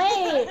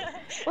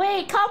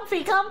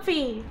 comfy, come. What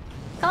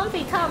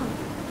is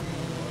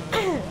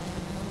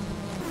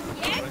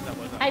that?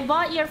 I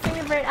bought your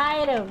favorite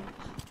item.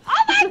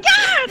 Oh my my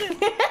god!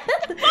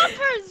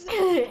 Bumpers!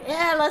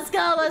 Yeah, let's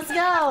go, let's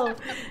go.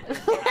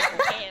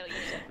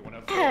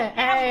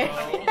 Hey.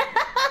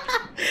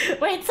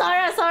 Wait,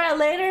 Sora,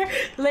 later.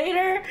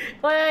 Wait,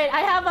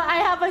 I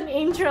have an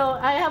intro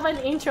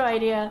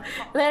idea.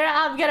 Later,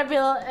 I'm gonna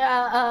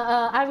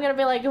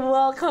be like,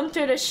 welcome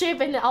to the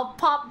ship, and I'll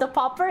pop the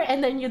popper,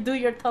 and then you do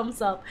your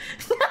thumbs up.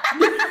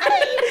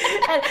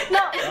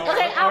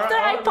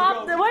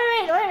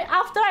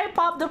 After I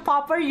pop the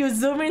popper, you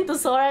zoom into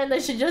Sora, and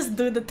then she just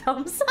do the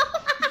thumbs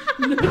up.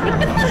 Without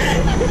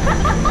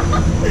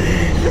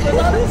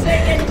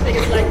saying anything,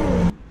 it's like.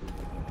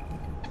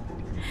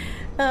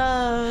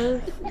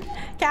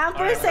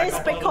 Camper says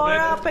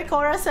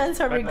Pecora sends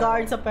her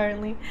regards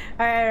apparently.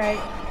 Alright.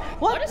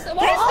 What is the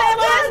What is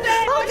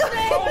that?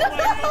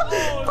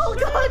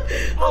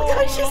 Oh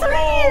god, she's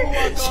right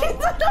here! She's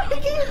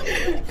right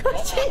here!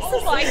 Jesus.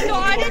 Oh my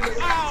god!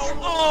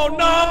 Oh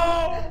no!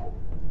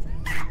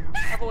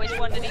 I've always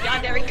wanted a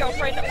yandere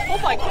girlfriend. Oh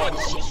my god,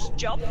 she's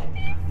jumped.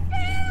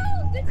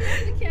 Did you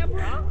see the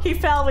camera? He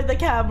fell with the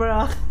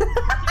camera. No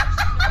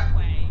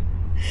way.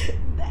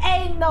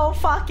 Ain't no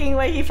fucking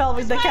way he fell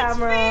with the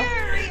camera.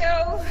 Fair,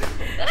 Rio.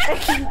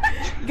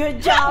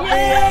 Good job,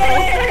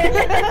 Yay!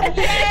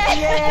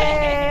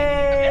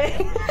 Yay!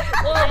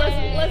 Well,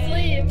 let's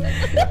leave.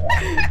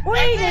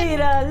 We need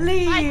to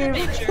leave.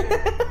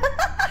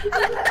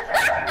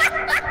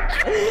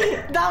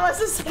 That was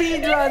a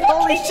speed run.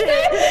 Holy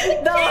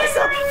shit! That was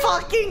a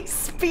fucking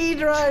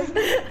speed run.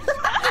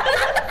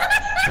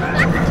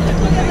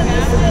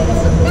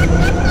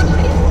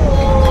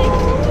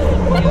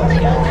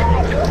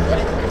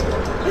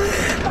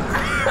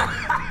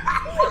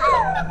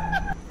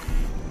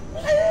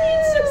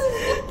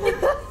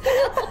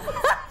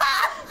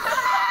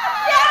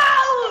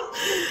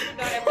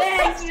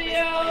 Thanks,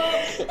 Rio.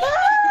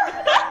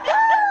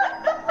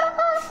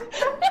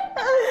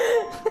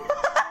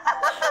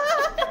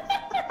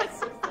 That's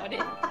so funny.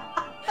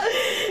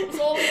 It's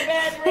only a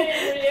bad dream,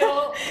 Rio.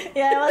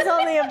 Yeah, it was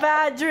only a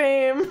bad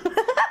dream.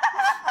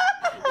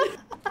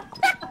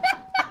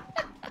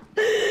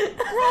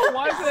 Bro,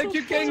 why is it like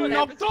you getting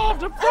knocked off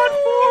the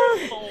platform?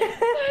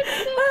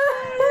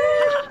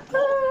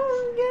 I'm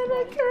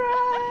gonna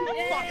cry.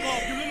 Fuck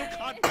off, you little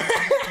cunt!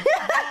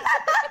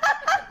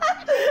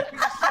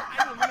 I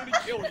will literally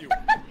kill you.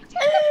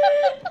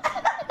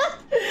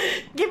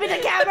 Give me the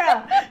camera!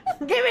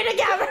 Give me the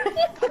camera!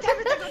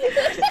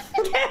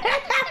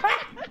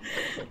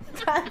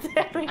 God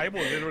damn it. I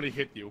will literally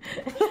hit you.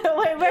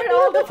 Wait, where'd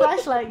all the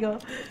flashlight go?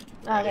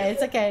 Okay,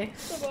 it's okay.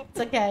 It's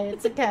okay,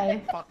 it's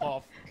okay. Fuck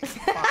off.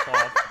 Fuck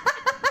off.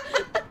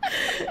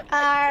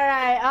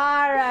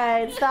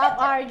 Alright. Stop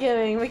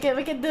arguing. We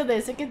can do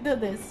this. We can do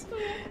this.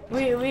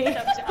 We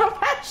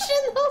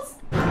professionals.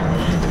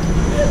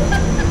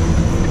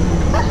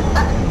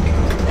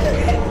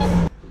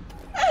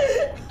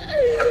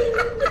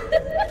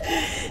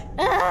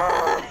 That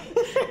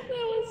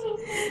was so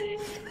funny.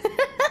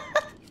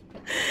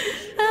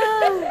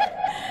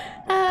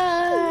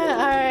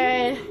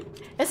 Alright.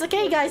 It's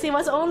okay, guys. It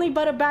was only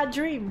but a bad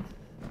dream.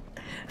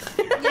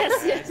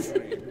 Yes.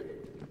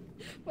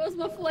 Where's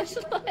my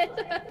flashlight?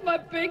 My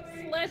big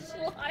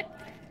flashlight.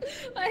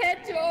 I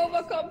had to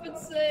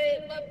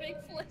overcompensate my big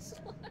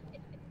flashlight.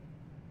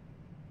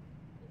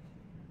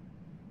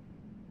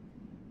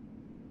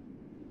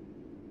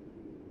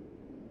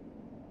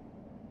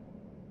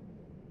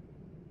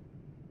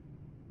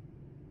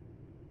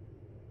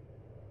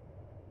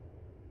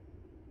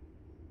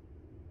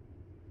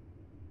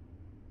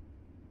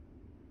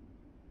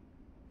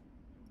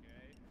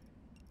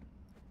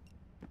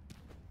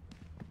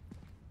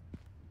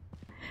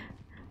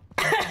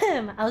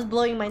 I was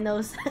blowing my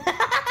nose.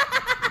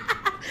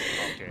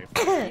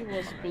 Okay. He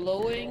was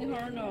blowing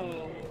her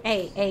nose.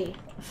 Hey.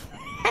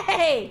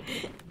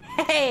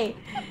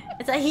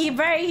 It's a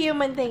very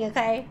human thing,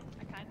 okay?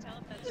 I can't tell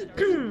if that's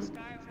stars in the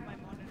sky or if my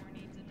monitor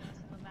needs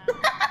adjustment.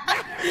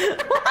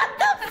 What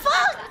the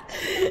fuck?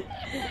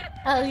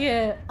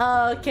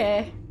 Okay.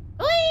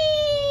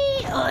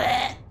 Whee!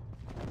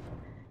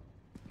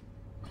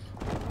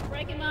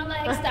 Breaking my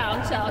legs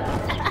down, Chuck.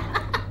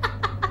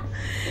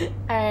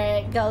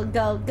 Alright, go.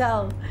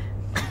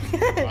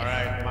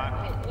 Alright,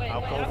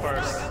 I'll go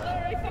first. I'm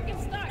already fucking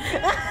stuck.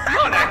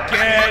 Not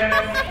again!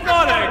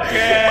 Not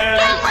again!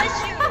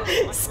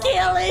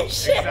 Skill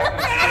issue.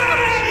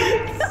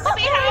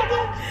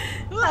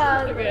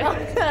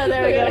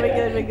 There we go.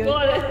 We're good.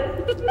 Got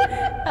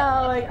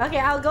it. Okay,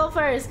 I'll go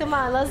first. Come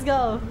on, let's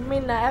go.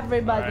 Minna,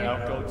 everybody.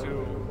 Alright, I'll go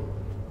too.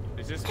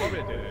 Is this probably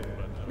a dead end?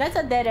 That's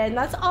a dead end.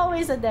 That's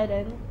always a dead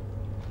end.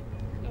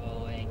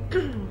 Going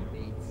to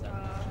pizza.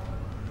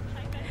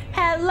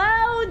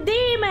 Hello,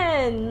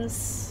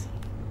 demons!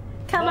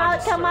 Come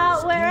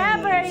out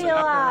wherever you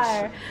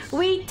are.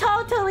 We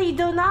totally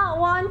do not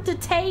want to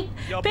take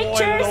Your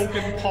pictures. boy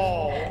Logan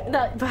Paul.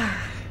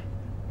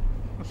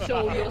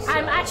 Show yourself.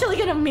 I'm actually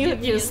gonna mute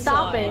Give you. me a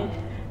Stop sign.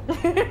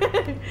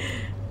 it.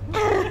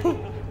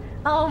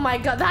 Oh my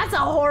god, that's a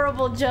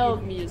horrible joke.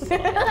 Give me a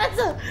sign. That's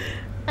a.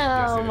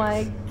 Oh it my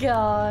is.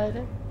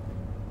 god.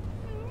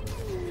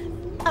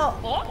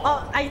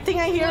 Oh, I think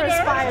I hear a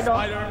spider.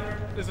 Spider.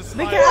 There's a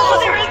spider. Be careful. Oh,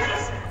 there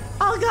is.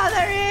 Oh god,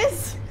 there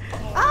is.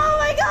 Oh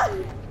my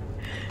god.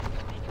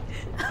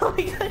 Oh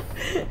my god.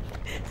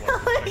 Oh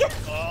my god.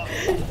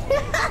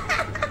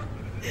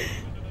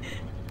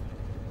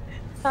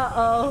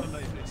 Uh-oh.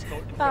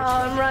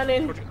 I'm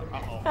running.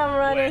 I'm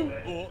running.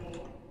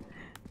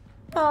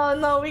 Oh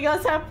no, we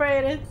got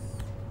separated.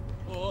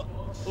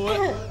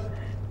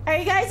 Are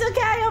you guys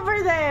okay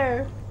over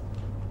there?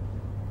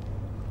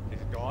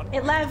 Is it gone?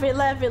 It left.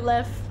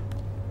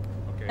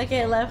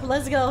 Okay, it left.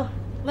 Let's go.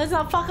 Let's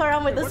not fuck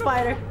around with the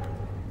spider.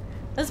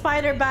 The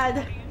spider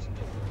bad.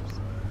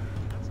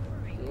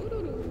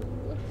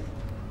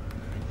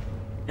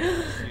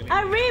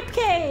 A rib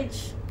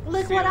cage.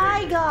 Look what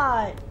I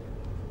got.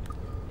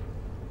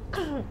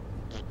 There's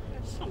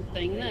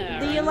something there.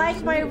 Do you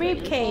like my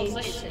rib cage?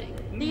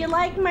 Do you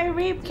like my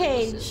rib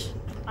cage?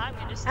 I'm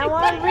gonna stay I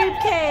want rib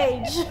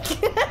cage.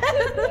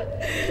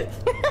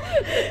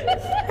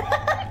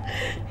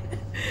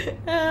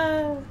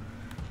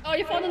 Oh,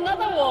 you found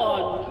another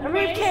one. A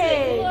rib Amazing.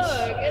 cage.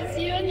 Look, it's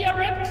you and your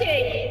rib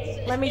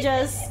cage. Let me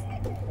just.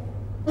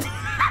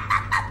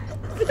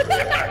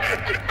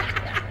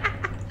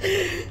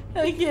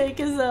 Okay,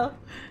 cause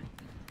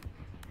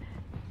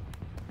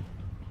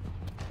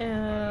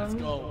Let's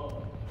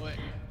go. Wait.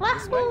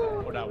 This way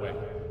or that way?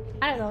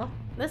 I don't know.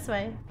 This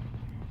way.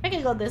 I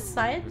can go this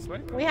side. This way?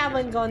 We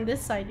haven't gone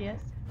this side yet.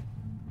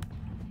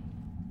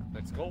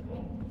 Let's go.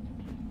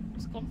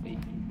 It's comfy.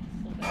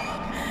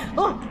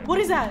 Oh, what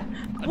is that?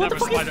 What the Another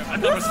fuck spider. is?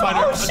 Another spider.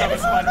 Oh shit! Another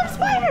It's another spider.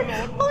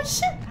 spider! Oh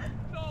shit!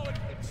 No,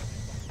 it's...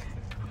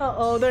 Uh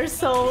oh, they're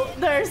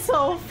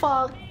so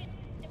fucked.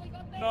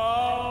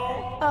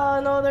 No. Oh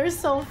no, they're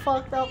so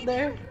fucked up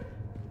there.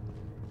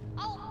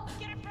 Oh,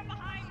 get it from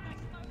behind.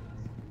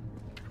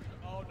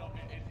 Oh no,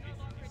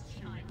 it's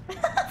shooting.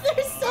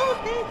 They're so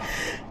dead.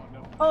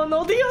 Oh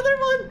no, the other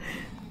one.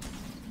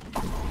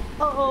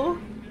 Uh oh.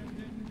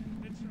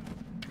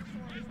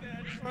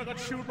 I got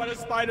shot by the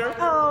spider.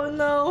 Oh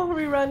no,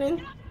 we're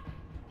running.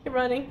 We're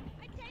running.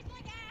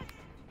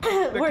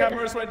 The Where-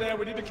 camera's right there.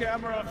 We need the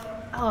camera.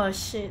 Oh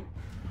shit.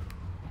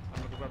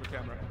 I'm gonna grab the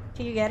camera.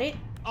 Can you get it?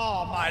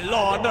 Oh my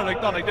lord, not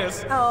like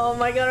this. Oh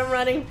my god, I'm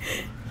running.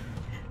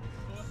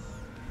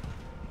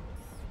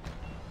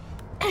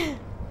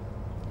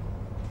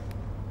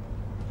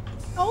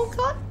 Oh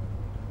god.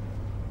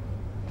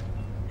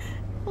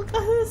 Oh god,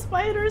 the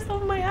spider's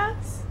on my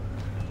ass.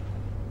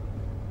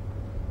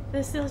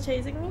 They're still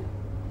chasing me?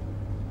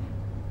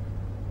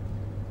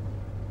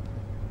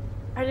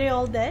 Are they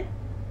all dead?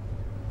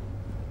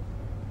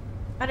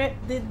 Are they,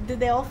 did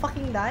they all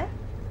fucking die?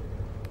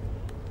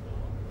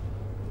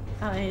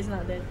 Oh, he's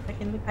not dead.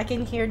 I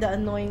can hear the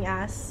annoying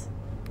ass.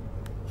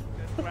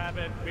 Let's grab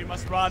it. We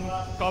must run.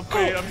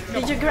 Comfy.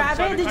 Did you grab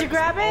it? Did you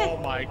grab it? Oh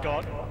my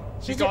god.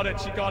 She Did got you- it.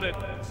 She got it.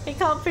 Hey,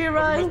 Comfy, You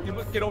run!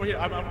 must get over here.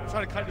 I'm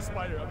trying to kite the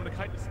spider. I'm gonna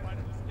kite the spider.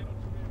 Just get over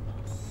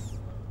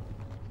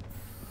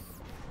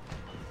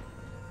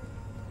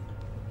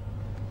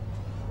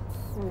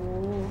here.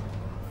 Ooh.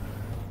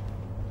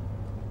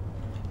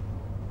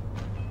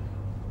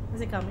 Is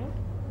it coming?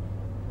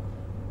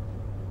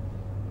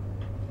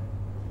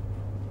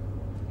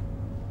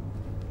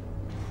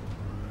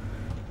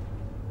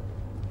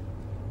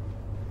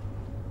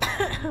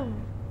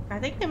 I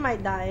think they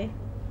might die.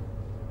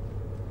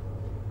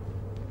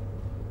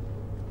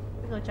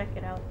 Go check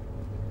it out.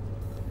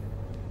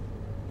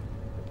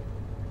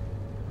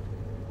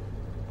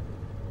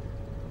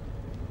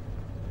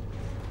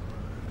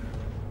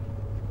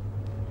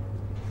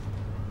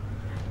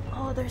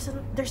 Oh,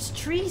 there's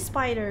tree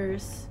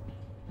spiders.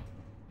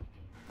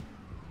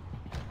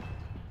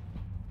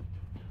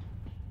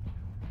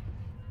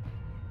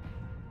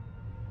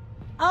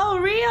 Oh,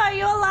 Rio, are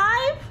you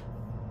alive?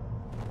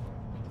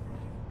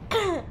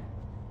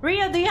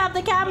 Rio, do you have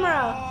the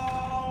camera?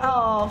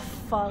 Oh,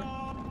 fuck.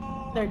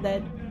 They're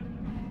dead.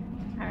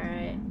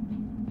 Alright.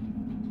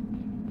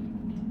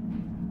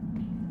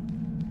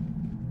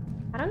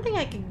 I don't think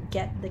I can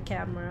get the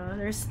camera.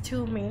 There's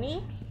too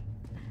many.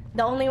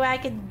 The only way I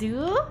could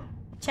do,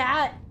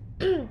 chat,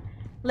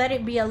 let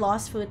it be a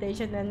lost footage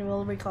and then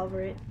we'll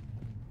recover it.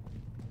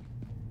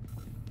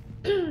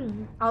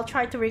 I'll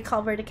try to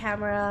recover the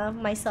camera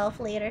myself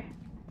later.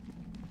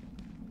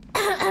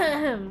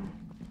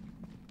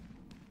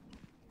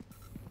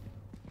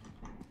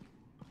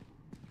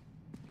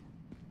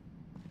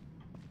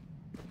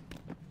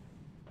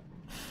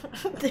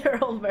 They're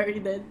all very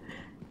dead.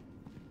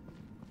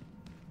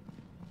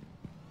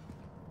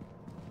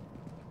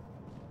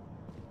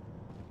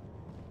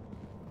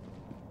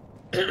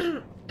 They're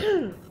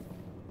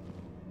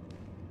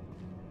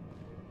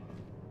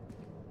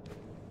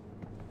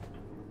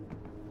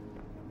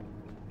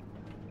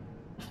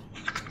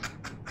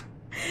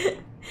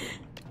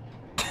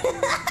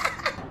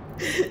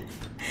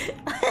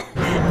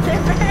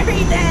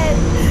very dead.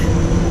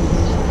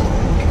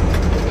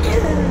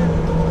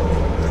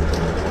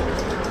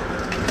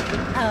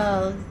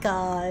 Oh god.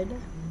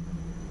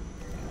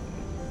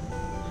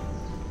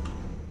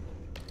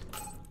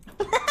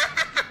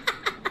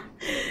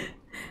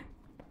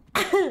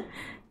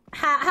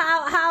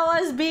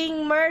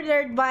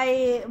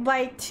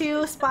 by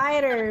 2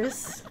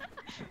 spiders.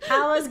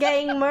 I was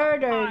getting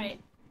murdered. Hi.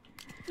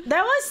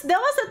 There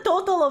was a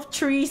total of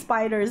 3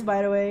 spiders,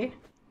 by the way.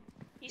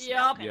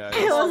 Yup. Yeah,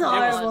 It was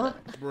horrible.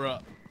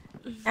 Bruh.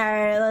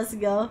 Alright, let's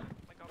go.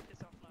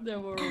 There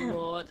were a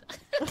lot.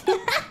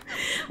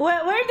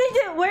 Where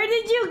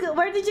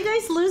did you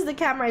guys lose the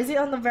camera? Is it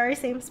on the very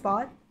same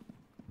spot?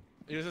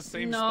 It was the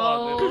same No.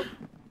 spot.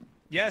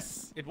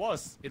 Yes, it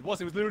was. It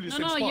was literally the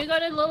same No, spot. you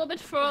got a little bit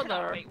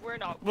further. Wait, we're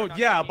not. Well,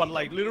 yeah, but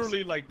like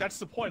literally, like that's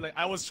the point. Like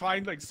I was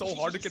trying like so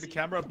hard to get the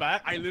camera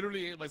back. I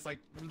literally was like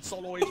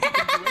solo HP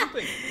couldn't do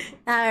anything.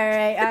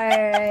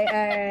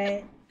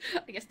 Alright.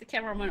 I guess the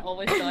cameraman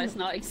always dies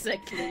now.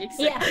 Exactly.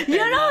 Yeah, you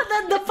know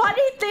the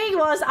funny thing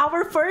was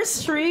our first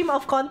stream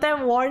of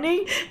content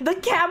warning. The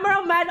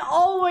cameraman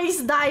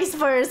always dies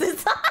first.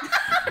 It's,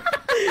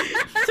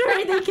 it's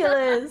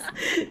ridiculous.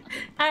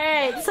 All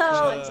right,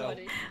 so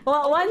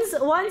well,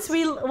 once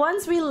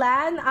we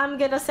land, I'm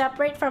gonna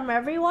separate from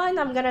everyone.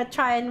 I'm gonna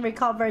try and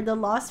recover the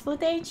lost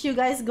footage. You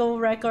guys go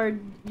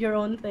record your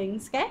own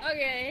things, okay?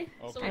 Okay.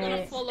 So we're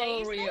gonna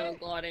follow Rio.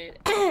 Got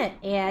it.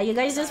 Yeah, you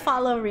guys just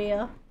follow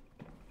Rio.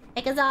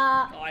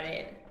 Ikaza. Got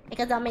it.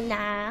 Ikaza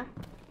na.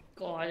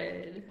 Got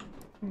it.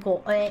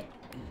 Go it.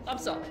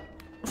 Thumbs up.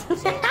 Oh,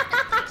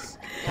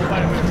 by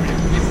the way,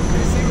 is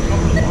the same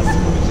cover lost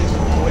footage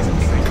always in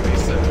the same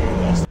place?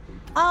 Lost.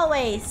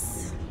 Always.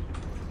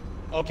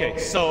 Okay,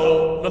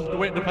 so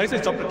the place I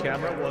jumped the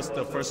camera was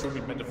the first room we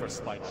met the first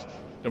spider.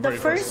 The very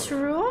first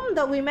room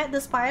that we met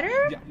the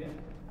spider? Yeah.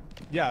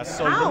 Yeah.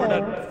 So How?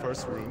 remember that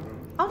first room?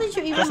 How did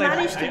you even Because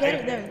manage to get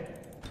it there?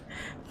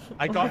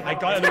 I got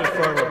a little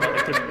further, but I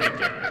couldn't make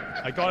it.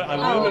 I got a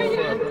little bit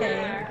further.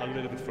 okay. A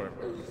little bit further.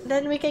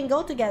 Then we can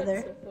go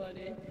together. So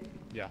funny.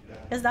 Yeah.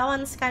 Because that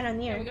one's kind of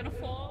near. We're gonna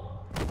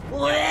fall.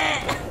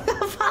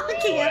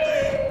 Fuck you.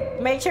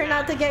 Make sure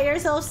not to get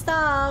yourself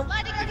stuck.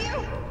 Landing on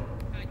you.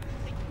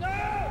 No!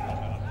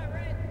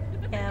 Alright.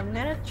 Yeah, I'm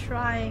gonna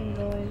try and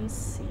go and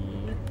see.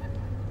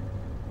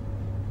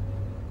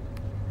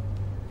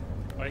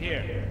 Right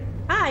here.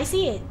 Ah, I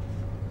see it.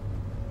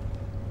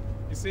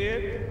 You see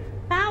it?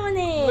 Found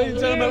it. Ladies and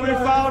gentlemen, we Here you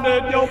go. found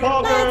it. Yo,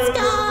 poppers. Let's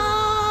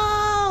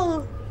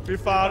go. We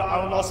found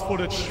our lost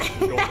footage.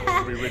 Yo,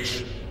 we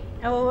rich.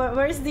 Oh,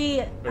 where's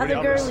the other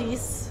others.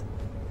 girlies?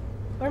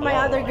 Where are my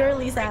Hello. other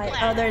girlies at?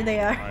 Oh, there they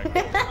are.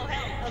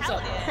 Oh,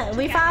 hell.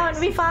 we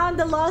found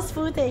the lost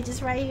footage.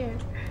 It's right here.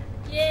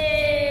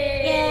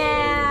 Yay!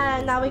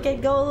 Yeah. Now we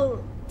can go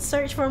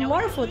search for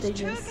more Two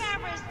footages.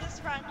 cameras this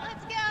run.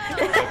 Let's go.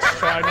 Let's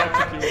try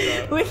not to do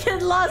that. We can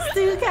lost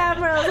 2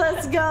 cameras.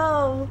 Let's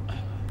go.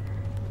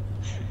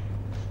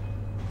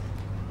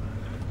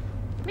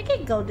 We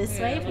can go this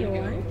way if you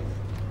want.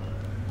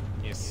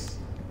 Yes.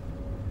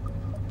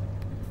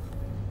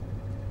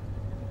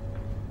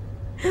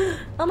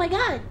 Oh my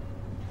god.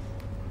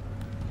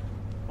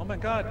 Oh my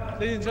god,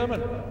 ladies and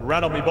gentlemen,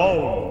 rattle me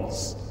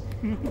bones.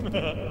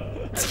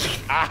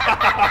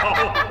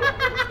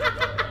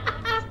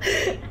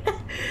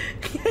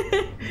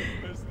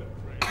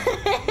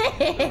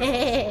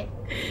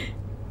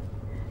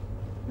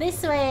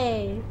 This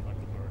way.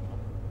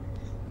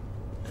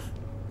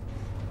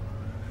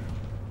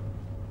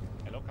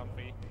 Hello,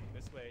 comfy.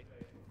 This way.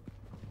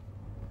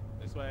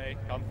 This way,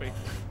 comfy.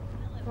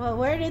 Well,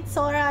 where did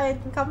Sora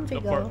and Comfy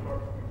Look go?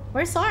 for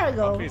Where's Sora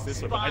go? comfy is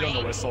this way, but I don't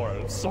know where Sora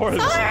is. Sora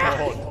is Sora!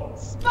 gone.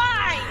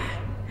 Spy.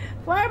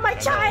 Where my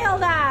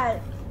child at?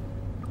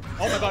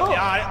 Oh my god,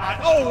 yeah,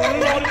 oh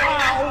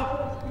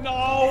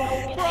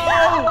no,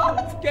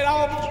 bro, get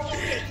out.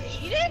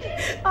 Cheated?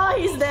 Oh,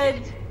 he's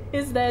dead.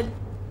 He's dead.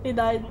 He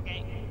died.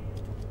 Okay.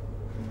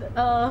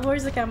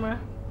 Where's the camera?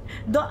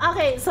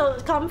 Okay, so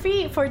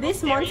Comfy for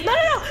this month. No,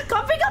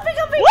 Comfy. No,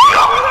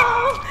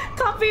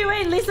 Comfy.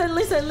 Wait,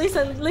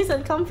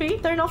 listen, Comfy.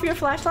 Turn off your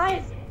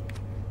flashlight.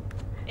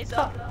 It's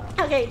up.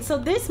 Okay, so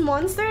this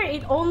monster,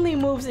 it only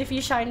moves if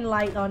you shine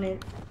light on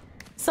it.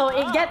 So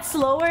it gets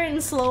slower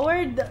and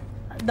slower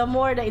the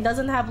more that it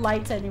doesn't have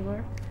lights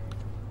anymore.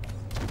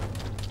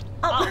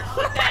 Oh,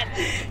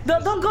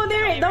 don't go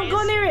near it. Don't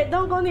go near it.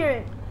 Don't go near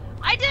it.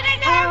 I didn't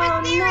know I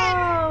was near it.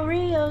 Oh no,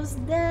 Rio's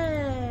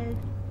dead.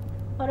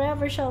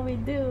 Whatever shall we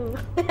do?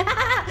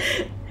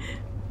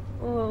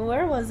 Oh,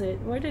 where was it?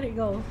 Where did it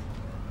go?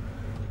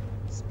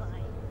 Spy.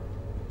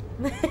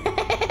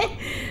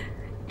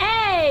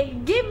 Hey,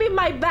 give me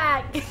my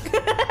back.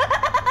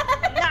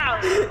 No.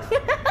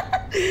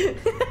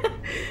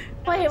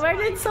 Wait, where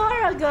did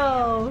Sora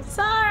go?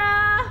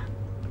 Sora!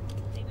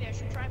 Maybe I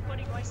should try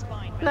putting my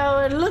spine back. No,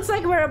 it looks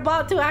like we're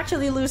about to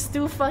actually lose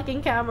 2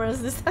 fucking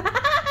cameras this time.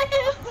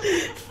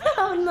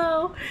 Oh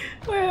no,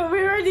 we're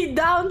already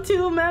down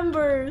 2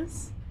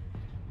 members.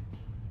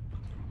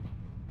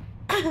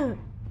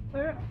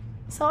 Where?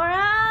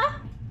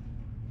 Sora?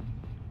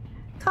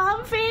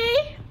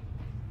 Comfy?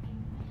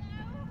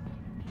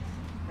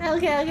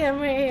 Okay,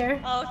 I'm right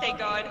here. Oh, thank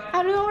God.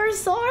 I don't know where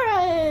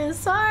Sora is.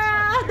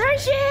 Sora! There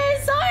she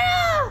is!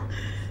 Sora!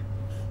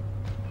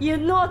 You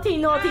naughty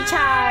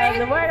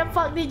child. Where the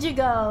fuck did you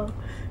go?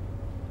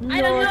 I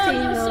don't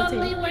know, you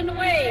suddenly went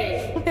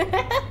away.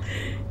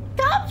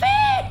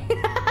 Comfy!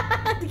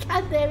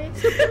 damn it.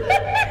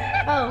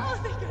 Oh,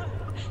 Oh my god.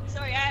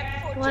 Sorry, I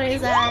have what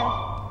is that?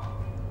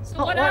 So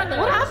Oh, what are those?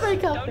 what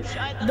happened,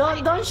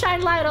 Comfy? Don't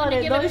shine light on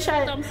it. Give it Don't a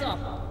shine. thumbs up.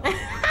 I'm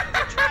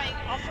trying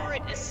to offer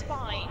it a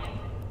spine.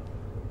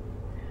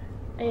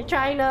 Are you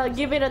trying to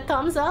give it a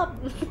thumbs up?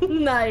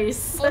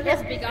 Nice. Oh,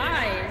 there's big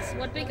eyes.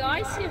 What big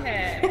eyes you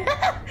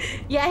have?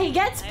 Yeah, he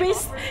gets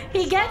pissed.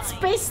 He gets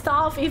pissed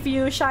off if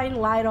you shine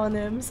light on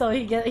him, so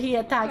he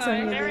attacks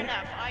Okay. on Fair you.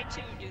 enough, I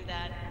too do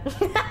that.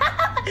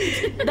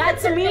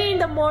 That's me in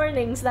the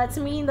mornings. That's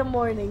me in the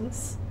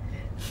mornings.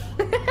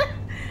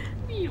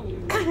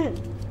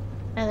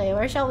 Okay,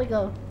 where shall we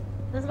go?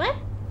 This way?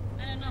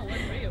 I don't know,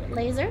 what's Rio?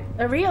 Laser?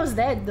 Rio's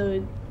dead,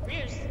 dude.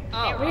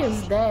 Oh,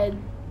 Rio's dead.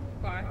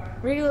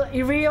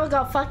 okay. Rio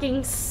got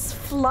fucking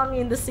flung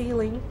in the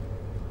ceiling.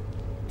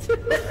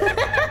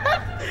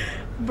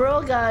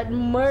 Bro got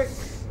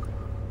murked.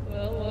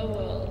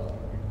 Well.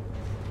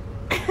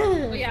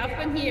 Oh yeah, I've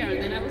been here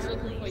and then I was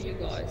looking for you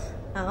guys.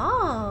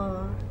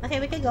 Oh. Okay,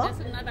 we can go. There's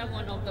another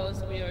one of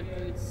those weird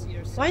dudes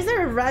here. Why is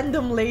there a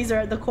random laser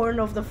at the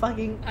corner of the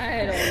fucking...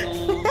 I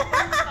don't know.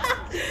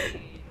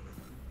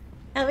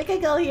 And we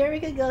can go here, we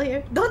can go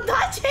here. Don't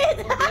touch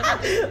it!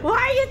 Why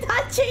are you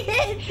touching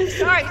it?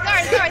 Sorry,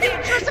 the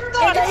intrusive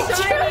thought! It's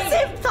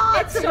intrusive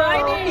thoughts, It's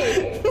bro!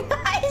 shiny.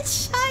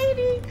 It's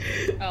shiny!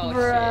 Oh,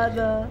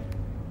 Brother.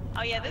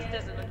 Oh yeah, this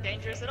doesn't look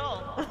dangerous at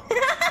all.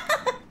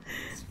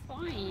 It's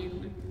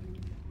fine.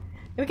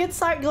 We can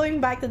start going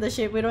back to the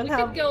ship. We don't We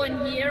have... could go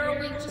in here or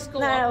we just go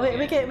No, up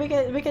we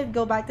here. can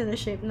go back to the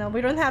ship. No,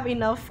 we don't have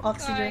enough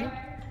oxygen.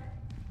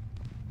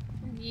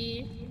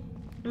 Yeah.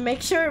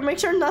 Make sure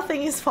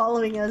nothing is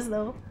following us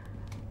though.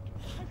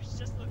 I was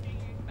just looking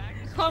back.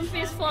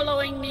 Comfy's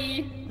following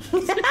me.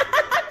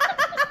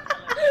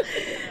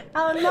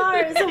 Oh no,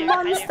 it's a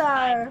monster!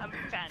 I'm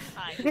a fan,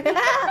 hi.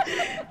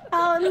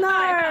 Oh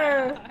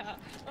no!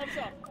 Thumbs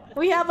up.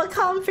 We have a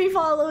comfy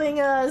following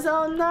us.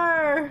 Oh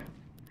no!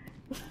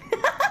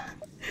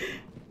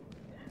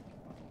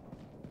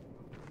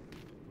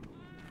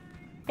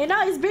 You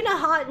know, it's been a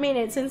hot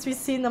minute since we've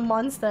seen the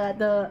monster at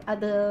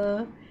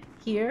the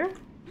here.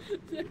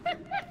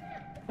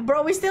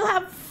 Bro, we still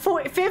have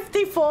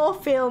 54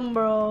 film,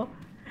 bro.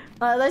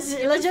 Let's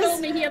Just just. show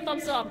me here,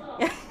 thumbs up.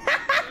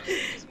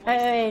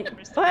 Wait.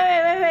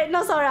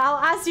 No, sorry. I'll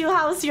ask you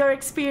how's your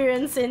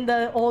experience in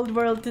the old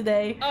world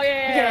today. Oh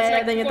yeah, Okay, it's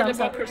like then you for thumbs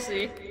up.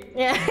 democracy.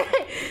 Yeah.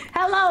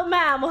 Hello,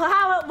 ma'am.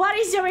 What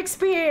is your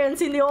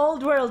experience in the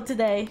old world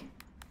today?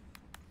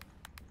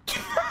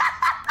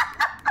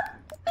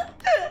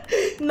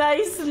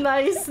 Nice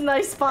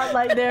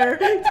spotlight there.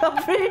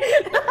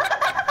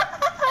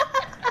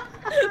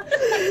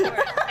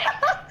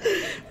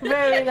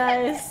 Very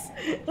nice.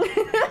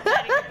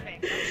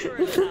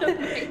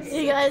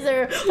 You guys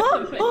are.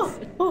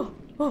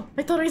 Oh!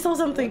 I thought I saw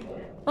something.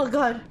 Oh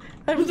God!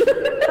 I'm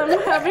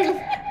having.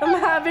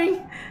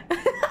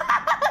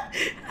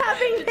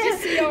 Did you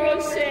see your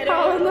own shadow?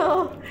 Oh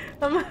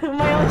no!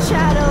 My own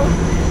shadow.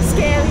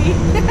 Scary.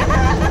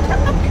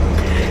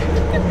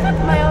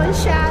 My own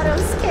shadow.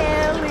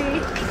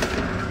 Scary.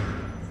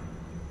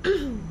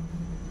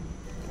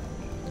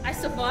 I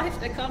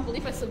survived. I can't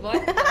believe I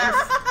survived.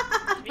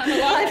 I'm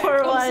alive. For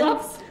Thumbs once.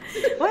 up.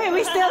 Wait,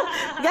 we still,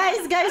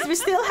 guys, we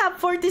still have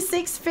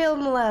 46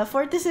 film left.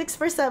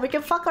 46%. We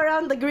can fuck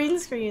around the green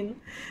screen.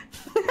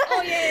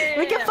 Oh yeah.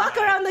 We can fuck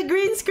around the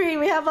green screen.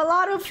 We have a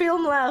lot of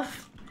film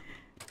left.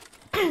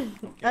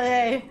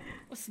 Okay.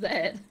 What's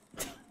that?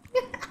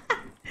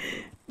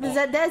 There's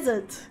a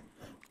desert.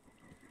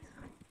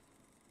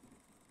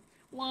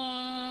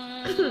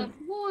 What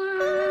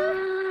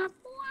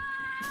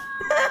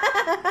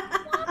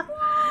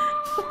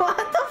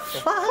What the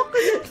fuck?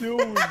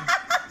 Dude.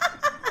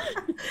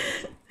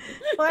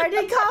 Where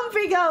did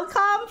Comfy go?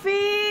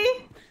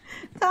 Comfy!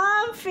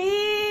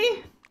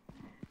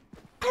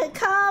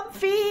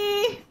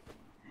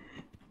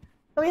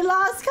 We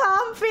lost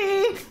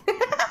Comfy!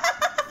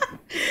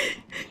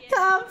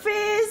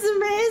 Comfy's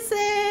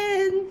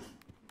missing!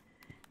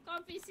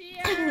 Comfy's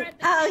here.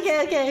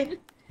 Okay.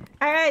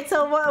 Alright,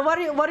 so what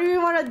do we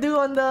want to do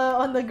on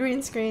the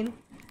green screen?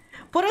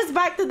 Put us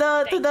back to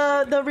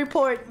the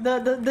report,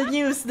 the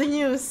news.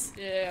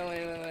 Yeah,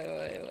 wait.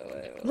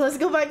 Let's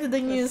go back to the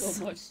news.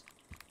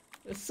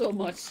 There's so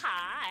much.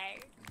 Hi.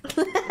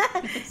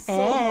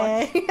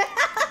 Hey.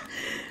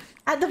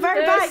 At the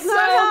very There's back. so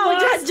No,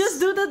 much. just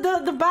do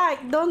the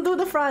back. Don't do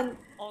the front.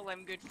 All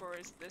I'm good for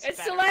is this.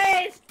 It's too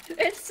battery. late.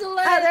 It's too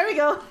late. Ah, there we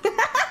go.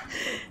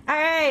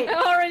 Alright.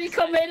 I'm already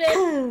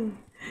committed.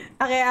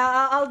 Okay,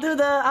 I'll do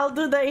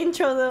the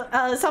intro.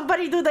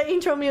 Somebody do the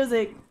intro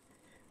music.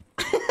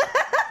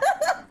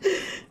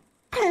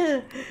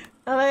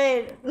 Oh,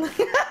 wait.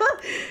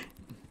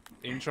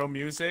 Intro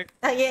music.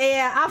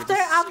 Yeah. After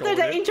stole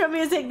the it. intro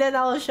music, then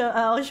I'll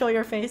show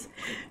your face.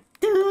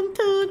 Doon.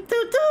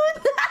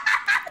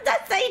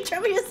 That's the intro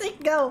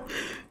music. Go.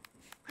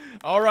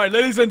 All right,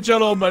 ladies and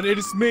gentlemen, it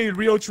is me,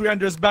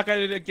 Ryuriia, back at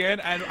it again,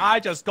 and I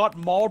just got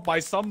mauled by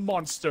some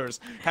monsters.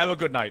 Have a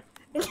good night.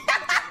 Wait,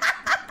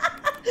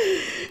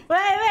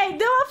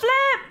 do a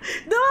flip!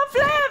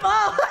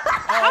 Oh!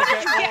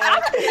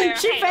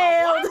 She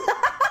failed.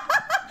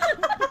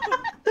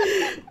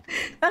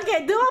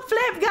 Okay, do a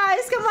flip,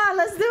 guys. Come on,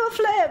 let's do a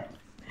flip.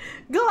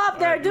 Go up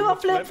there, Alright, do a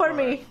flip for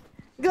me.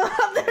 Go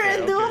up there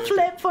and do a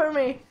flip for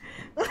me.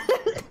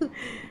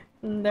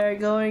 They're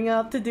going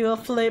up to do a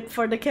flip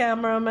for the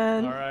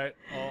cameraman. Alright.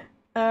 Oh.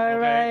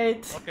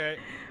 Alright. Okay.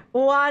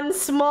 One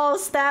small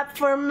step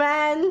for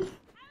man.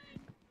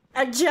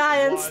 A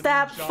giant One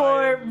step giant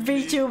for leap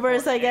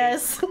VTubers, for I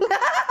guess.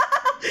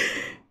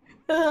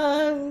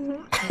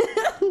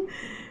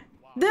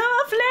 Do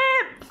a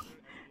flip!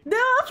 Do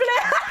a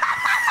flip!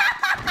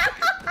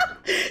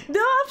 Do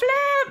a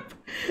flip!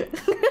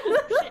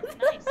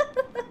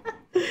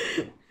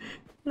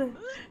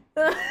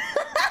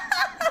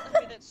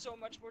 Okay, that's so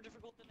much more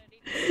difficult than I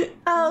need.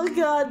 Oh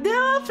god, do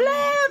a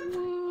flip!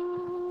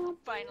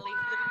 Finally,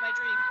 living my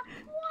dream.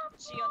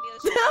 See you on the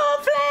Do other a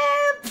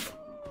flip!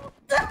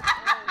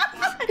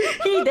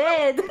 He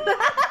did!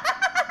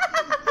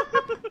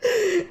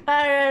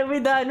 Alright, we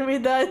done, we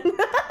done.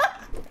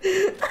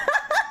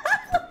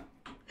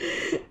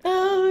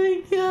 Oh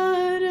my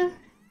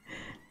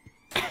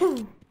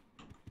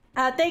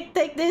god.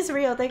 Take this,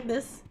 Rio, take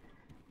this.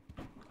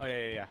 Oh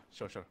yeah.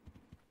 Sure.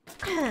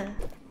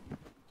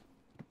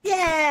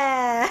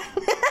 Yeah!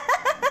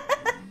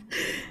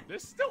 They're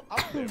still up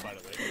there, by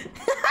the way.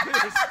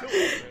 They're still up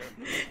there.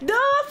 Do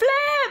a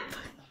flip!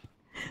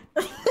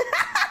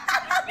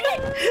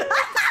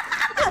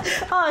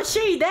 Oh,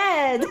 she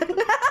dead!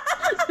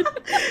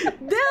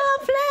 Do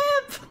a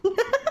flip!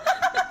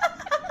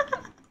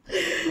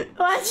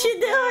 What's she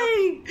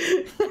doing?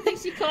 I think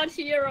she can't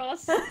hear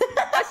us.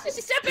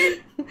 She's stepping!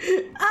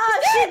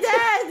 Oh, she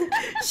dead!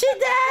 She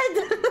dead!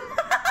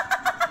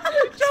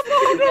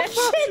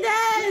 She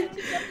dead!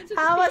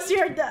 How was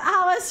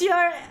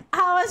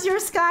your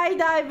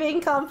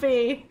skydiving,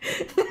 Comfy?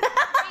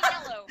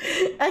 yellow.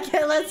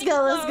 Okay, let's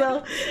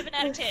go. 7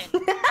 out of 10.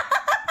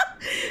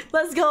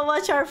 Let's go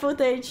watch our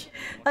footage.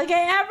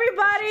 Okay,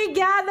 everybody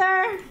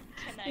gather.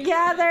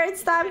 Gather,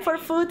 it's time for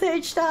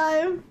footage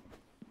time.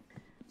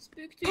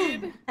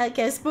 SpookTube.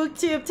 Okay,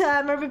 SpookTube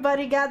time.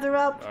 Everybody gather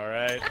up.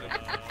 Alright.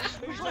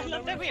 I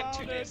love that we have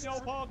 2 days. I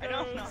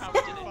don't know how we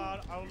did it.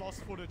 I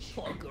lost footage.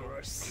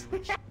 Poggers.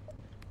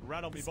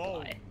 Rattle me This guy.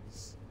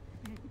 bones.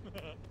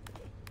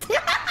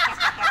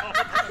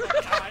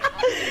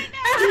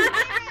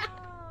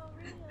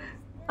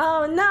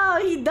 Oh no,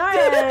 he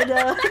died.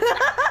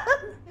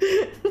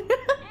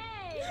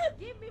 Hey,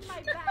 give me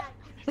my bag.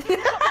 Raise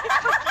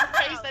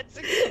that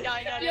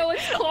 69 out of Yo,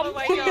 it's Oh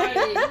my Comfy.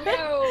 god.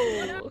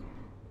 Yo.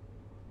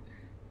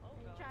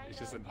 It's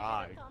just an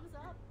eye. Thumbs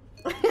up.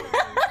 Oh, he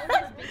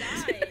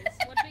has big eyes.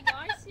 What big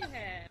eyes you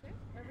have?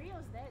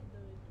 Rio's dead,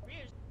 dude.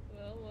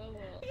 Well.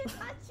 He's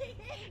touching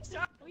it.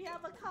 We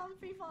have a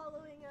Comfy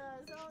following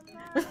us. Oh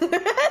no.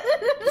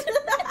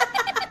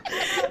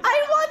 I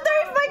wonder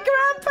if my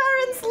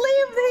grandparents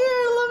lived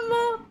here,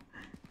 Lamo.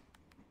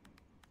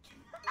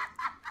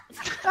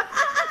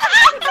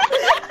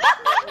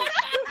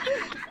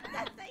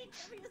 That's the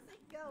music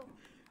go.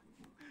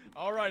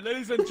 Alright,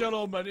 ladies and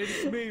gentlemen, it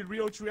is me,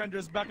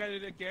 Ryuriia, back at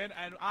it again,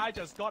 and I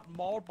just got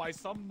mauled by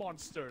some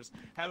monsters.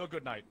 Have a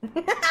good night.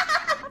 Flip!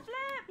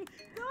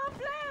 Do a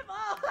flip!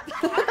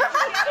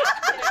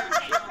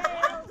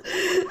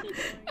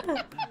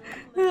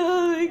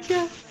 Oh my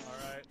god.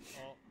 Alright.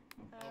 Oh,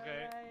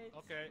 okay. Alright.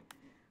 Okay.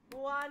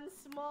 One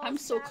small I'm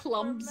so step for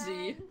clumsy.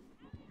 man,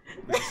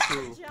 That's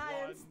true.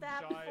 giant One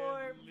step giant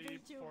for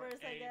leap for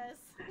VTubers, I eight. guess.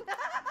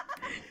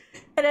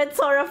 And then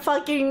Sora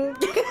fucking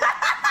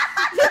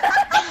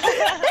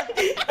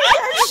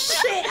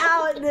shit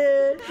out,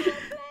 dude.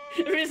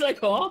 He's like,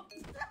 huh?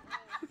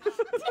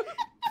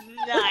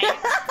 Nice.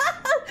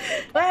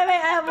 Wait,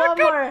 I have one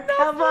more.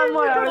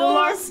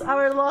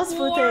 Our lost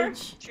More.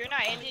 footage. You're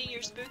not ending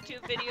your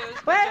SpookTube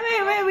videos.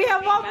 Wait, we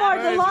have one more.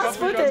 The Hey, lost Comfy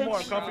got footage. more.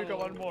 Comfy got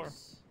one more.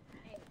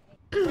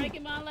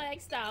 Breaking my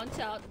legs down,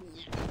 child.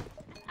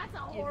 That's a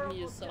Give horrible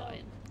me a joke.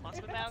 sign. Lots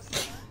of mouse.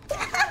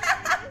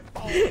 Oh,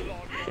 Lord.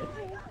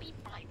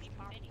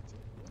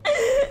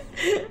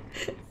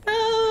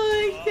 Oh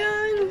my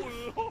god.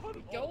 Oh, Lord.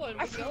 Going,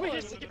 I we're forgot going.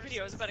 to take a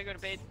video. I was about to go to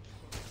bed.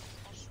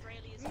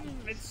 Australia's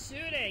It's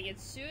shooting.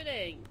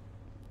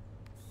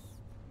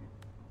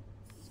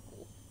 This is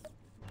cool.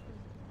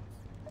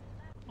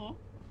 Huh?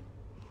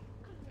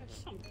 There's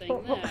something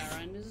there,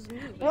 and this is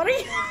moving. What are you?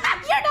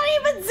 You're not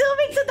even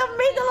zooming to the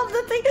middle of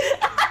the thing.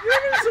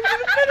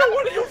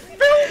 What are you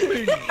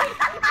filming?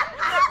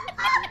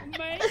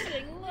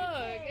 Amazing!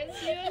 Look,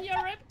 it's you and your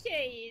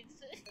ribcage.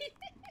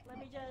 Let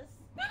me just.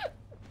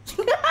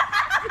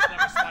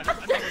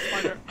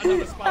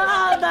 Another spider.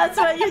 Oh, that's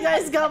why you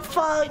guys got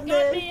fucked, dude.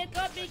 It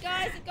got me,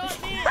 guys. It got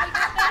me. We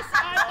got this.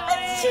 I'm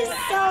dying. She's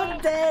so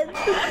dead.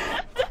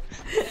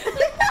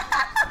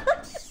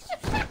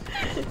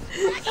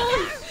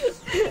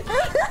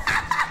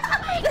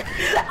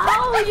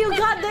 Oh, you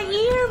got the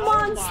ear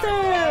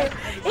monster.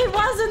 It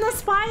wasn't a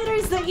spider,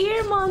 it's the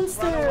ear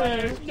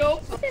monster.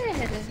 Nope.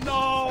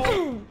 No.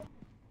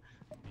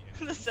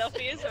 the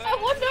selfie I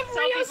wonder if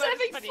Rio's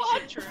having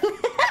fun.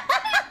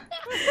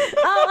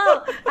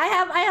 Oh, I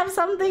have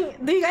something.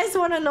 Do you guys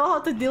want to know how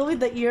to deal with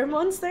the ear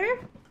monster?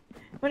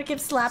 When it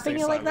keeps slapping Stay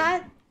you like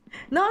silent. that?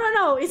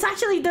 No. It's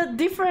actually the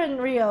different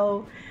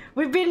Rio.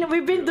 We've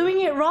been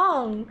doing it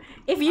wrong.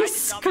 If you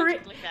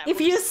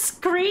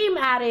scream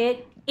at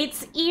it,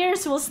 its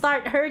ears will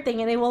start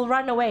hurting and it will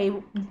run away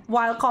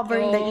while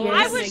covering the ears.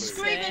 I was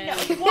screaming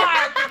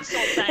wild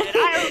insults at it.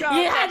 I don't know.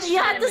 You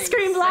had to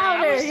scream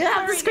louder. You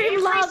have to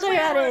scream louder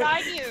at it.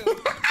 I knew.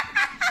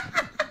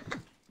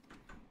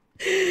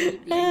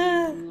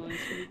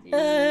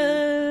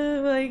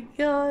 Oh my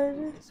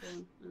god.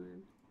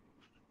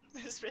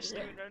 Especially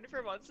when running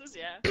for monsters,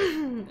 yeah.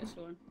 This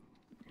one.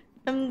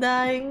 I'm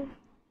dying.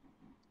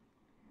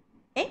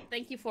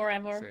 Thank you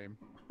forever. Same.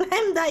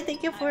 I'm dying.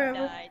 Thank you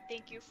forever.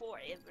 Thank you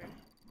forever.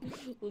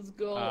 Let's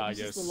go. Ah, This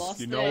is yes. the last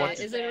You know day. what?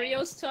 Is it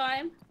Rio's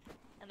time?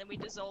 And then we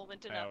dissolve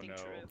into I don't nothing know.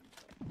 true.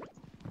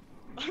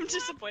 I'm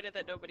disappointed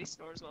that nobody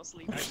snores while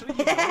sleeping. Actually,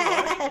 you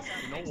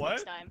know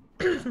what?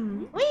 Next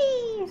time.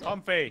 Whee!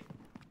 Comfy.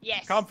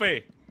 Yes.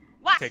 Comfy.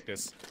 What? Take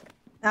this.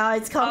 Oh,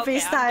 it's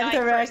Comfy's Okay, I'm time to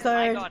dying first,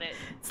 I record. got it.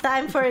 It's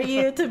time for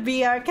you to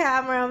be our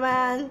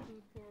cameraman.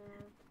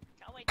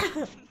 Can't wait to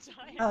die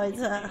Oh, it's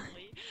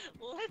immediately.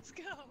 Let's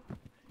go.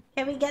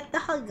 Can we get the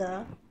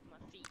hugger? My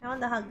feet. I want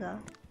the hugger.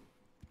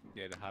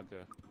 Yeah, the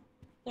hugger.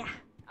 Yeah.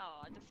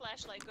 Oh, the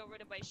flashlight got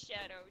rid of my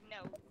shadow.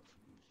 No.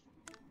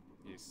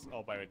 Yes.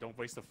 Oh, by the way, don't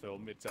waste the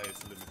film. It's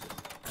limited.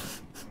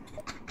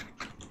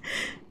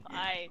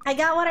 I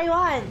got what I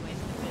want.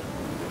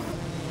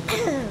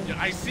 Yeah,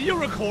 I see you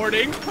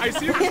recording. I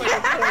see you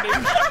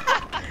recording.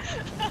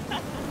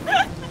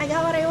 I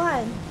got what I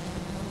want.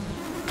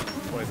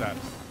 What is that?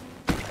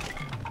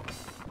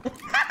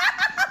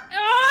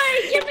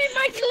 Oh, give me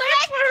my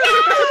clipper!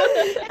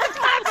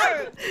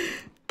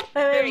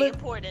 Very Look.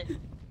 important.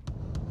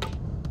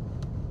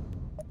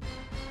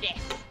 Yes.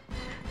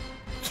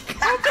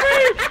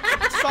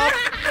 Stop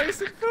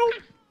wasting film.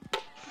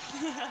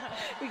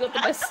 We got the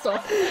best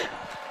stuff.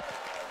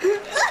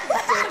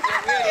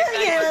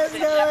 Okay,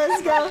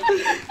 let's go.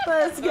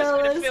 Let's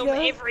Film go.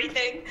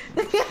 everything.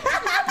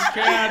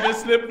 Yeah,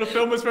 the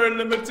film is very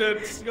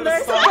limited. You gotta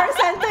There's a stop.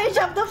 percentage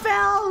of the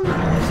film.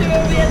 She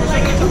will be at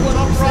like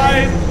Stop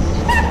right.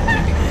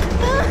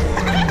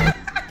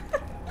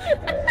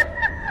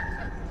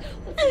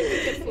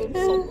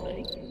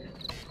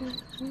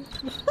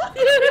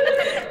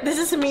 This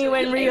is me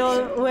when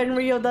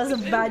Rio does a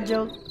bad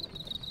joke.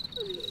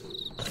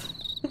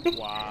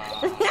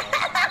 Wow.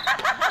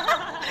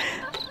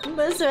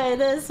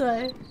 This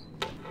way.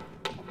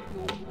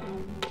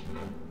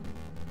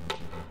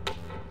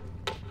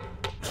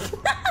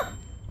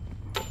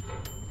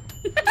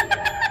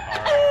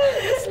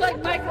 It's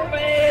like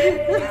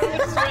microwave.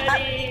 It's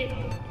ready.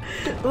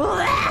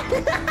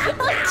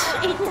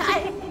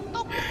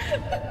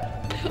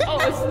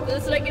 Oh,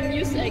 it's like a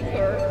news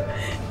anchor.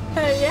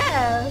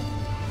 Yeah.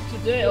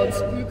 Today on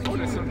Spooky. Oh,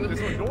 there's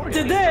a door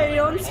here. Today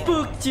on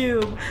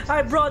SpookTube,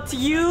 I brought to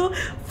you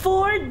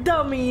 4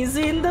 dummies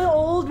in the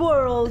old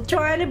world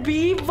trying to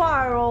be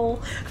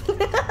viral.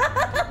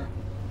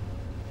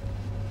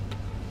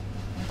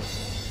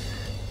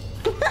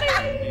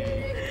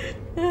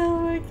 Oh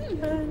my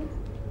god.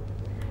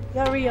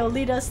 Yeah, Rio,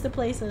 lead us to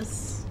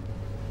places.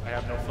 I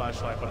have no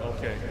flashlight, but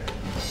okay.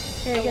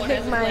 Here, you can One take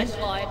has a mine.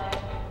 flashlight.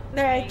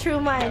 There, I threw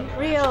mine.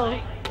 Rio,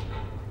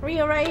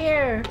 right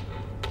here.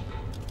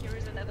 Here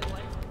is another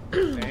one.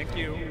 Thank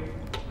you.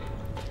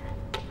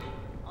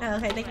 Oh,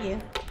 okay, thank you.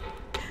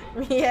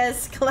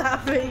 Yes,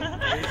 clapping.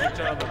 Ladies and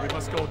gentlemen, we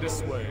must go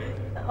this way.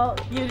 Oh,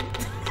 you.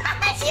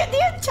 You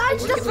did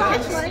charge the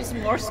flashlight. Use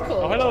Morse code.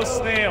 Oh, hello,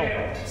 snail.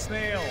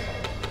 Snail.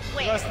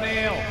 Wait. Hello,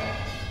 snail.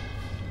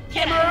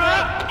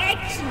 Camera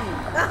action.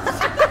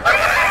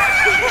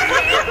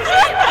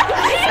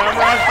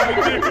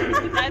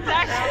 Camera, That's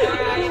actually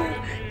alright.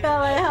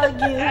 Come, I hug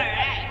you.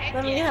 Alright.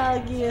 Let me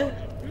hug you.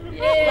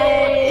 Yay.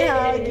 Let me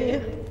hug you.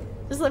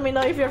 Just let me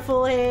know if you're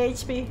full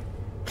HP.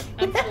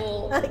 I'm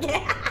full.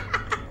 Okay.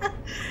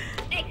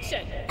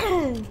 Action.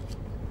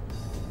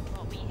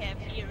 What we have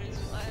here is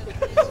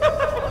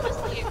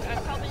honestly a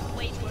common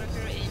wage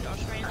worker in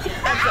Australia.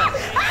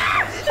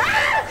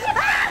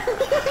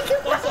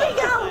 Let me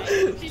go!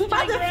 She's doing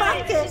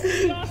Motherfucker! great.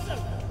 She's awesome.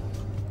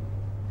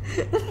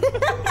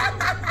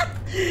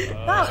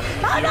 Oh,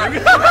 no!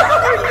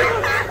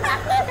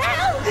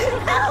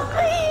 Help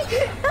me!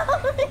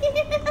 Help me!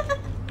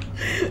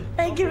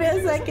 Hey, give me a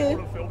second.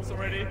 Films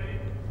already.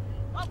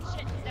 Oh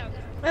shit, no.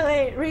 Oh,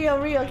 wait,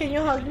 Rio, can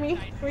you hug me?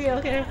 Rio,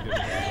 okay.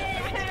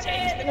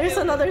 There's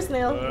another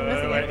snail. Wait,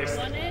 There's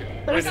Want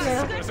it? a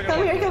snail.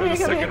 Come here.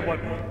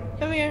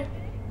 Come here.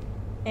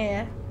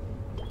 Yeah.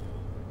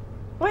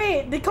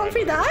 Wait, did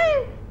Comfy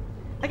die?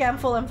 Okay, I'm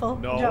full.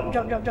 No.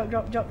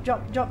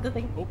 Drop the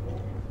thing. Oh,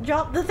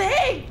 Drop the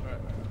thing!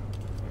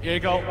 here you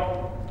go.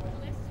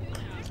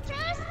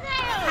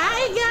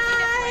 Hi,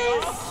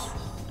 guys!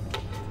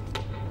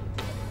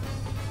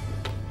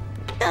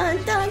 Dun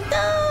dun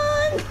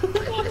dun!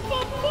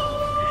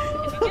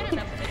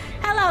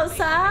 Hello,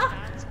 sir.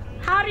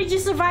 How did you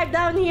survive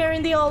down here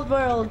in the old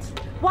world?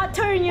 What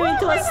turned you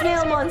into a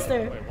snail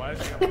monster? Wait, why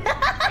is he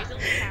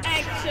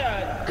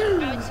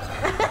Action!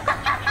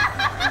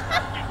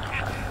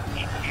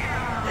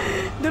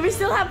 Do we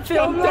still have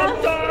film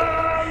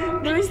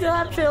left? Do we still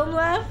have film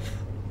left?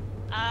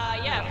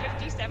 Yeah,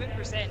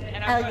 57%.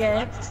 And I've got Okay.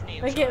 lots of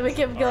snails. We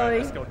keep Alright, going.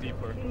 let's go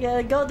deeper.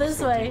 Yeah, go this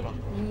way.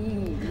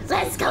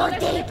 Let's go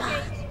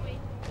deeper.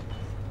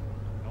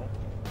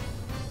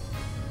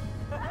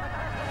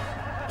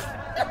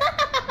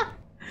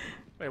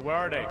 Wait, where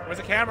are they? Where's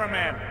the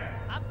cameraman?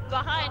 I'm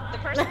behind the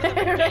person with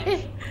the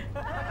cage.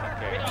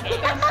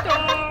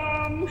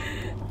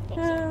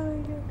 Okay.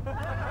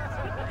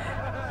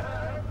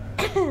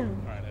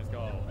 Alright, let's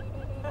go.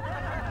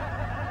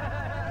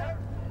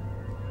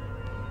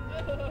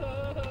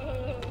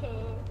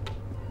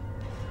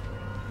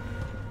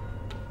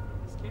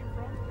 Escape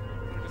from?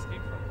 Where did it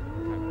escape from?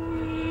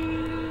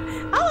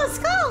 Oh, a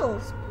skull!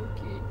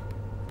 Spooky.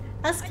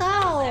 A I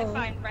skull!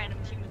 find random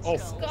human Oh,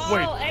 skulls.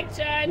 wait.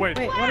 Action! Wait,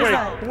 Wait, what is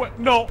that? wait,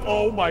 no,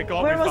 oh my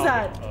god. Where we was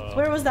found that? it.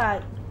 Where was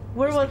that?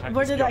 Where it's was? behind-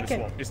 Where it's did behind that this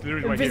get? wall. It's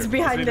literally right It's here.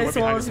 behind It's this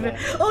literally wall. behind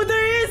this Oh,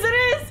 there he is! It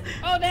is!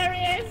 Oh, there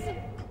he is!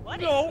 What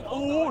is No,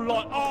 oh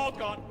lord, oh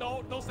god,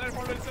 no, don't stand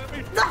for it, send me.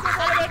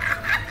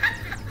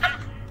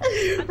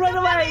 Run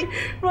away!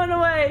 Run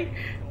away!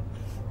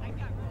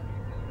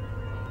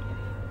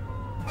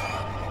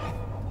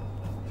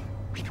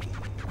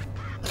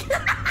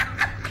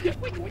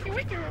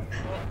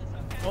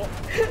 Oh,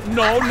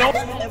 no, no.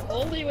 If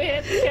only we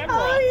had the camera.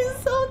 Oh, he's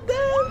so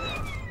dead!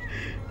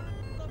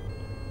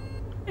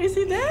 Is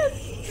he dead?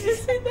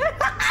 Is he dead?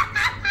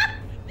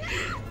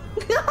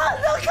 No,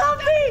 no,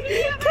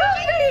 Comfy!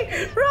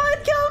 Comfy! Run,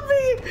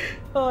 Comfy!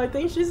 Oh, I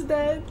think she's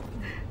dead.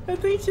 I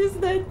think she's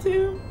dead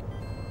too.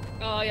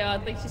 Oh yeah, I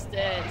think she's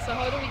dead. So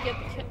how do we get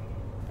the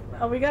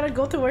Oh, we gotta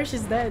go to where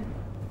she's dead.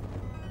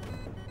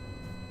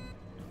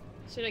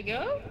 Should I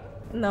go?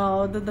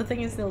 No, the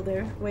thing is still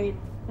there. Wait.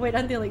 Wait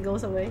until it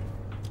goes away.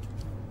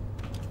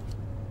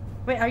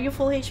 Wait, are you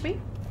full HP?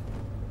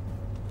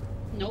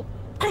 Nope.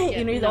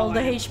 You need no, all the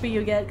I am. HP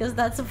you get, because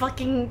that's a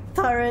fucking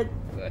turret.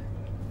 Good.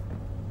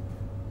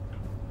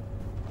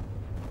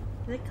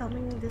 Is it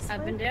coming this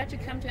I've way? been there to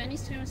come to any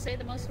stream and say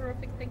the most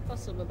horrific thing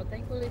possible, but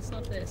thankfully it's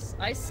not this.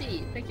 I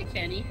see. Thank you,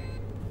 Kenny.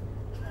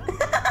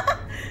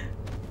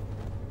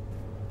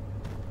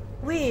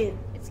 Wait.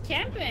 It's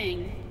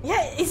camping.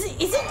 Yeah, is it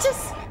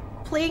just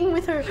playing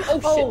with her?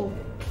 Oh, shit.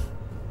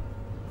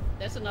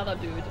 There's another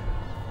dude.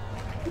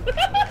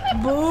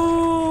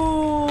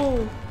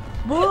 Boo!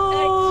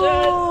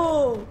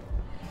 Boo!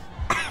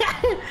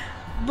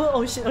 Boo!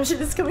 Oh shit,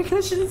 it's coming,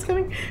 oh shit, it's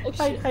coming. Oh,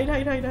 Hide, shit.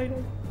 hide.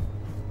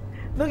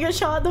 Don't get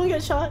shot, don't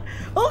get shot.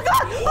 Oh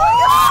god! Oh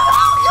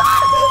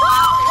god!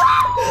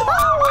 Oh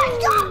my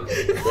god!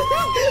 Oh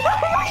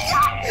my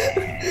god!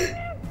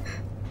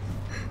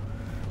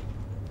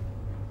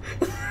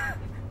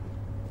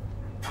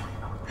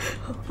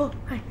 Oh,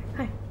 hi.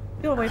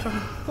 Go away from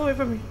me. Go away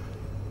from me.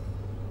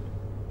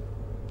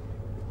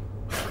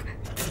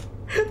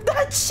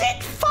 That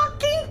shit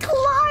fucking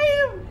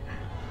climbed!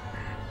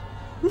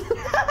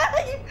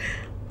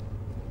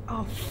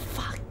 Oh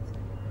fuck.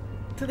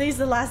 Today's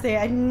the last day.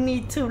 I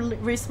need to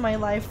risk my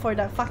life for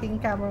that fucking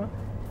camera.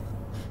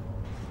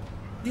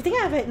 Do you think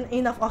I have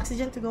enough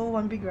oxygen to go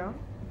one big round?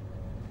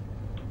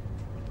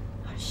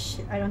 Oh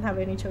shit, I don't have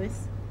any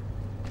choice.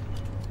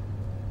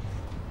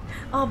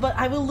 Oh, but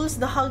I will lose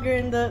the hugger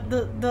and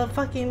the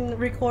fucking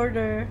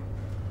recorder.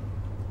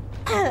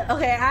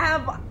 Okay,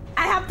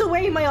 I have to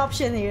weigh my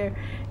option here.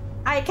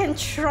 I can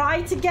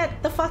try to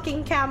get the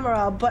fucking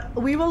camera, but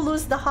we will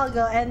lose the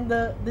hugger and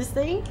this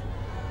thing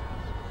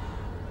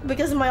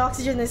because my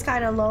oxygen is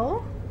kind of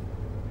low.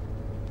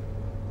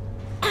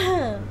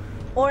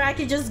 Or I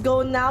could just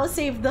go now,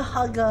 save the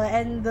hugger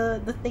and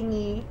the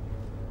thingy.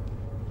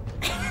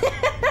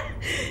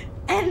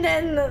 And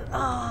then,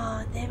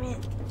 oh damn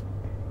it.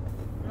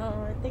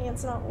 No, I think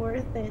it's not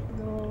worth it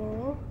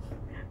though.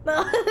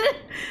 No,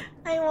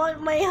 I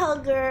want my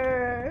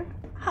hugger.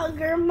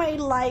 Hugger my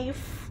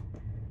life.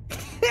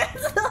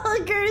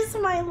 Hugger is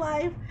my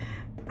life.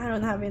 I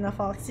don't have enough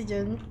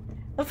oxygen.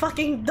 The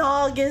fucking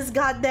dog is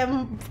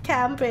goddamn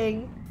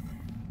camping.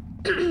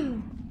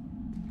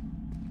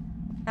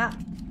 Ah.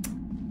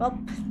 Well,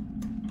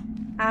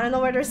 I don't know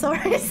whether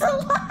Sora is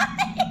alive.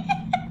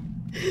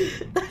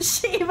 Does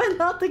she even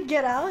know how to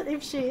get out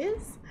if she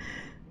is?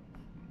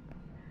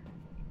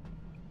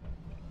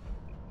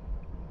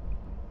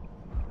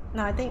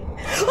 No, I think.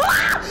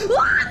 Ah!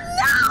 Ah,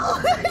 no!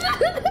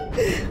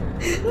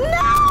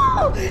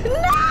 No!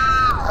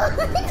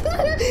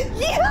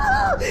 You!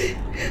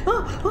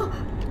 Oh, oh.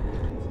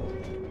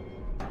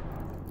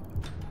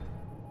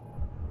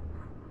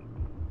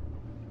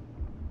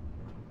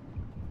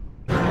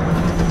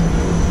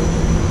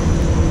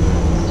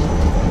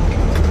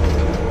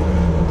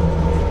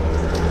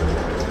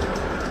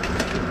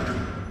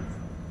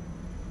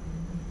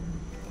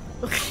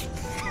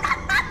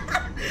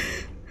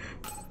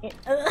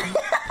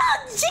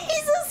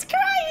 Jesus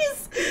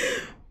Christ!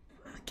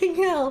 Fucking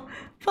hell!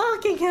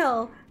 Fucking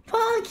hell!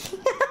 Fucking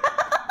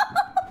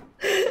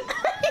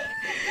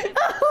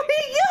hell!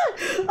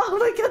 Oh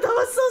my god, that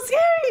was so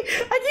scary!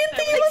 I didn't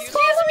think it was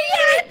Excuse me, I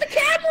hit the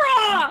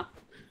camera!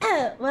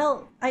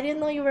 Well, I didn't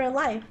know you were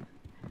alive.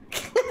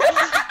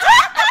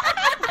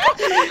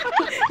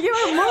 You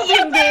were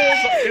moving,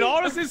 dude. In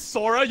honesty,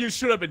 Sora, you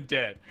should have been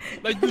dead.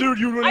 Like,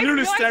 you were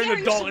literally no staring idea the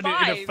you dog in the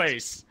survived.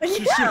 face. Yeah, You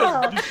should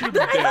have been I thought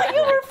dead.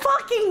 you bro. were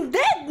fucking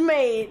dead,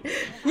 mate.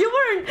 You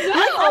weren't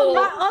like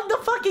on the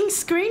fucking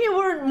screen. You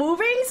weren't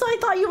moving, so I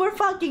thought you were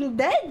fucking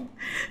dead.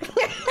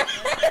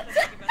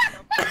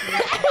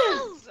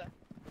 Apples!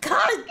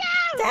 God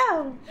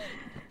damn.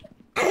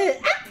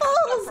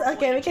 Apples.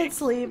 Okay, we can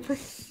sleep.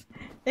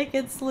 We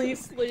can sleep.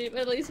 Sleep.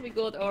 At least we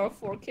got our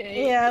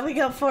 4K. Yeah, we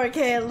got 4K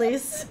at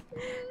least.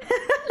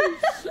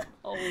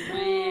 Oh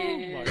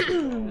man.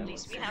 At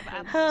least we have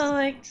apples. Oh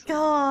my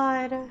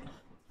god.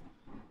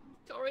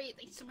 Tori,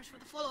 thank you so much for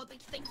the follow.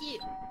 Thank you.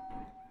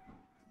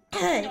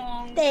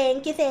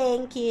 Thank you,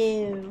 thank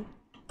you.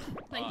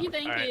 Thank you,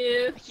 thank Alright.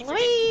 you.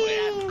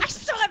 Whee! I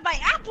still have my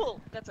apple!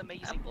 That's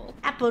amazing. Apple.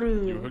 Apple.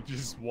 You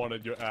just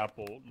wanted your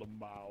apple,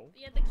 Lamau.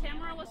 Yeah, the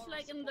camera was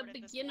like in the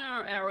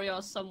beginner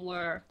area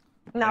somewhere.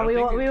 No, I we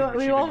don't won't. think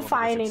We you won't can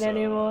find retrieve it one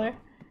anymore.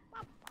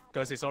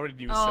 Because it's already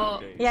used Oh.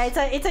 7 days. Yeah,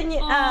 it's a new.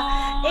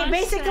 Oh, It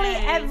basically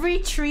shame. every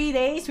 3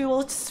 days we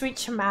will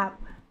switch map.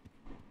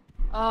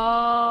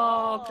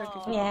 Oh, okay, okay,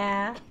 okay.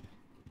 Yeah.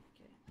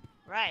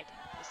 Right.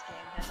 This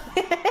game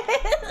has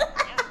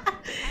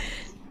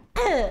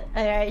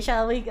Alright,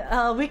 shall we?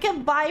 We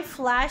can buy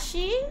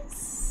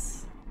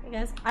flashies. I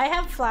guess I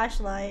have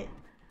flashlight.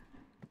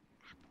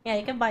 Yeah,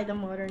 you can buy the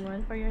modern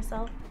one for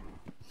yourself.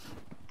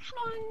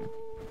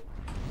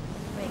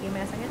 Wait, give me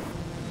a second. I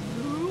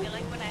feel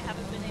like when I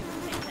haven't been able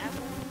to take an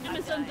apple, I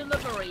Amazon die.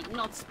 delivery,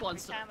 not Every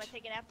sponsored. time I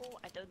take an apple,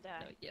 I don't die.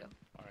 There we go.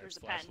 Alright, Here's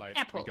a pen. flashlight.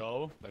 Apple. We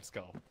go. Let's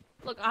go.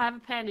 Look, I have a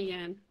pen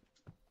again.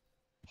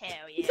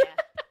 Hell yeah.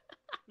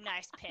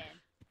 Nice pen.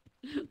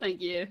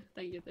 Thank you,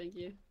 thank you, thank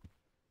you.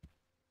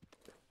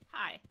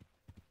 Hi.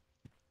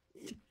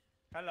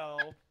 Hello.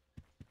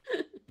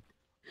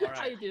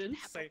 How you doing?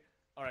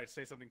 Alright,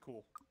 say something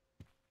cool.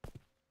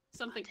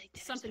 Something, take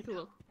dinner, something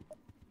cool.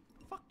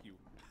 Fuck you.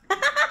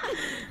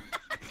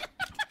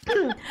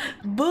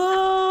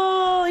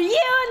 Boo!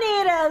 You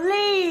need to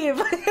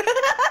leave.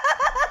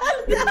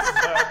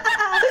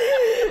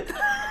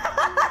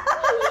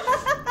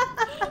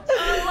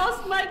 I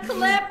lost my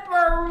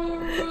clipper.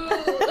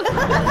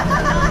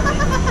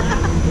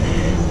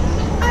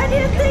 I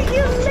didn't think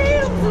you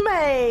lived,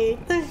 mate.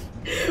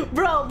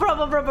 Bro.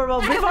 Before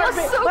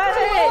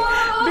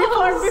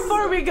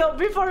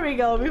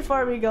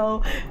we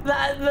go.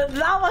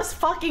 That was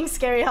fucking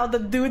scary. How the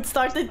dude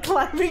started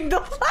climbing the.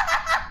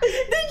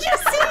 Did you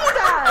see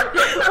that?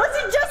 Was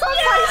it just on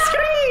my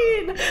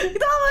screen?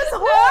 That was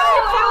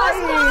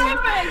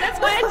horrifying. That's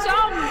why I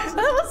jumped.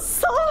 That was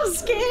so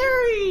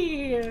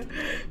scary.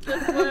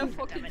 That's why I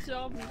fucking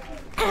jumped.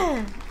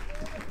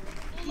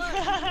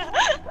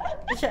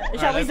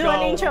 Shall we let's do go.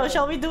 an intro?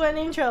 Shall we do an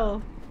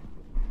intro?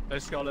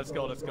 Let's go.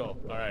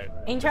 Alright.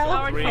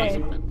 Intro? 3,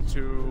 Okay.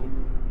 2,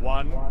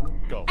 1,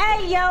 go.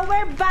 Hey yo,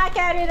 we're back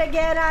at it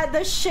again at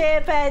the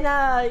ship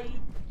and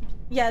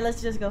yeah,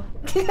 let's just go.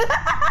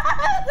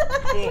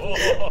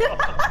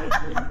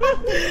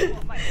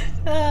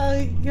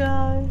 Oh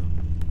god.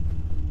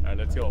 Alright,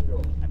 let's go.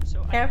 I'm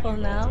so Careful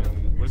now.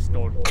 We're just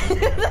going.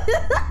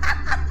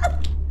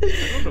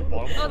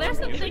 Oh, there's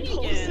the thing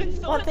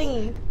again. What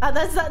thingy?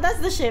 That's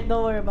the ship,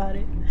 don't worry about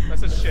it.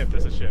 That's a ship.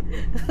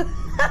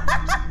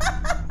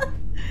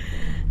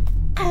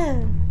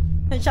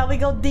 And shall we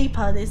go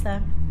deeper this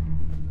time?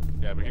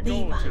 Yeah, we can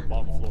Diva. go to the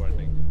bottom floor, I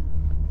think.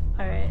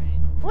 Alright.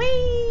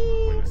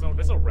 Wait, Whee!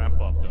 there's no ramp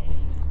up though.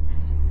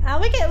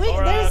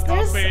 There's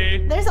coffee.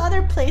 there's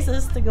other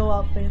places to go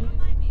up in.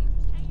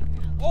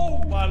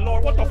 Oh my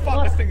lord, what the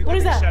fuck? This thing is What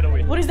is looking that?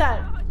 shadowy. What is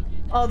that?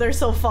 Oh, they're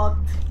so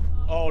fucked.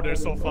 Oh, they're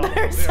so fucked.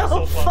 They're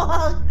so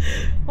fucked.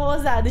 What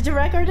was that? Did you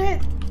record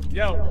it?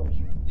 Yo,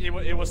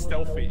 it was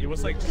stealthy. It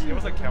was like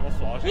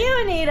camouflage.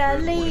 You need to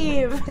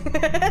leave.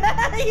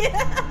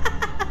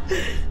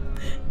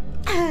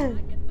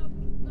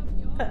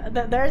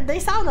 They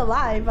sound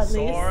alive at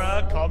least.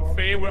 Sora,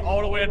 comfy, we're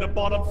all the way at the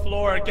bottom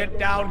floor. Get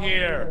down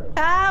here.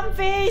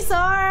 Comfy,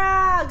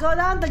 Sora! Go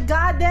down the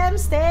goddamn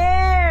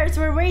stairs!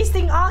 We're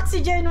wasting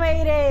oxygen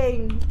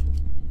waiting!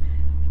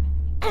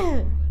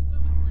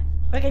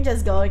 We can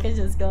just go, We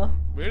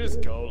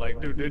just go, like,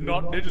 dude,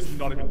 they're just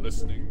not even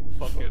listening.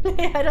 Fuck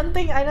it. I don't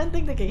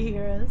think they can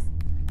hear us.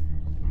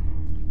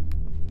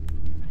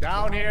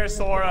 Down here,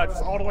 Sora, it's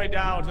all the way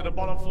down to the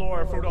bottom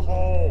floor through the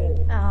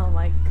hole. Oh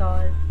my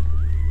god.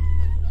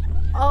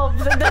 Oh,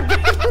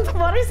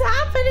 what is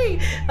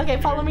happening? Okay,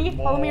 follow me,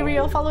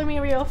 Rio, follow me,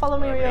 Rio. We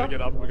gotta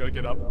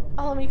get up,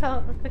 Follow me,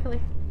 come quickly.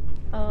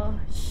 Oh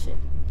shit.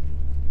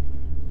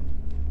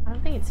 I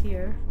don't think it's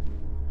here.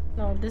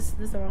 No, this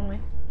is the wrong way.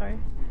 Sorry.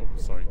 Oh,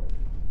 sorry.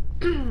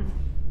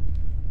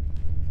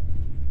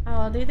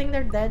 Oh, do you think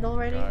they're dead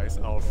already? Guys,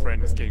 our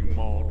friend is getting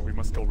mauled. We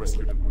must go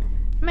rescue them.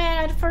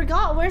 Man, I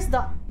forgot where's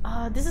the.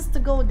 This is to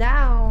go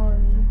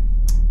down.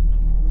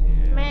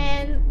 Yeah.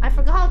 Man, I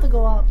forgot how to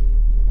go up.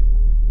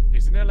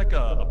 Isn't there like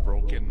a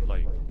broken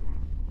like?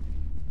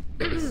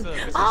 There's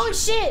a Oh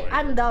ship shit! right?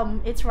 I'm dumb.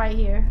 It's right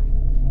here.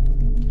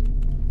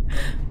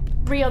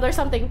 Rio, there's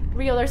something.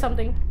 Rio, there's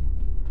something.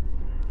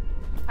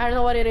 I don't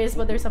know what it is,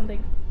 but there's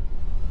something.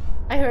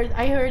 I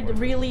heard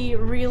really,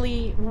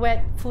 really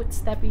wet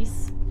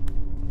footsteppies.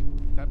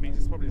 That means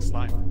it's probably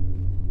slime.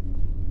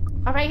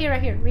 Oh, right here,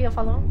 right here. Rio,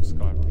 follow. Oh,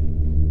 Scar.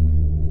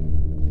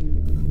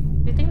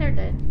 You think they're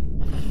dead?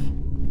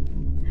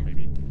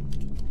 Maybe.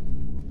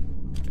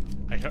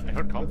 I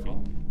heard comfy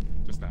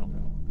just now.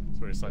 It's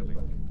very slightly.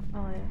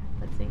 Oh yeah.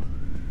 Let's see.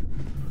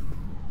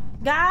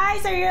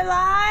 Guys, are you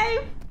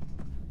alive?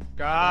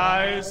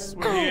 Guys,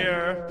 we're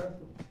here.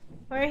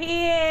 We're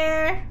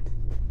here.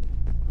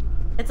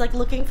 It's like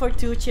looking for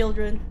two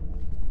children.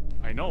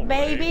 I know.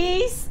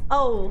 Babies.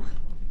 Oh,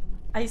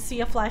 I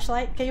see a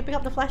flashlight. Can you pick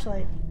up the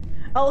flashlight?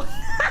 Oh.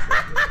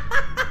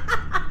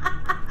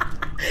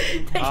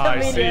 Take a I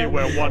see video.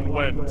 where one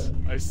went.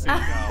 I see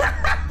now.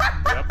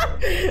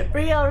 Yep.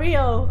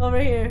 Rio, over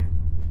here.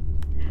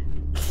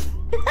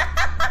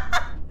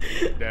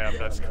 Damn,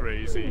 that's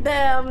crazy.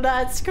 Damn,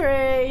 that's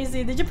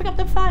crazy. Did you pick up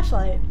the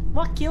flashlight?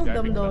 What killed Yeah, I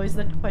them picked it though up. is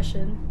the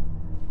question.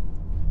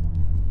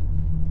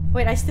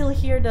 Wait, I still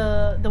hear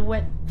the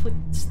wet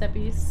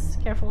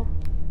footsteppies. Careful.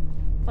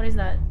 What is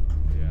that?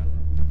 Yeah.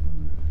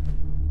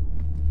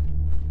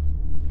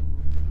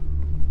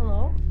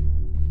 Hello?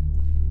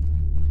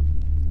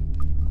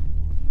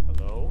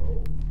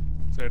 Hello?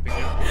 Is there anything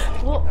here?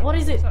 What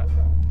is it? What's that?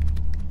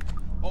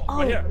 Oh, Oh.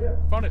 right here.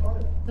 Found it.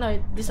 No,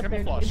 it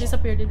disappeared. Camouflage. It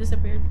disappeared. It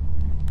disappeared.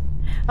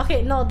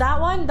 Okay, no, that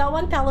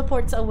one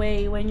teleports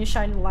away when you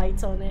shine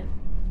lights on it.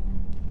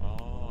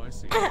 Oh, I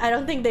see. I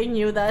don't think they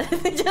knew that.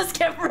 They just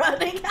kept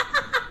running.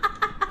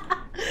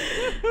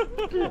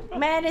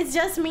 Man, it's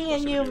just me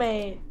and you,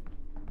 mate.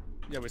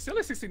 Yeah, we're still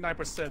at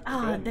 69%.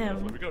 Oh,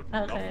 damn. We're good.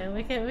 Okay,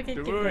 we can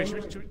Dude, keep wait,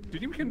 going. do you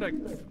think we can like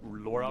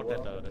lure out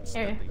that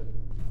step Here. thing?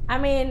 I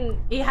mean,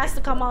 it has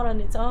to come out on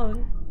its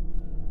own.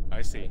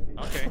 I see.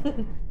 Okay.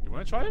 You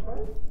wanna try it?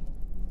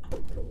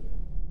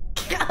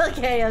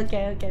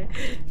 Okay.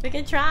 We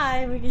can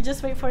try. We can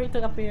just wait for it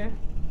to appear.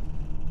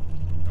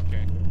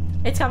 Okay.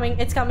 It's coming.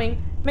 It's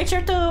coming. Make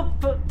sure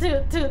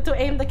to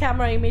aim the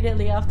camera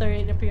immediately after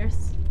it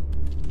appears.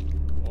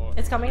 Oh,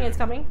 It's coming. It's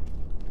coming.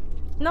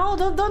 No,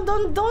 don't turn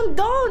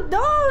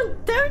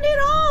it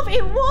off.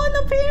 It won't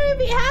appear if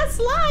it has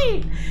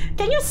light.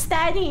 Can you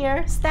stand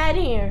here? Stand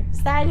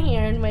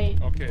here and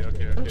wait. Okay.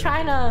 I'm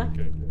trying to.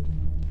 Okay.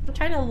 I'm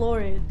trying to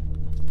lure it.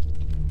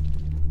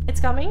 It's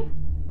coming?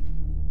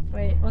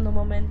 Wait, uno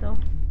momento.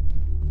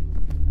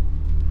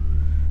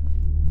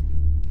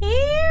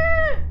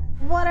 Here!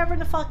 Whatever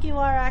the fuck you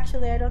are,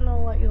 actually. I don't know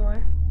what you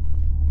are.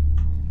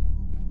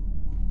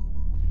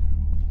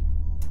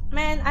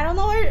 Man, I don't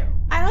know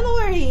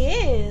where he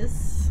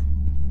is.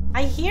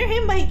 I hear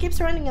him, but he keeps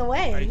running I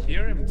away.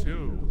 hear him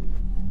too.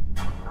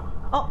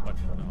 Oh. But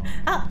no.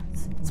 Ah!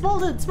 Small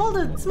dude!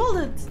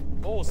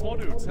 Oh, small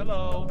dudes.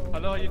 Hello.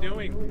 Hello, how you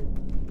doing?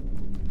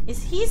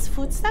 Is he his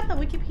footstep that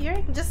we keep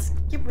hearing? Just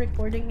keep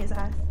recording his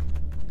ass.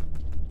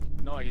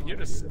 No, I can hear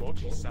the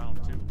squelchy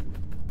sound too.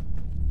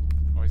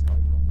 Oh, he's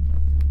gone.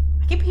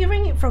 I keep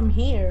hearing it from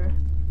here.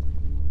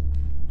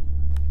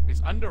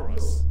 It's under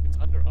us. It's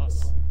under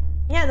us.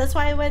 Yeah, that's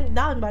why I went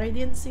down, but I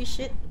didn't see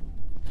shit.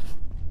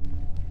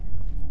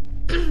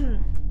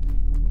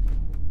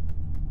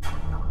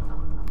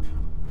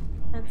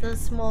 That's a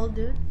small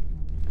dude.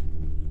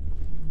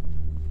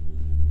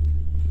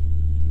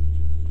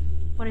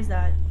 What is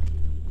that?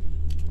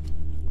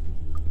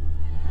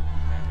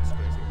 Man, that's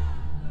crazy.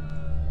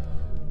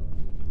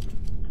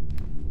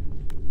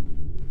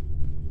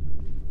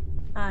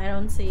 I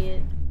don't see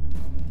it.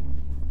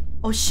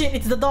 Oh shit,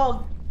 it's the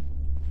dog.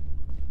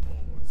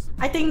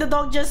 I think the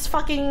dog just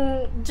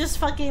fucking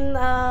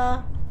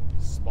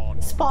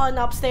spawn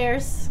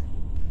upstairs.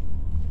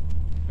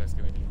 That's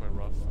gonna be quite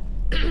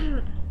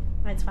rough.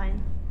 That's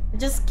fine.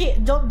 Just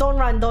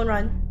don't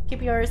run.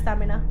 Keep your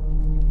stamina.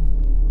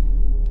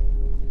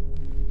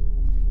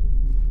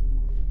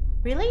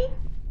 Really?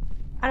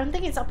 I don't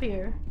think it's up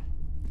here.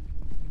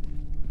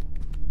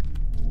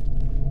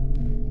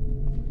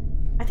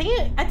 I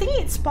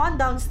think it spawned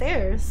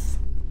downstairs.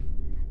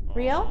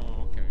 Rio?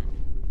 Oh, okay.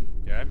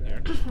 Yeah, I'm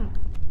here.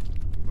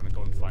 Wanna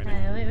go and find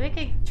it? We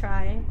could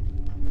try.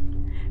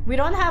 We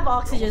don't have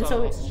oxygen, almost out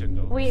so of oxygen,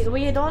 though.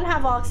 we don't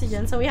have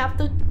oxygen, so we have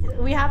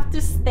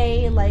to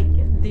stay like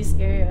this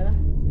area.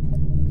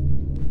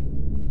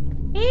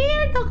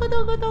 Here,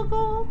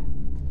 Togo.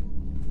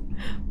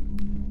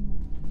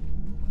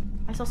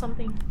 I saw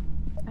something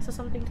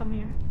come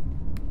here.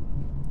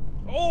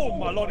 Oh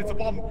my lord, it's a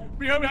bomb!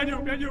 Behind you!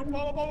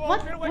 Bomb!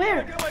 What? Get away,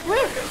 Where? get away.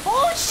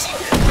 Oh shit!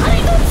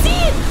 I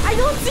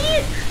don't see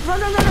it! Run!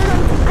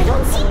 I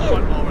don't see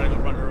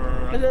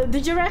it!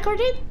 Did you record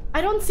it?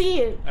 I don't see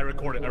it. I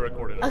recorded.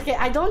 Okay,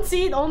 I don't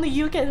see it. Only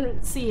you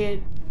can see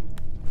it.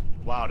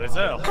 Wow, there's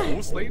a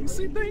host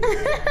latency thing?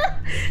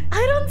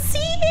 I don't see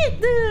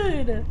it,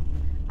 dude.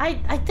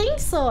 I think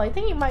so. I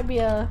think it might be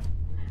a.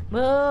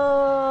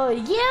 Oh,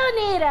 you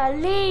need to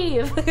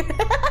leave.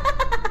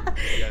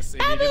 Yes,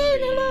 it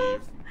Hello.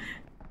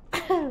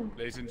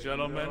 Ladies and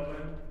gentlemen,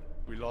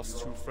 we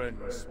lost 2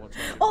 friends. What's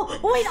happening? Oh,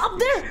 wait, up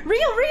there!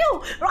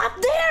 Rio!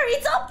 Up there!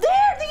 It's up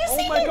there! Do you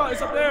see it? Oh my god,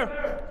 it's up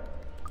there!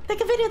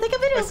 Take a video!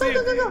 I see it.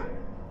 Go!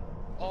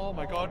 Oh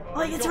my god.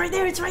 Oh, it's right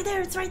there! It's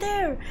right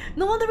there!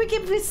 No wonder we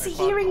keep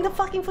hearing the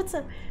fucking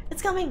footsteps.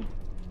 It's coming.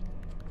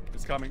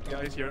 It's coming. Yeah,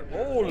 it's here.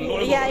 Oh,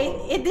 Lord. Yeah,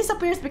 it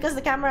disappears because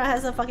the camera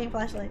has a fucking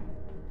flashlight.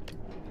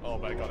 Oh,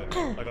 but I got it.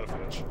 I got a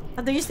footage.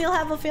 Do you still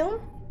have a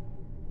film?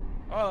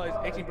 Oh, it's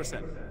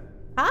 18%.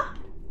 Huh?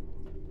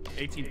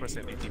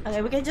 18%.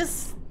 Okay, we can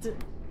just...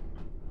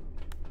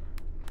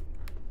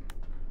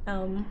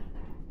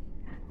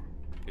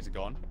 Is it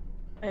gone?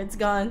 It's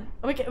gone.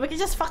 We can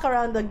just fuck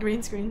around the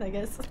green screen, I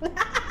guess.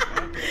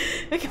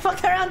 We can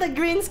fuck around the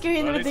green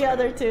screen with the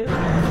other 2.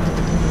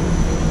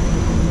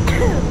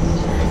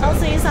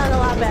 Also, you sound a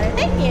lot better.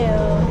 Thank you.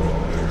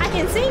 I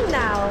can sing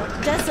now,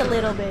 just a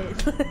little bit.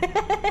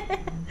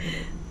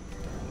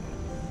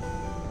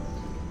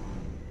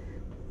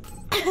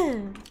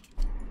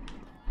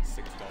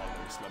 $6,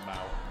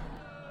 Lamau.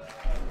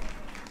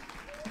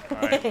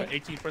 Alright,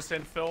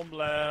 18% film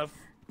left.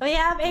 We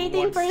have Who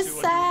wants to do a new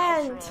 18%.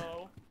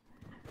 outro?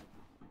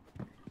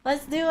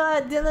 Let's do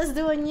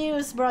a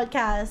news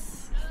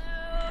broadcast.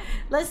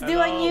 Let's do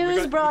a Hello,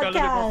 news we got a little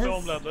bit more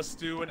film broadcast. left. Let's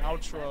do an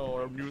outro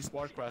or a news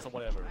broadcast or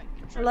whatever.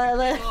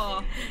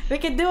 Oh. We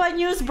can do a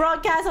news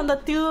broadcast on the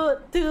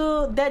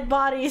two dead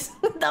bodies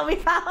that we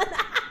found.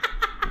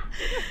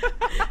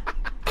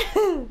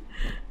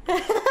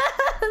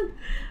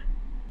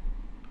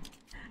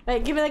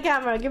 Wait, give me the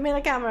camera.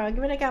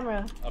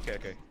 Okay.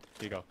 Here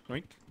you go.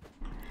 Wink.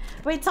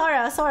 Wait,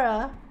 Sora.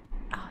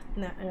 Oh,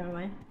 no, never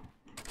mind.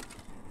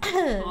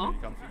 Huh?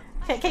 Come.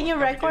 Can you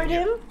record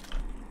him?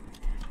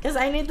 Cause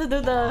I need to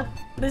do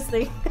this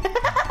thing.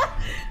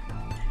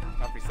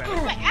 Copy,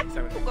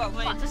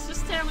 Fuck,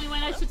 just tell me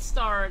when I should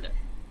start.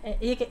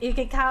 You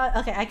can count.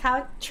 Okay, I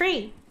count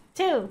 3,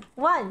 2,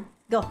 1,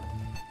 go.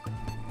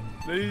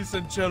 Ladies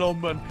and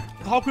gentlemen,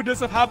 how could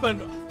this have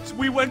happened?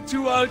 We went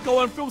to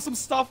go and film some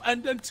stuff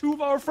and then 2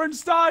 of our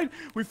friends died.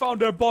 We found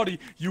their body.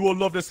 You will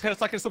love this.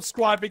 Hit like and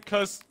subscribe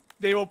because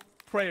they were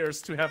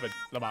prayers to heaven.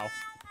 Lamau.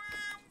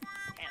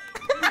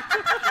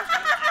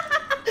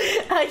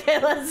 Okay,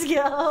 let's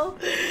go.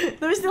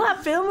 Do we still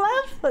have film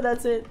left? Oh,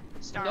 that's it.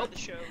 Star of the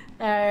show.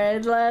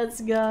 Alright,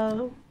 let's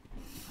go.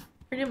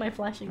 Where did my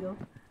flashy go?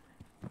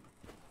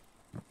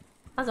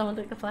 Oh, someone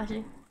took the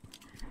flashy.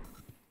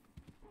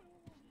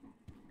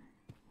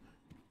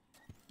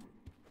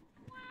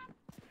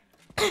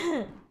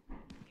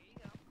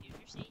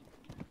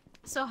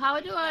 So how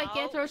do I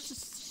get her?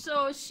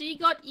 So she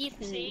got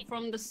eaten See?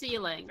 from the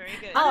ceiling. Very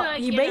good. How do Oh, I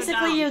you get her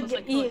basically down? Just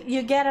like push.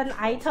 you get an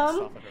item.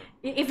 Stuff at her.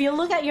 If you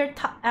look at your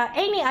top,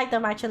 any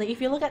item actually, if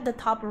you look at the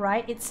top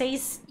right, it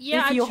says Yeah,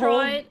 if I you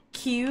hold tried.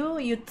 Q,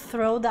 you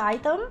throw the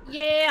item.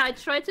 Yeah, I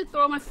tried to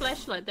throw my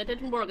flashlight. That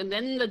didn't work, and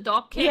then the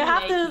dog came. You and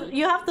have ate to me.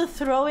 you have to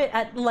throw it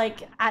at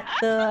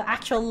the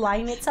actual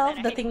line itself,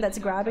 the thing that's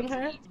grabbing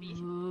her.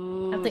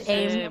 Oh, Have to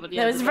okay, aim. but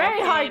It was the very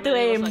dog hard came to and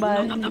it aim, was but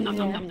like, nom, nom, nom,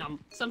 nom, yeah. nom, nom.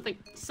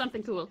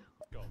 Something cool.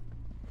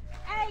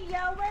 Hey yo,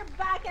 we're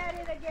back at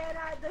it again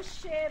at the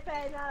ship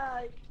and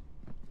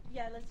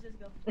yeah, let's just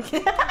go.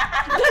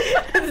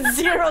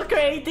 Zero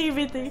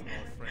creativity.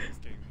 Our friends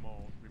getting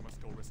mauled. We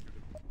must go rescue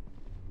them.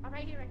 Oh,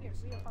 right here.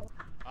 Rio, follow.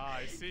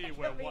 I see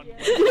where one.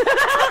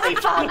 We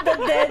found the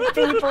dead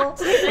people.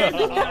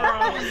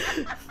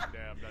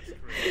 Damn, that's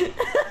crazy.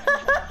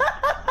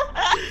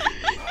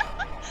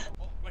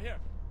 Oh, right here.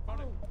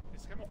 Found it.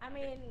 It's coming. I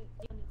mean,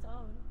 on its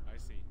own. I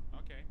see.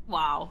 Okay.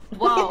 Wow,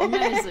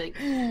 amazing.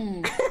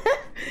 Mm.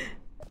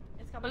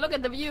 It's But coming. look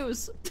at the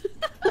views.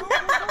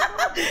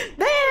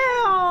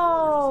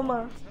 Damn!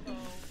 Hello,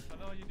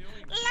 you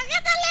doing? Look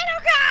at the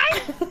little guy!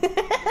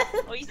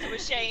 Oh, he's so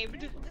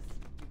ashamed.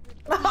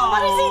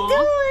 What is he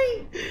doing?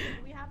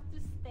 We have to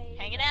stay.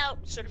 Hanging out.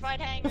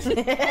 Certified hanger.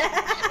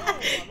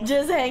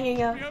 Just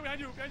hanging out. Behind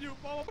you,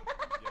 follow.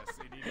 Yes,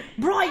 indeed.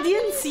 Bro, I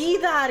didn't see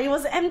that. It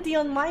was empty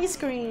on my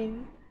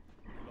screen.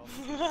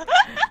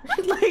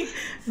 Like,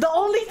 the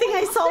only thing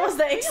I saw was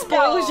the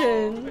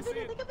explosion. I see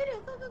it. Take a video.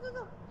 Go. Oh, where'd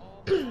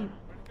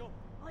it go?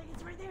 Oh,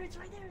 it's right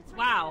there.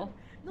 Wow,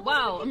 No,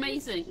 wow, look at this.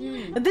 amazing.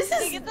 Mm. This They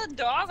is... get the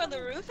dog on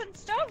the roof and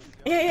stuff.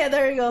 Yeah,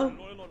 there you go.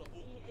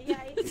 Yeah,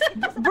 it's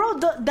Bro,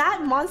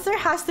 that monster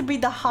has to be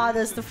the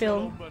hottest to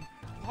film. Gentlemen,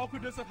 how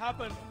could this have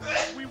happened?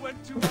 We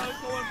went to go and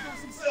film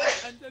some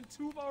stuff, and then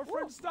 2 of our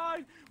friends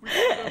died. We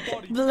found their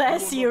body.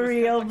 Bless you, will love this.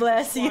 Rio, Like,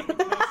 bless you. subscribe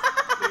because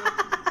they will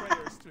give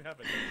prayers to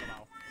heaven.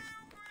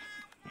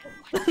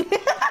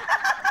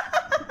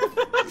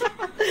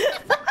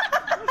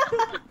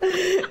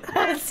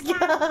 Let's go.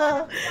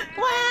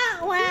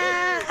 Wah,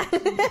 wah.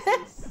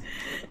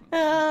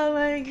 Oh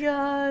my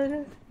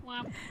god.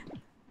 Wow.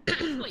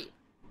 Sleep.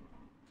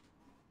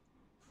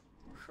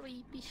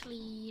 Sleepy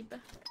sleep.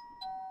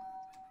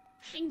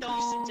 Ding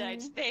dong.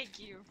 Times. Thank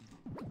you.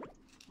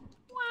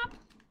 Wap.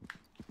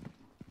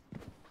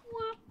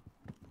 Wap.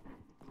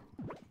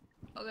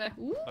 Okay.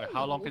 Ooh. Like,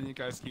 how long can you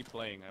guys keep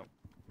playing?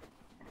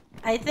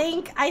 I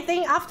think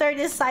after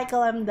this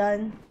cycle I'm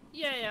done.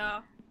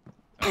 Yeah.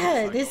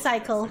 This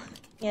cycle.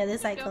 Yeah,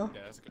 this cycle.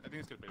 Yeah, that's good. I think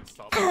it's good.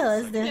 Stop.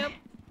 Let's do. Yep.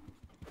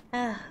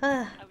 I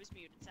was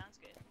muted. Sounds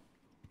good.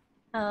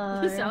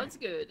 Sounds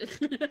good.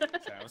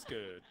 Sounds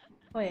good.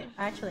 Wait,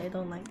 actually, I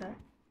don't like that.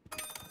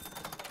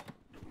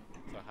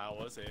 So how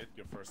was it?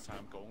 Your first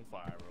time going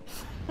viral?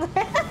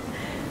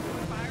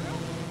 Viral?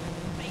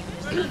 We're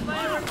Famous? not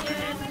viral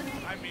yet.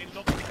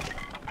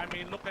 I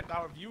mean, look at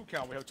our view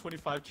count. We have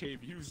 25k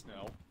views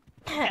now.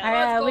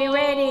 Alright, we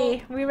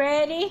ready? We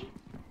ready?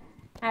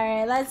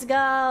 Alright, let's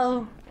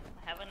go.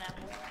 Have an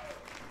apple.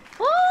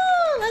 Woo!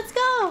 Let's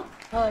go!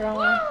 Oh, wrong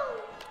one.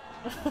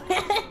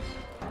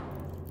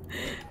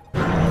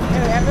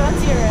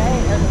 Everyone's here,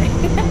 right?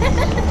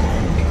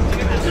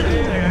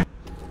 Okay.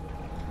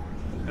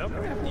 Nope,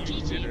 we haven't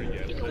eaten dinner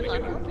yet.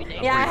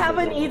 Yeah, I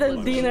haven't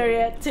eaten dinner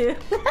yet, too.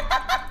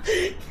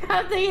 I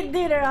have to eat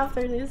dinner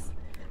after this.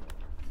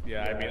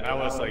 Yeah, I mean, I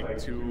was like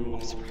too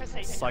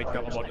psyched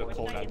up about the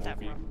Conan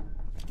movie.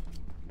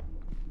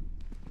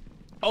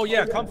 Oh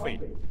yeah, Comfy.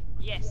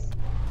 Yes.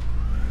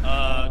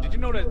 Did you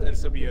know that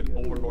there's gonna be an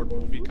Overlord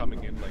movie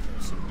coming in like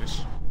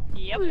soonish?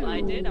 Yep, I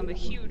did. I'm a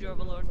huge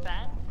Overlord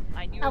fan.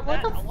 I knew What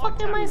that the a long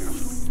fuck am time I ago.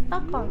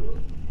 stuck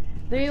on?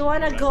 Do you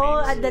wanna That go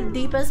means- at the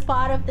deepest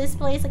part of this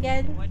place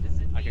again? What does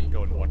it mean? I can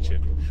go and watch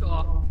it.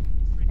 Sure.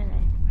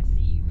 I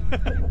see you guys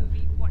in the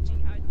movie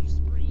watching how you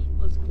scream.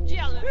 Let's go.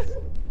 Jealous.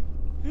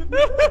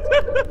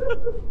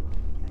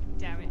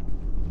 Damn it.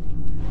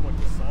 What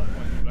the soft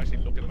one? You actually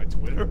look at my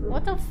Twitter.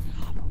 What the f-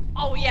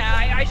 Oh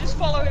yeah, I just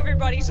follow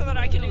everybody so that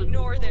I can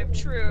ignore them.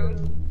 True.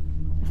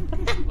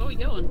 Where are we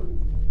going?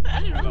 I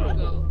didn't know where to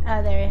go.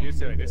 Oh, there.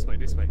 This way, this way,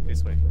 this way,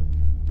 this way.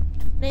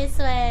 This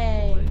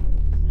way.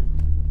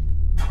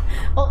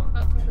 Oh,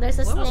 there's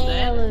a What was that?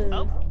 snail.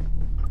 Oh,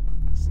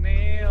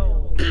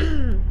 Snail.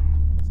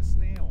 It's a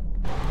snail.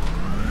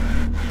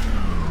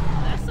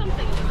 That's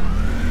something.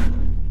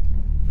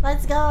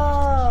 Let's go.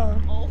 oh,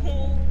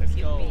 Let's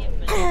give go. me a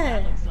minute.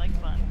 That looks like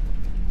fun.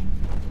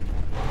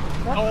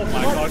 Oh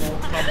my gosh,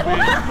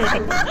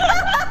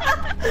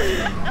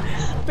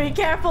 Be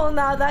careful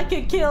now, that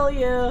could kill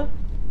you.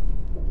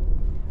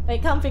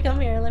 Wait, Comfy, come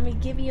here. Let me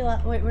give you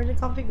a. Wait, where did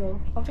Comfy go?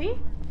 Comfy?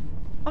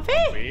 Comfy?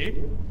 Wait.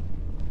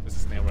 There's a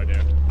snail right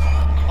there.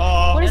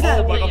 Oh, What is that?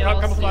 Oh my god, Yeah,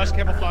 camouflage,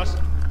 camouflage.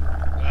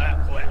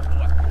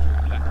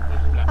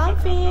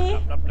 Comfy.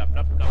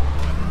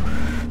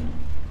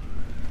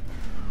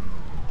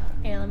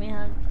 Here, let me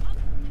hug.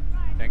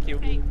 Thank you.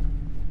 Alright.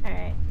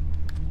 Yeah,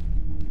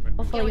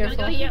 Hopefully we you're gotta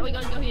go full. here. We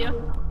gotta go here.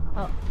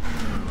 Oh.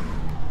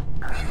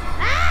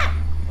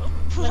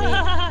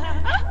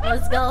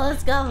 Let's go,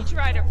 let's go. You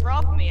tried to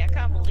rob me. I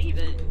can't believe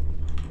it.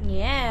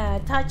 Yeah,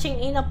 touching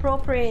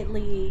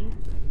inappropriately.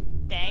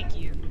 Thank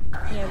you.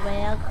 You're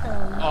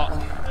welcome. Oh,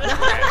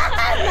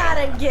 Not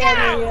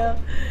again, you.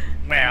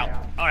 well,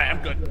 alright,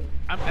 I'm good.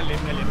 I'm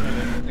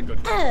good.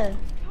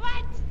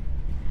 What?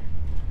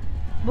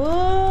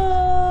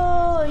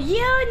 Boo!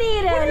 You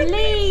need to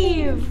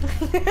leave!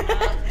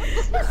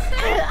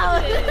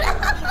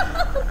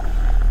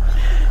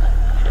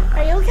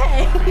 Are you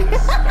okay?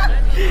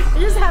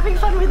 You're just having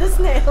fun with the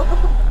snail.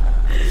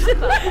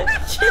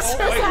 Just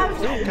Oh, wait,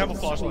 having...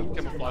 camouflage one,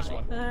 camouflage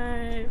one.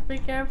 Alright, be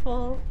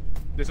careful.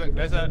 There's a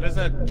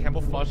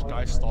camouflage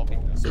guy stalking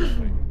us.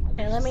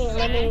 Okay, let me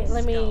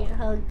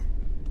hug.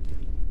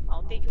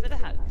 I'll take you for the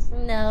hugs.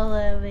 No,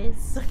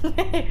 Lewis.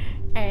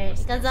 Alright,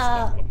 because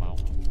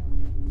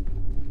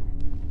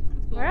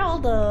where are all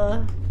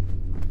the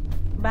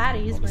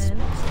baddies, man?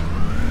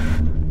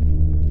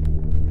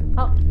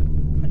 Oh,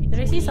 did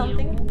I see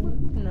something?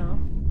 No.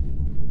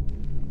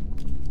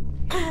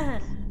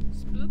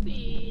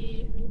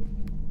 Spoopy.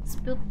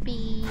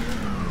 Spoopy.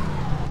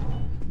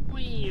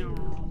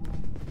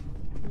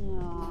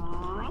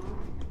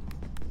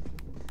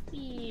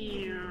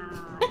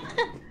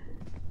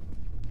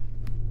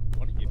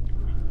 What are you doing?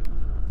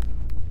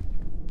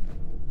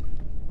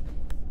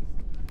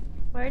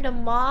 Where the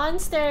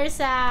monsters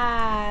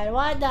at?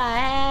 What the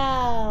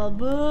hell?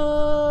 Boo!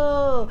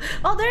 Oh,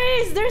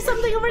 there's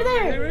something over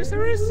there.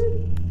 There is.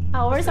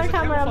 Oh, where's our There's a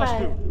camouflage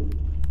cameraman? dude.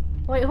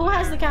 Wait, who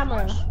has the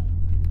camera?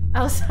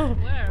 Oh, sorry.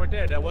 Where? Right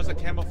there, that was a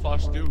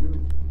camouflage dude.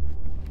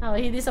 Oh,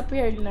 he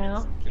disappeared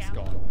now. It's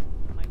gone.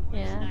 My worst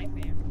Yeah.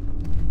 nightmare.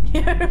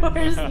 Your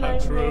worst nightmare.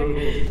 True.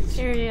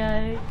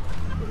 Ryuriia.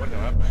 What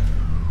happened?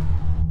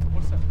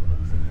 What's that?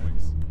 What's the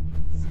noise?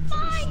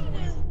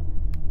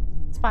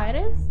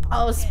 Spiders?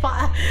 Oh,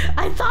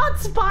 I thought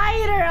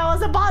spider! I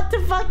was about to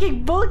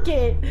fucking book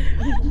it!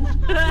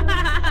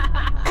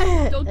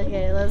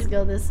 Okay, let's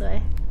go this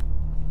way.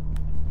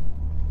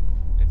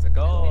 It's a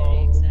Very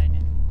go.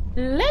 excited.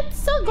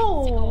 Let's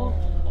go!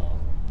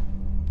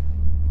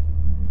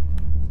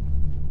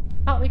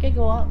 Oh, we can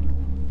go up.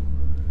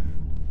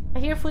 I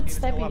hear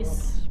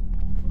footsteppies.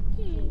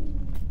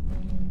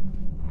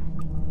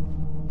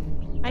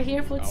 I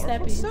hear Our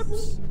footsteppies.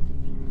 footsteps?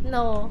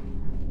 No.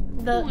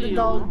 The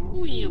dog.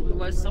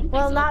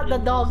 Well, not the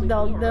dog,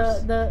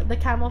 the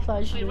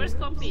camouflage Wait, dude. where's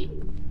Comfy?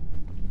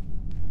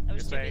 I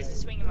was Just too busy saying.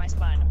 swinging my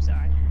spine. I'm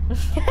sorry.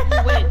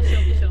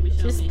 Wait, show me.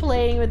 Just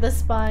playing with the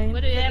spine.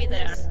 What do you Look have at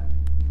there? this.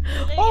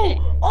 Look at it.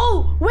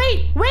 Oh,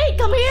 wait,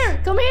 come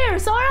here,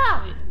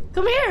 Sora.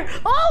 Come here.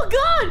 Oh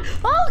God.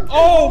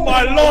 Oh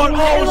my lord!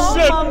 Hello, Oh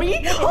shit!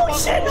 mommy. Oh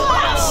shit.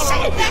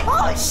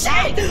 Oh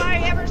shit. If I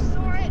ever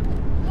saw it.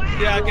 Wow.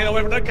 Yeah, get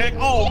away from the cake.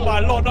 Oh my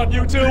lord, not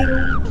you two!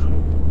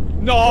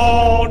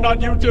 No,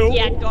 not you two!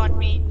 Yeah, got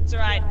me. It's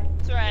alright.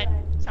 It's alright.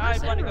 It's how I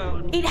want to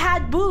go. It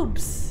had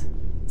boobs.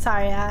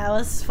 Sorry, I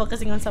was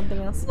focusing on something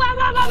else. Oh, come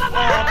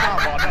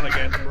on, not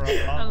again, bro.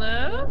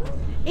 Hello?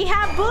 It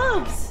had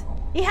boobs.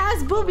 It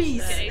has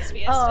boobies. Okay,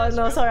 SBS Oh says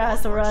no, Sora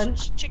has to run.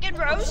 Chicken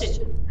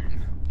roast.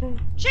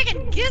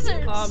 Chicken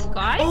gizzards.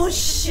 Guys? Oh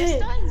Yes, shit.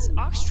 does.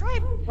 Ox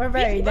tripe. We're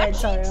very beef dead,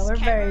 webcakes, Sora. We're very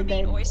camera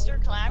bean, dead. oyster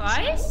clams.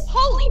 Guys?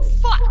 Holy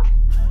fuck.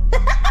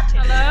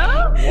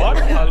 Hello? What?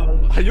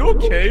 Are you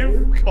okay?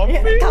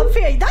 Comfy?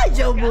 Comfy,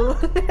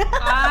 daijoubu.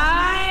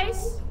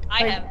 Guys?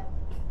 I have.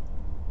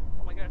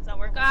 Oh my god, it's not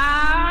working.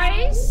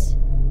 Guys?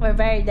 We're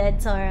very dead,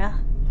 Sora.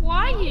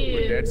 Why We're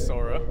you? dead,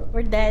 Sora.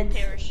 We're dead.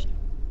 Perished.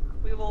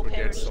 We've all We're dead,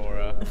 perished.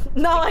 Sora.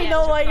 No, I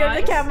know why you're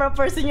the Guys? camera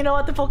person. You know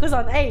what to focus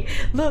on. Hey,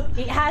 look,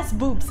 it has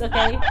boobs,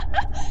 okay?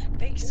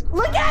 Big squid.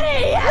 Look at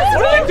it! It has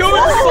What are you boobs!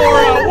 doing,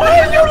 Sora? Why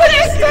are you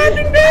like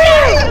standing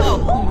there?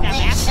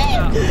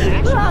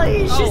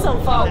 Oh, she's so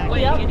fun.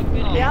 wait, Yep. Getting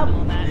good at Yep.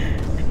 handling that.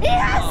 It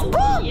has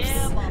boobs!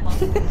 Yeah, mama.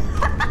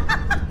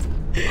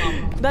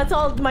 That's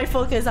all my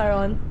focus are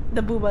on.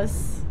 The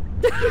boobas.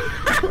 Wow.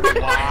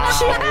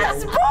 She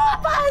has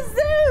boobas,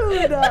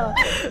 dude!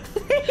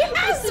 It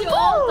has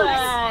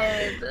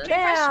boobs!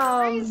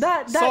 Damn,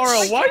 that Sora,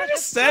 shit- why are you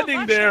just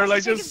standing there,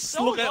 like just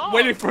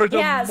waiting for the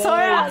Yeah,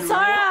 Sora,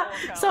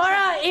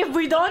 if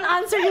we don't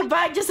answer you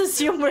back, just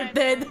assume we're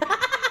dead.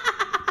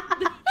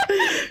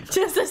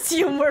 Just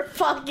assume we're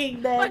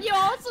fucking dead. But you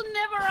also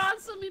never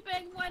answer me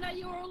back when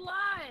you were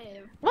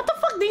alive. What the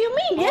fuck do you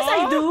mean? Yes, I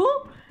Huh?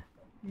 do.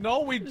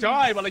 No, we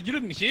died, but like you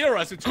didn't hear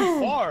us. You're too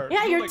far.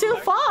 Yeah, you're like, too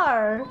like-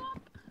 far.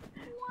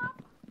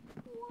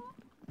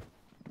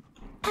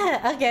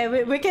 Okay,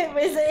 we can.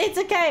 It's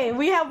okay.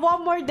 We have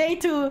one more day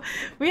to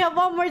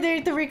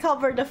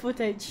recover the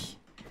footage.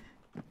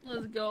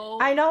 Let's go.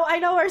 I know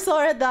where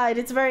Sora died.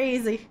 It's very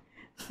easy.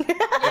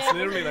 It's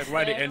literally like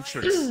right at the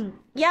entrance.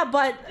 Yeah,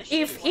 but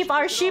if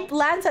our ship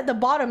lands at the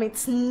bottom,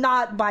 it's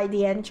not by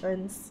the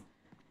entrance.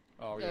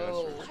 Oh yeah, that's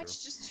true. No. That's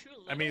That's true. just too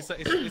little. I mean,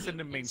 it's in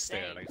the main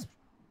stair. Insane.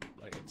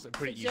 Like it's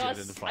pretty easy to Just-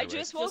 identify. I right?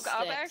 just woke Just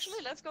up sticks.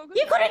 actually. Let's go.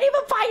 You couldn't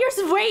even find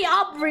your way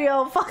up,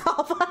 Rio. Fuck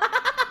off.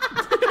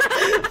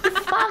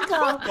 Fuck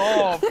off.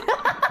 Oh,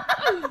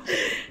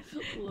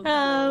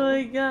 Oh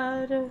my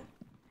god.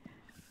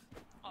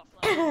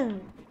 Offline.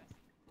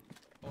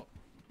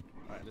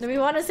 Do we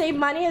want to save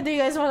money or do you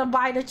guys want to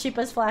buy the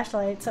cheapest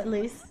flashlights at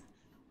least?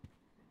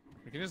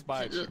 we can just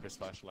buy a cheapest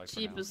flashlight.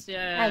 Cheapest,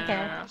 yeah.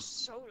 Okay. It's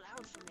so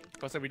loud for me.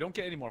 Because we don't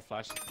get any more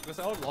flash. Because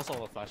I lost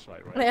all the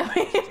flashlight, right? Yeah,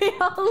 we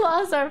all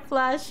lost our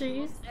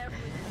flashies.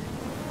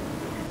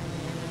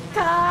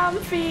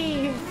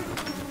 Comfy.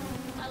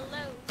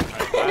 Hello.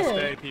 Alright, last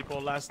day, people.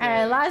 Last day.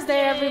 Alright, last day,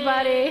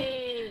 everybody.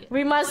 Yay.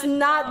 We must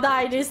not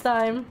die this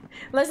time.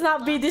 Let's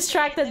not be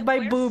distracted by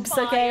We're boobs,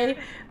 okay? fired.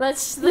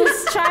 Let's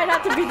try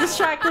not to be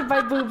distracted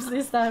by boobs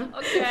this time.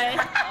 Okay.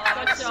 Oh,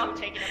 I was so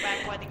Gotcha. taken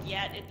aback by the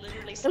yet. It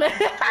literally slammed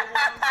into the wall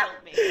and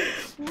killed me.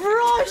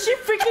 Bro, she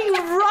freaking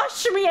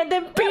rushed me and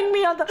then pinned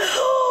me on the.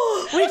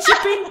 Wait, she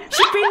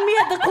pinned me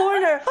at the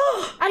corner.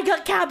 I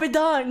got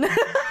Cabidon.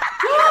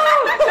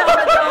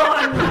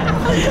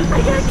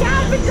 I got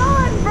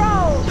Cabidon, bro.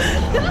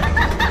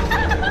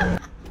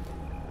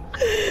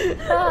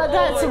 Oh,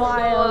 that's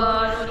wild.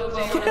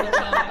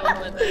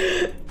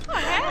 Oh,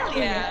 hell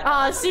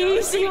yeah.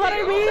 See what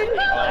I mean?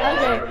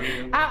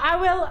 Okay, I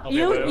will. Okay,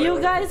 You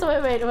wait. guys,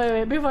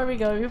 wait. Before we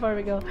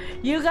go.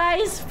 You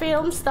guys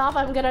film stuff.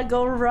 I'm gonna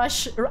go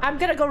rush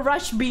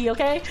B.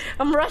 Okay,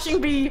 I'm rushing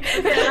B.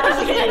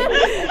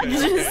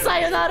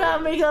 Sayonara,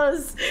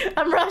 amigos.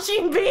 I'm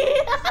rushing B.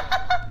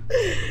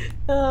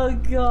 Oh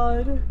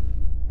god.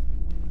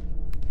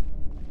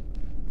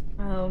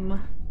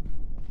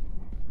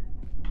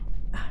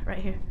 Right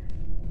here.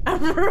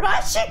 I'm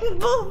rushing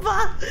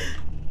Booba.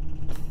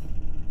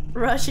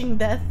 Rushing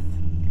death.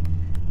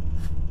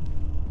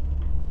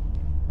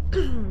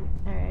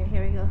 Alright,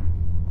 here we go.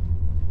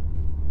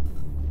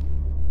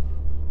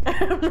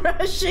 I'm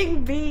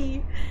rushing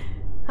B.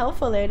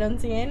 Hopefully I don't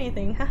see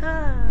anything.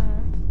 Haha.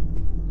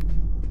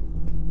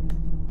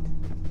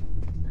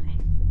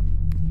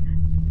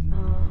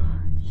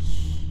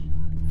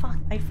 Fuck,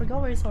 I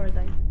forgot where Sora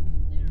died.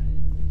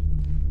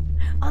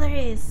 Oh, there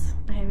it is.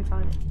 Okay, we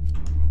found it.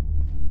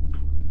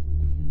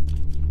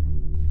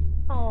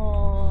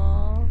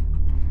 Aww.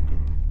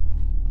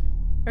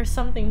 There's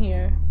something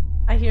here.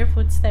 I hear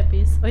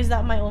footsteps. Or is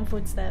that my own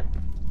footstep?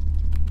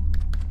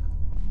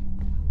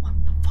 What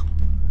the fuck?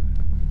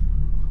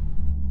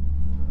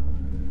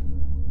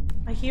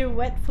 I hear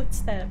wet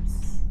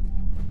footsteps.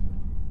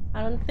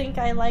 I don't think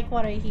I like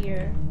what I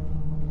hear.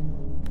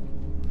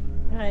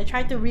 I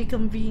try to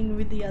reconvene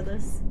with the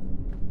others.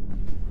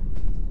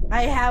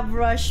 I have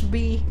rush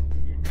B.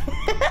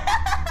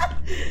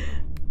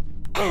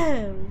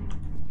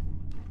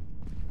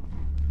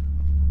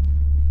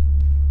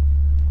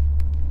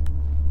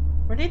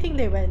 Where do you think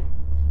they went?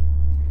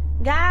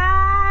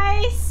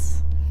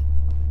 Guys!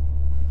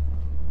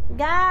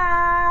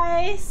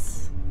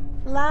 Guys!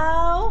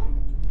 Hello?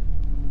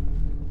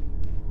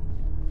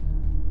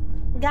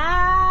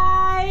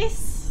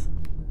 Guys!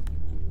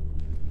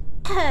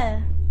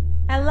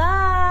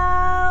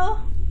 Hello?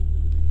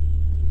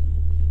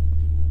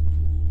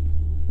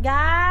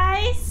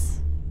 Guys?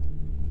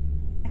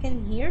 I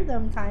can hear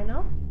them, kind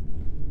of.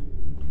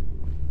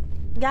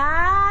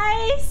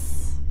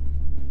 Guys?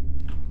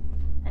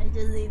 I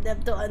just need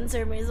them to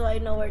answer me so I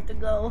know where to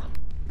go.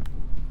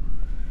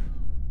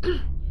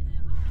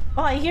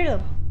 Oh, I hear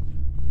them.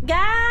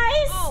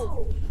 Guys!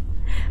 Oh!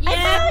 I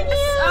found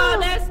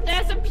Yes! you!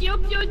 There's a pew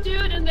pew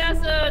dude and there's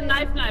a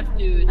knife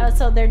dude. Oh,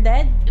 so they're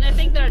dead? And I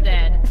think they're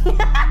dead.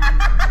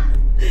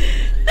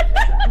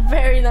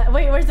 Very nice.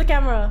 Wait, where's the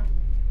camera?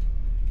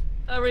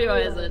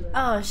 Ryuriia is it?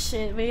 Oh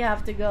shit, we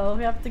have to go.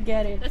 We have to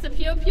get it. There's a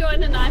pew pew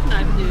and a knife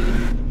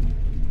dude.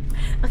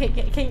 Okay,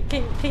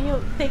 can you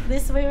take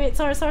this? Wait,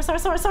 Sora!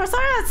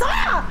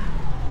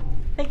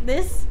 Take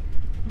this.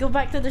 Go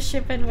back to the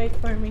ship and wait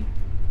for me.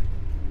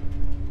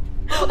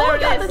 Oh, there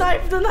it is.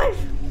 The knife!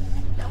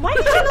 Why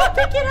did you not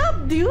pick it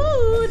up,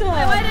 dude?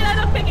 Why did I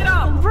not pick it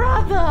up?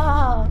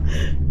 Brother!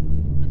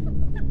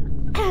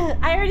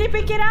 I already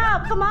picked it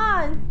up, come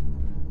on!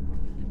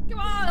 Come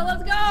on,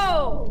 let's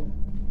go!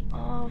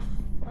 Oh,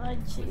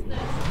 fudge.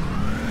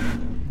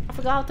 I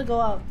forgot how to go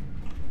up.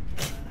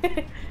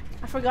 I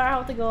forgot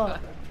how to go up.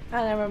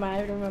 Ah, never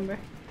mind, I remember.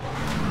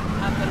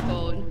 I've got a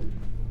bone.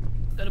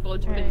 Got a bone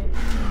to pick. Alright.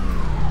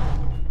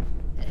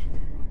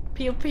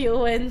 Pew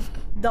Pew and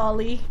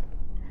Dolly.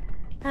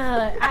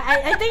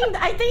 I think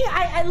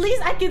at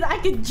least I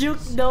could juke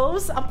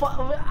those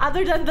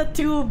other than the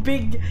two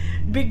big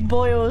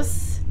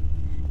boyos.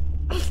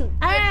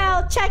 Alright,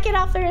 I'll check it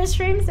after the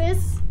stream,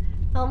 sis.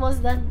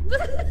 Almost done.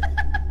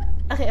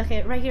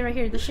 Okay, right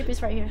here. The ship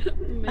is right here.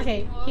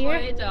 Okay,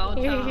 here.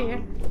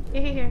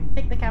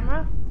 Take the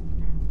camera.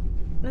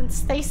 And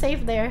stay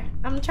safe there.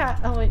 Oh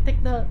wait,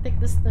 take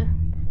this.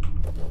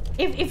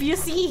 If you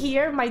see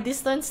here, my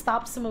distance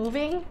stops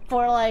moving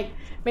for like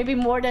maybe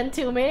more than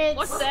 2 minutes.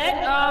 What's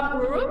that?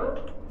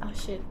 Oh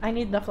shit! I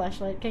need the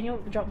flashlight. Can you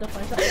drop the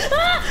flashlight?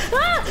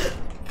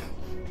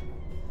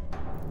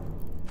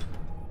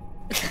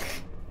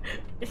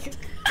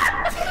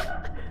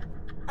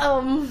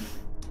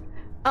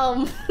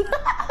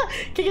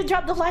 Can you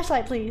drop the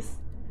flashlight, please?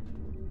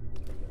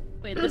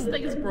 Wait, this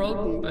thing is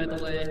broken, by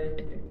the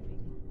way.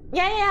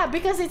 Yeah,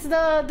 because it's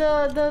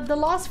the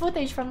lost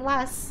footage from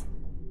last.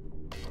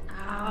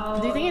 Oh,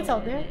 Do you think it's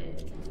out there?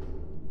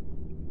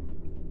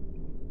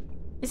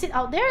 Is it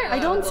out there? I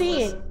don't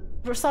see it.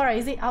 Sorry,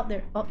 is it out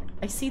there? Oh,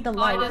 I see the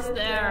light. Oh, it is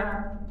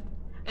there.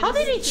 How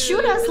did it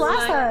shoot us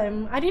last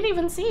time? I didn't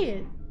even see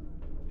it.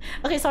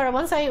 Okay, sorry.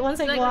 Once I like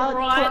go out.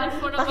 right in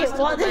front of Okay, us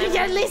well, to the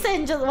yeah, left.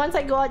 listen. Just once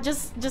I go out,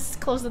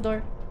 just close the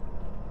door.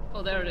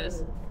 Oh, there it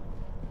is.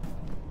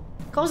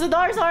 Close the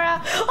door,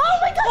 Sora. Oh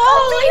my god!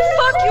 Holy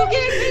fuck, you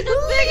gave me the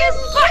biggest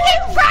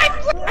fucking friend!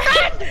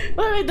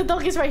 Wait, the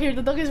dog is right here.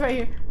 The dog is right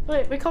here.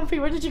 Wait, Comfy,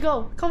 where did you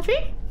go?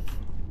 Comfy?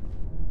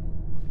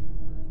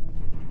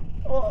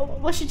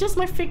 Was she just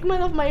my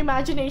figment of my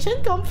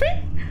imagination, Comfy?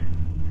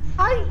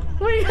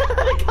 Wait,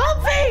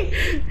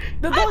 Comfy!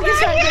 The dog is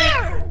right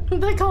there!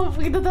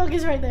 The dog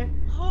is right there.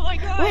 Oh my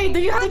god. Wait, do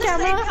you have We're the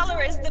camera? Same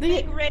color as the Do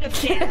you- big red of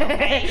Dan,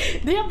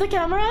 okay? Do you have the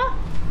camera?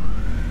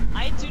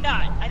 I do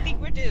not. I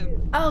think we're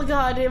doomed. Oh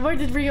god, where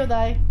did Rio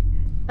die?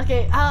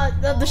 Okay,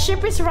 the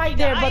ship is right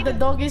there, but the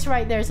dog is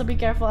right there, so be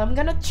careful. I'm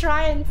gonna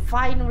try and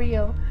find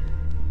Rio.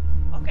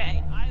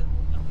 Okay,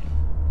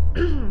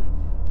 okay.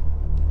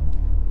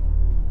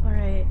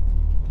 Alright.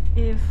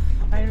 If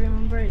I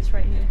remember, it's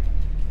right here.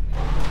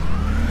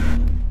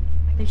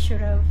 They should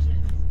have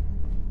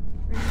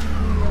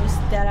Rio's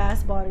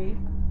dead-ass body.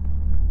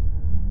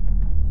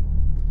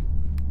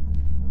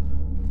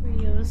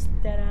 Rio's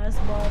dead-ass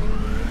body.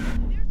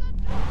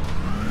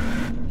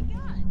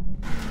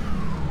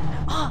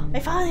 Oh, I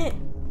found it!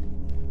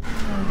 Oh,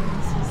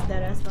 this is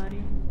dead-ass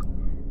body.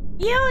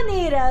 You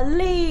need to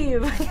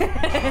leave!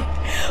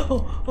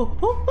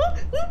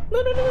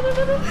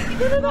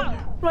 No.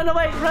 Run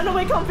away,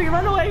 Comfy,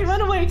 run away,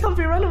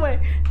 Comfy, run away!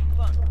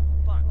 Bone,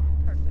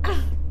 perfect.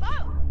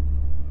 Bone!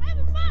 I have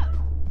a bone!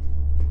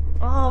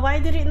 Oh, why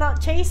did it not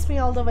chase me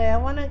all the way? I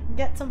want to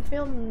get some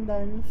filming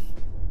done.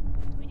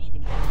 We need to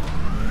catch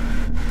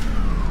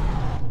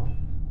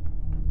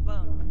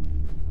Bone.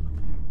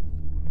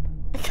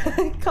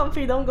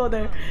 Comfy, don't go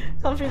there.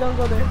 Comfy, don't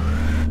go there.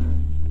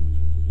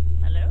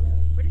 Hello?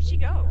 Where did she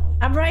go?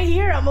 I'm right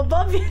here, I'm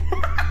above you.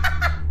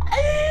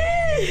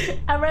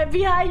 I'm right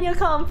behind you,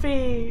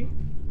 Comfy.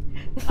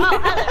 Oh,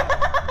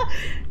 hello.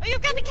 Oh,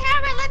 you've got the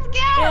camera, let's go!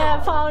 Yeah,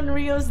 I found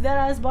Rio's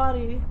dead-ass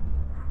body.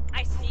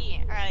 I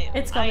see. Alright.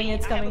 It's coming,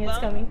 it's I have coming, a it's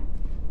bone. coming.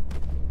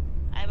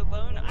 I have a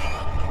bone. I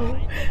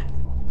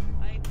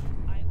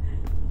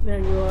There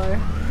you are.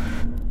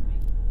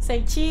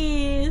 Say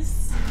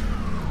cheese.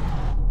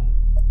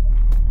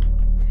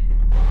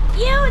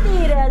 You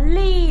need to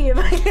leave.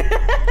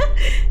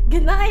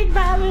 Good night,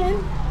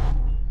 Babin.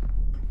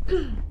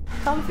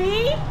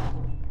 Comfy?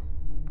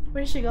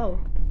 Where did she go?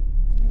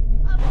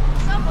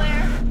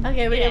 Somewhere.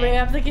 Okay, we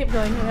have to keep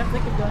going. We have to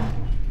keep going.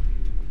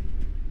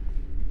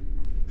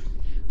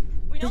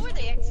 We know where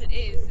the exit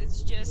is.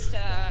 It's just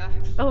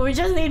Oh, we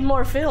just need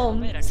more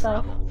film bit of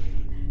stuff. trouble.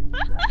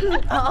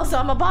 Also,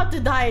 I'm about to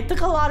die. I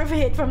took a lot of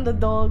hit from the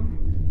dog.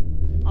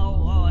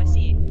 Oh, I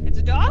see. It's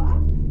a dog?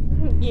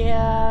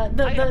 Yeah,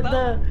 I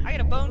got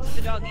a bone for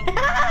the doggy.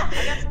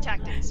 I got some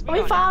tactics.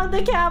 we found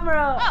the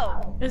camera.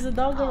 Oh. Is the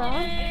dog around?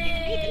 I didn't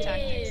even need the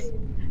tactics.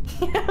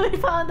 We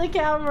found the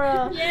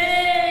camera.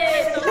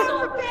 Yay! I'm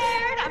so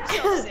prepared. I'm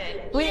so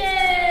upset. We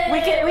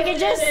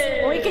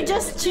can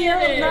just chill.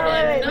 No,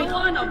 wait. No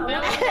one of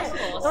them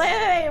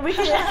Wait.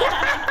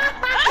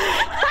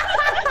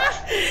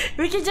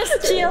 We can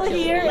just chill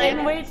here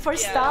and wait for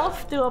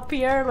stuff to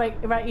appear like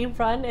right in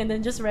front and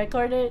then just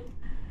record it.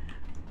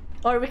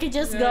 Or we could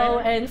just go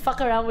and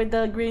fuck around with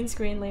the green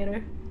screen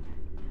later.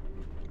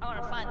 I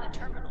want to find the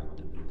terminal.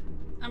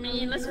 I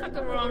mean, let's fuck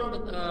around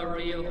with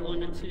Rio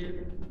 1 and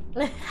 2.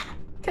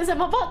 Cause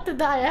I'm about to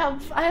die.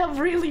 I have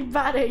really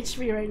bad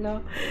HP right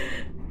now.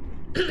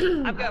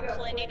 I've got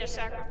plenty to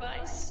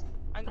sacrifice.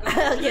 I'm going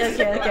Okay.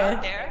 go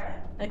out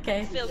there,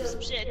 Okay. film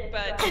some shit,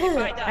 but if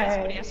I die,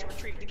 somebody has to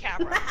retrieve the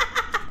camera.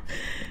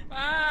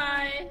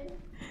 Bye!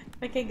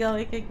 We can go.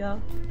 I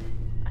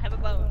have a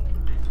bone.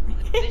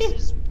 This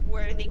is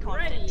worthy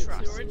content, Ready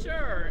trust. to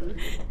return.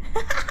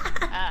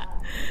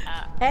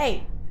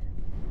 Hey.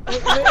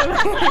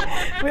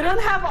 We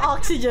don't have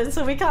oxygen,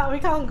 so we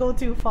can't go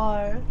too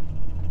far.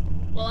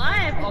 Well, I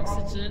have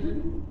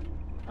oxygen.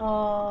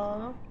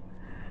 Oh.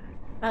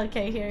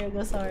 Okay, here you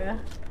go, Sora.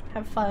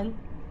 Have fun.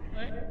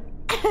 What?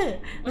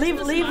 leave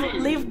What's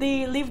mine? leave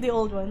the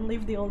old one.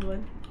 Leave the old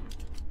one.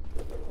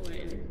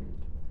 Wait.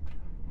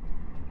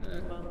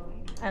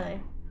 Okay.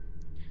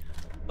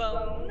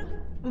 Bone.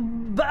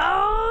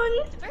 Bone.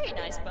 It's a very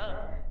nice bone.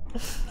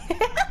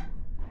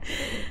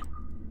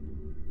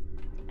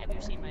 Have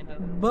you seen my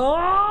bone?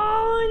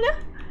 Bone.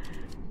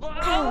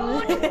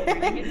 Bone!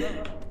 Very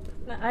good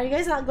bone. Are you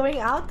guys not going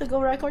out to go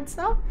record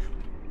stuff?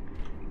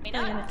 Why I'm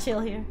gonna not? chill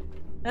here.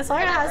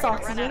 Sora We're has gonna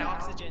run oxygen. out of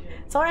oxygen.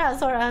 Sora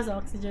has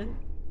oxygen.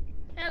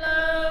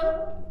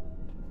 Hello!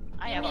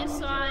 I have Give me a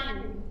oxygen.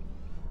 sign.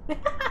 Oh,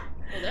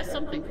 there's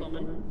something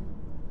coming.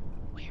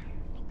 Where?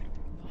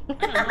 I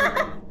don't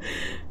know.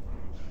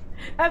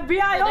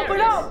 FBI, Oh, open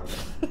there up!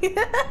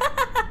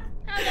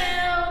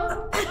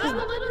 Hello! I'm a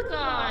little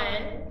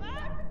guy.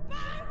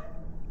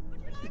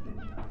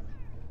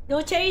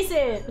 Go chase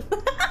it!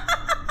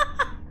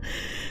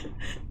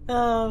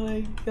 Oh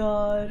my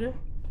god.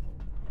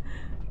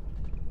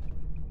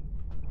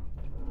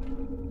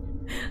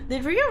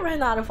 Did Ryu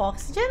run out of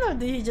oxygen or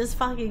did he just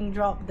fucking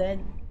drop dead?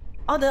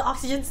 Oh, the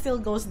oxygen still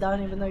goes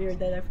down even though you're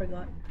dead, I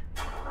forgot.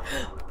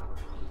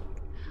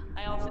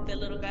 I offered the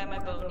little guy my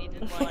bone, he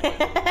didn't want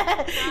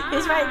it.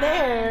 He's right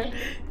there.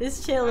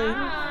 He's chilling.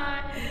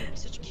 Hi!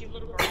 He's such a cute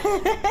little bird.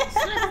 It's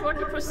like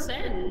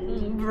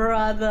 40%.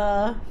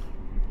 Brother.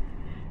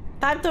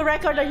 Time to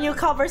record a new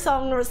cover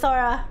song,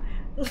 Sora.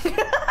 Time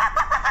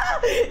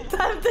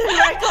to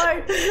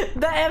record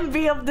the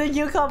MV of the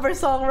new cover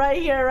song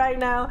right here, right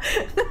now.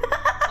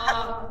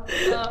 Dum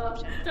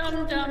dum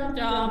dum, dum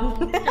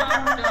dum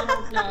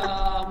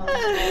dum.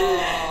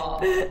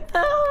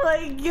 Oh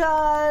my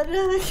god.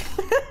 The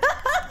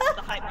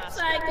hype master.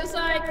 Psycho,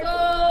 psycho.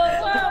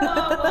 Wah,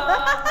 wah, wah,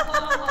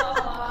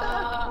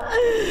 wah.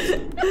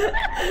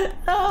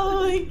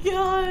 Oh my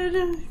god.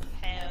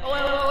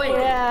 Oh, wait.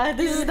 Yeah,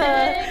 this is the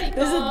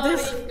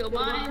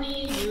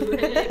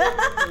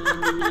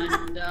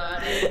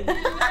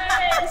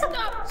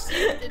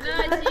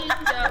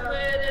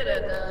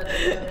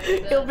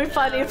It'll be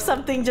funny if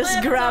something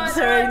just grabs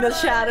her in the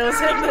shadows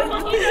and then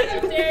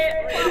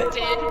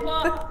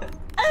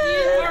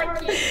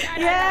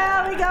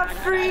yeah, we got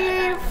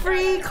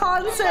free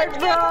concert,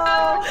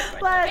 bro.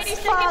 Let's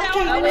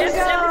fucking go.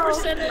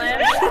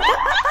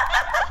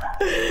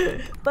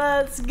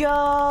 Let's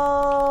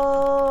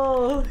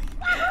go.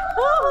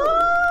 Woo-hoo!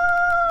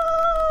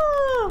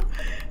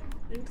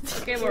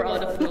 Okay, we're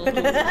out of film.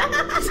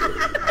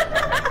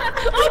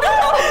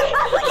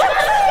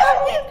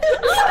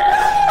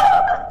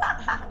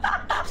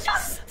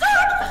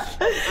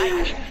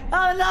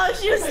 Oh no,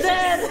 she's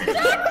dead.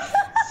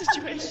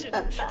 Situation.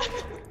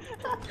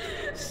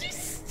 She's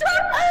stuck.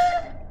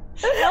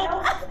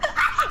 Help!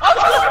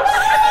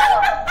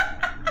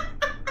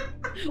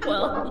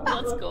 Well,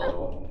 let's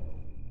go.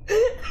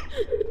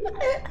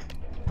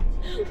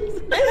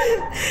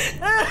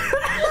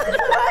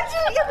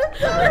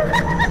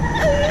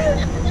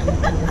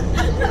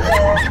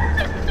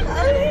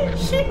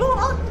 She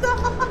walked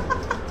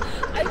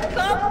off. I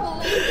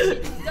can't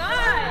believe she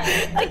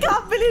died. I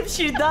can't believe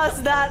she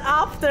does that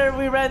after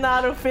we ran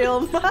out of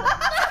film. God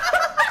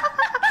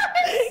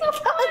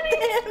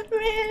damn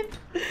it.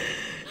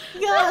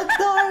 God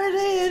darn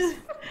it.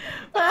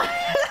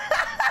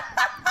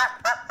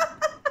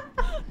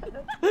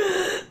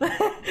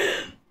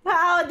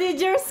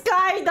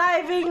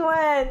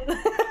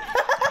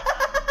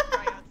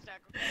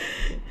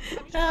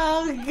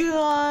 Oh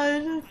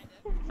god.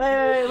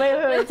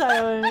 Wait,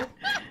 sorry, wait.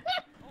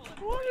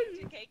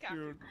 Okay, come.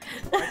 Dude,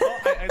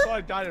 I thought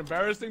I died an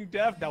embarrassing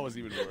death. That was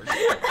even worse.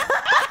 Oh,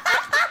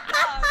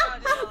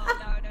 no,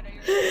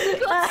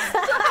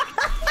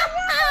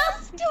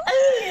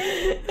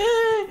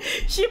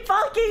 She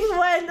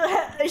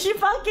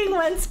fucking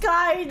went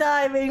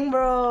skydiving,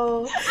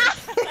 bro.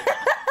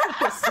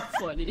 That's so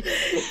funny.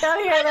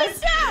 Come here,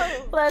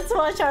 let's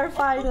watch our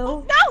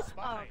final. No! Oh,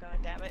 god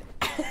damn it.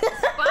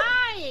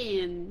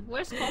 Spine!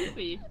 Where's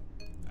Comfy?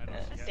 I don't know.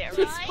 Is that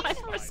She right?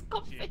 Where's She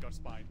Comfy? ain't got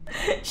spine.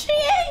 She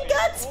ain't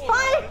got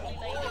spine.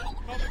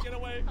 Come get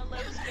away. Hello,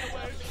 sweet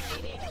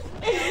lady.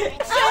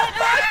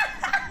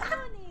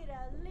 You need to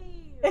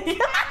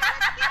leave.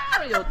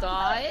 Or you'll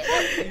die.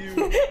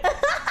 You.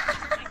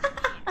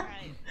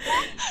 Right.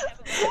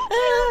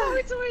 Oh,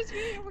 it's always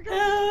me. Oh my god.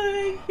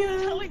 Oh my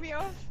god. Telling me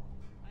off.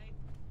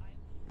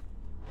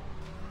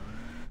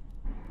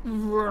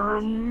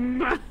 Vroom.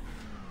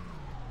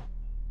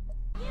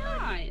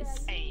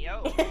 Nice. Hey,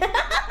 yo.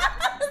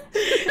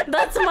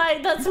 That's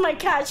my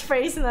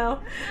catchphrase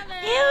now.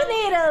 You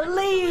need to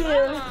leave.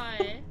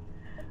 Bye.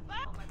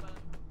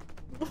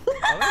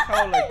 I like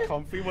how like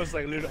Comfy was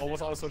like literally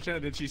almost out of social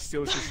and then she's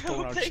still just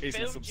going around They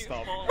chasing some filmed you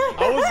stuff. falling.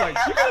 I was like,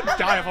 you're gonna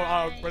die if I'm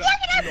out of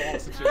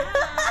oxygen. Bye.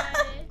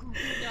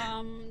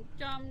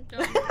 Jump.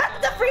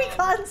 The free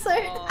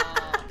concert.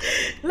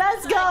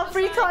 Let's go,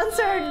 free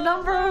concert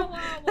number.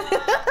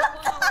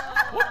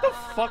 What the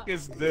fuck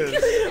is this?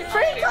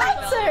 Free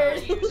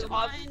concert.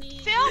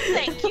 Film,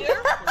 thank you.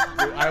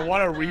 Dude, I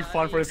want a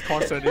refund for this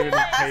concert. I didn't even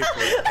pay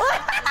for it.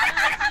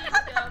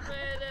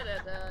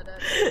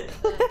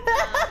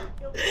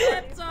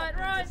 Left side,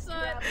 right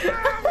side.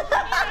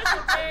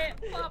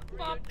 Pop, pop,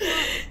 pop.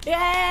 Yay!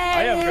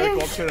 I am gonna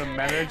go up to the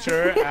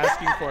manager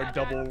asking for a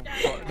double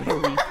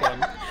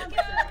refund.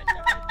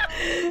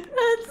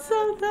 That's so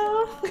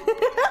dumb.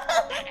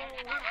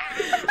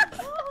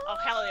 Oh,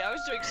 hell yeah, I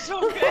was doing so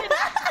good.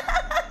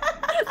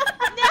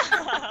 No.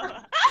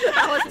 I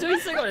was doing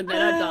so good and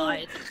then I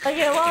died.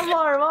 Okay, one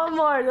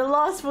more. The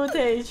last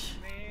footage.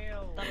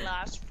 The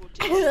last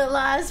footage. The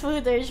last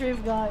footage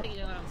we've got.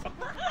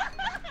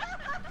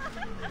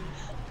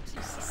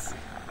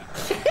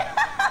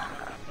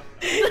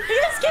 You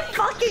just keep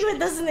fucking with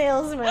the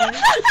snails, man.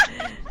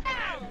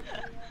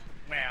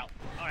 Well,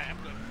 alright, I'm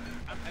good.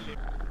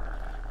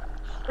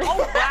 Oh,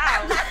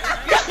 wow.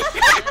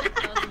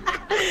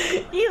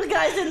 You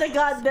guys in the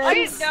goddamn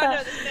No,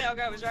 stuff. the snail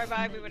guy was right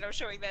behind me when I was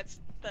showing that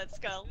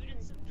skull.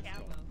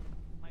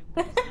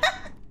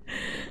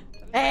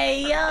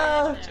 Hey,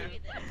 yo.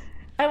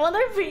 I wonder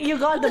if you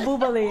got the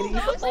booba lady.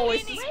 Oh,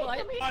 it's the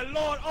spine. My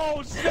lord,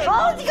 oh shit!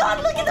 Oh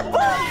god, look at the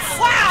boobs!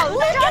 Wow,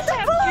 look at the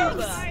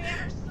boobs!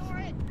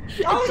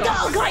 Oh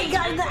god, you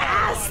got the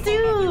ass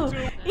too!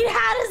 It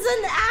has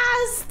an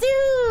ass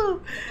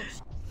too!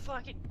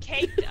 Fucking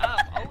caked up.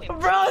 Oh,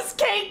 Bro's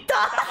caked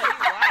up!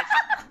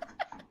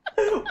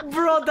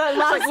 Bro,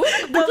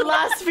 the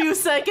last few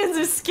seconds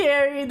is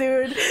scary,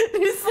 dude.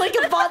 He's like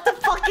about to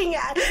fucking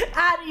at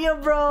you,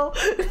 bro.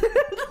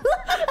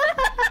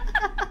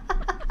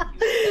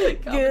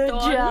 Good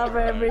job,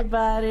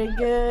 everybody.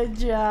 Good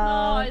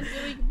job. Nice,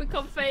 we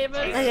become famous.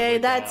 Okay,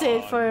 that's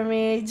it for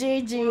me.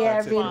 GG,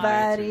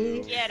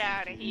 everybody. Get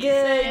out of here.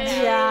 Good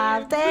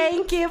job.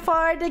 Thank you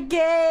for the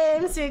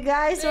games. You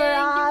guys were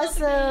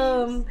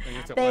awesome.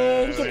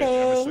 Thank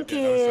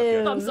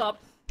you. Thumbs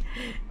up.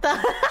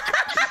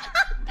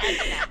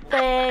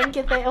 Thank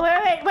you.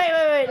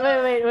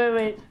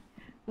 Wait.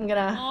 I'm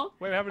gonna. Oh,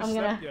 Wait, we haven't I'm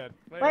slept gonna- yet.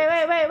 Wait.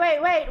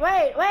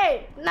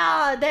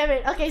 No, damn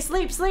it. Okay,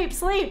 sleep. Everybody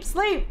sleep.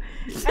 sleep.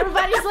 We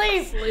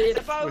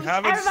haven't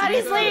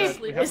Everybody slept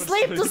sleep. yet.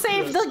 Sleep to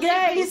save the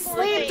day.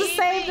 Sleep to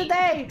save the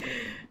day.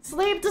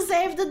 Sleep to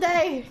save the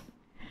day.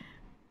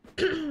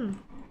 Come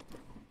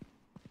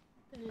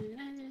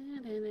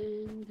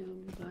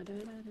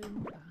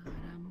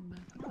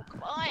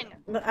on.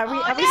 Are we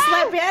Oh,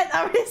 slept yet?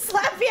 Are we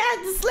slept yet?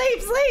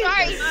 Sleep.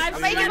 Sorry,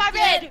 I'm making my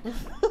bed.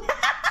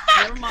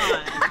 Never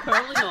mind.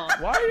 Apparently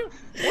not. What are you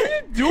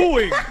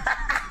doing?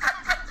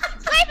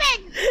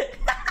 Sleeping.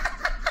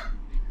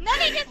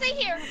 Nothing to see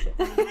here.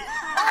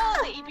 Oh,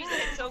 the EP's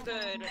looking so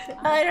good.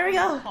 Alright, there we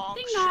go. Honk.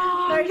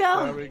 There we There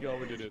go. we go,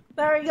 we did it.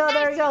 There we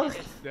go.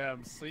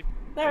 Damn, sleep.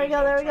 There we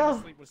go. Trying to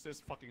sleep was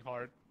this fucking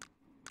hard.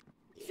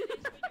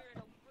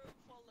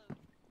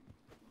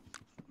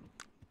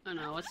 I don't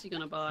know, what's he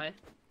gonna buy?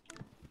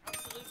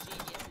 Absolute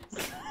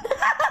geniuses.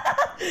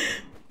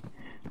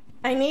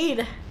 I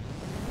need.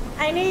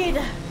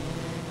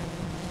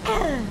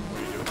 You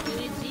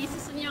need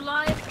Jesus in your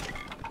life?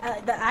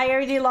 I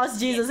already lost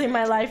Jesus in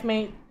my life,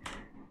 mate.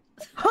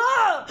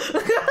 Oh! Let's go!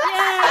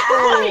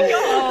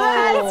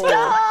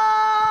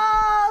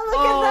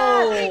 Look at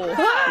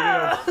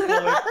that!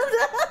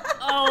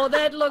 Oh,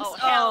 that looks. Oh,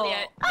 hell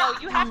yeah. No,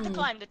 you have to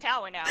climb the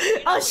tower now.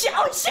 Oh shit!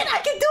 I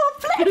can do a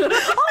flip!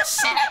 Oh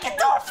shit! I can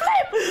do a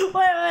flip!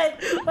 Wait!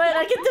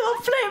 I can do a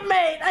flip,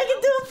 mate! I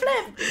can do a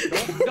flip!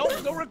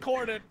 Don't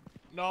record it.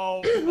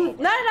 No.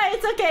 No,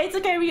 it's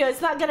okay, Rio.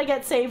 It's not gonna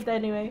get saved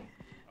anyway.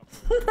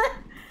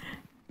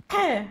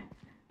 Alright,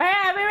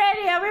 are we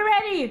ready? Are we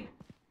ready?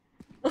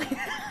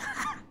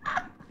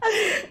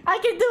 I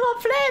can do a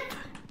flip!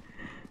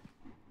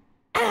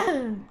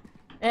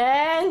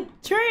 And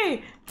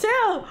 3, 2,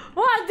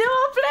 1, do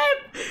a flip!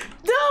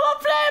 Do a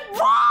flip!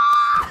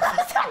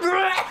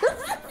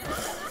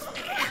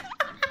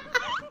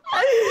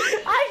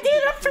 I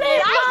did a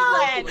flip,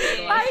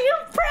 Mom! Are you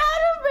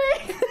proud of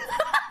me?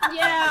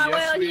 Yeah, Yes,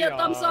 well, we here,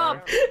 thumbs are.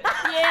 up.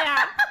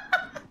 Yeah.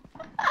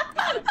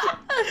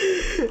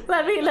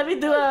 let me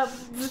do a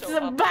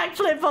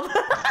backflip of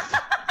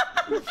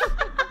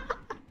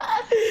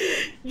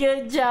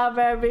Good job,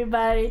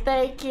 everybody.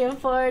 Thank you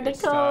for the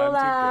It's time to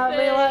collab.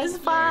 go. It was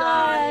Thank you, fun.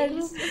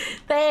 guys.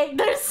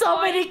 There's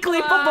so many Bye.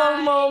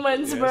 clippable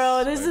moments, bro.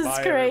 Yes, This is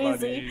bye-bye,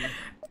 crazy.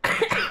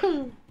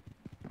 everybody.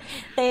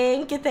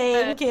 Thank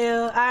you.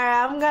 Alright,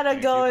 I'm gonna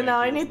go Thank you, now.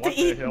 I thank you. need What to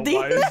the eat hell?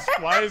 dinner.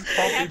 Why is I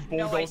Coffee have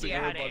no bulldozing idea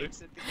how to everybody?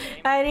 exit the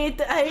game. I need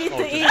to Oh,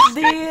 eat just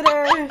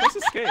dinner. Let's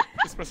escape.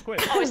 Just press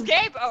quit. Oh,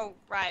 escape? Oh,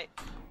 right.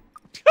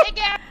 Hey,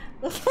 Gab!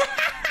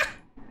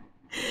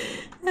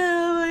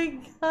 Oh my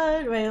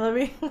god. Wait,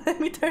 let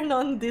me turn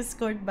on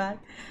Discord back.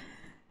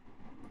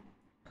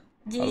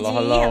 GG,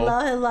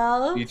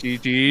 hello.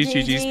 GG's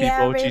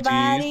people,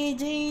 everybody.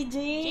 GG's.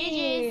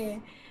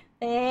 GG.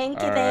 Thank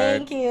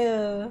Alright.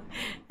 you.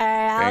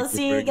 Alright, I'll Thank you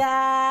see you for-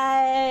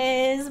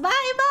 guys.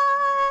 Bye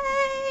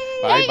bye.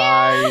 Bye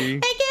bye.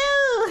 Thank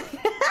you.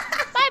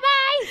 Bye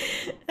bye!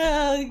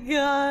 Oh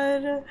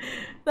god.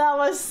 That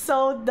was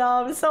so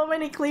dumb. So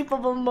many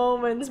clippable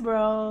moments,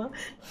 bro.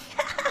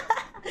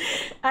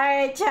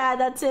 Alright, Chad,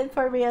 that's it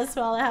for me as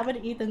well. I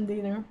haven't eaten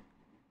dinner.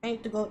 I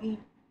need to go eat.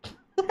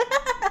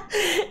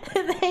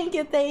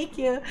 Thank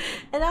you.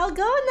 And I'll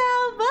go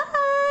now.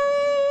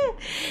 Bye.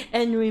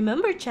 And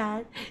remember,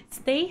 Chad,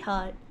 stay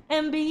hot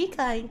and be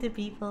kind to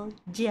people.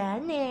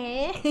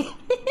 Johnny.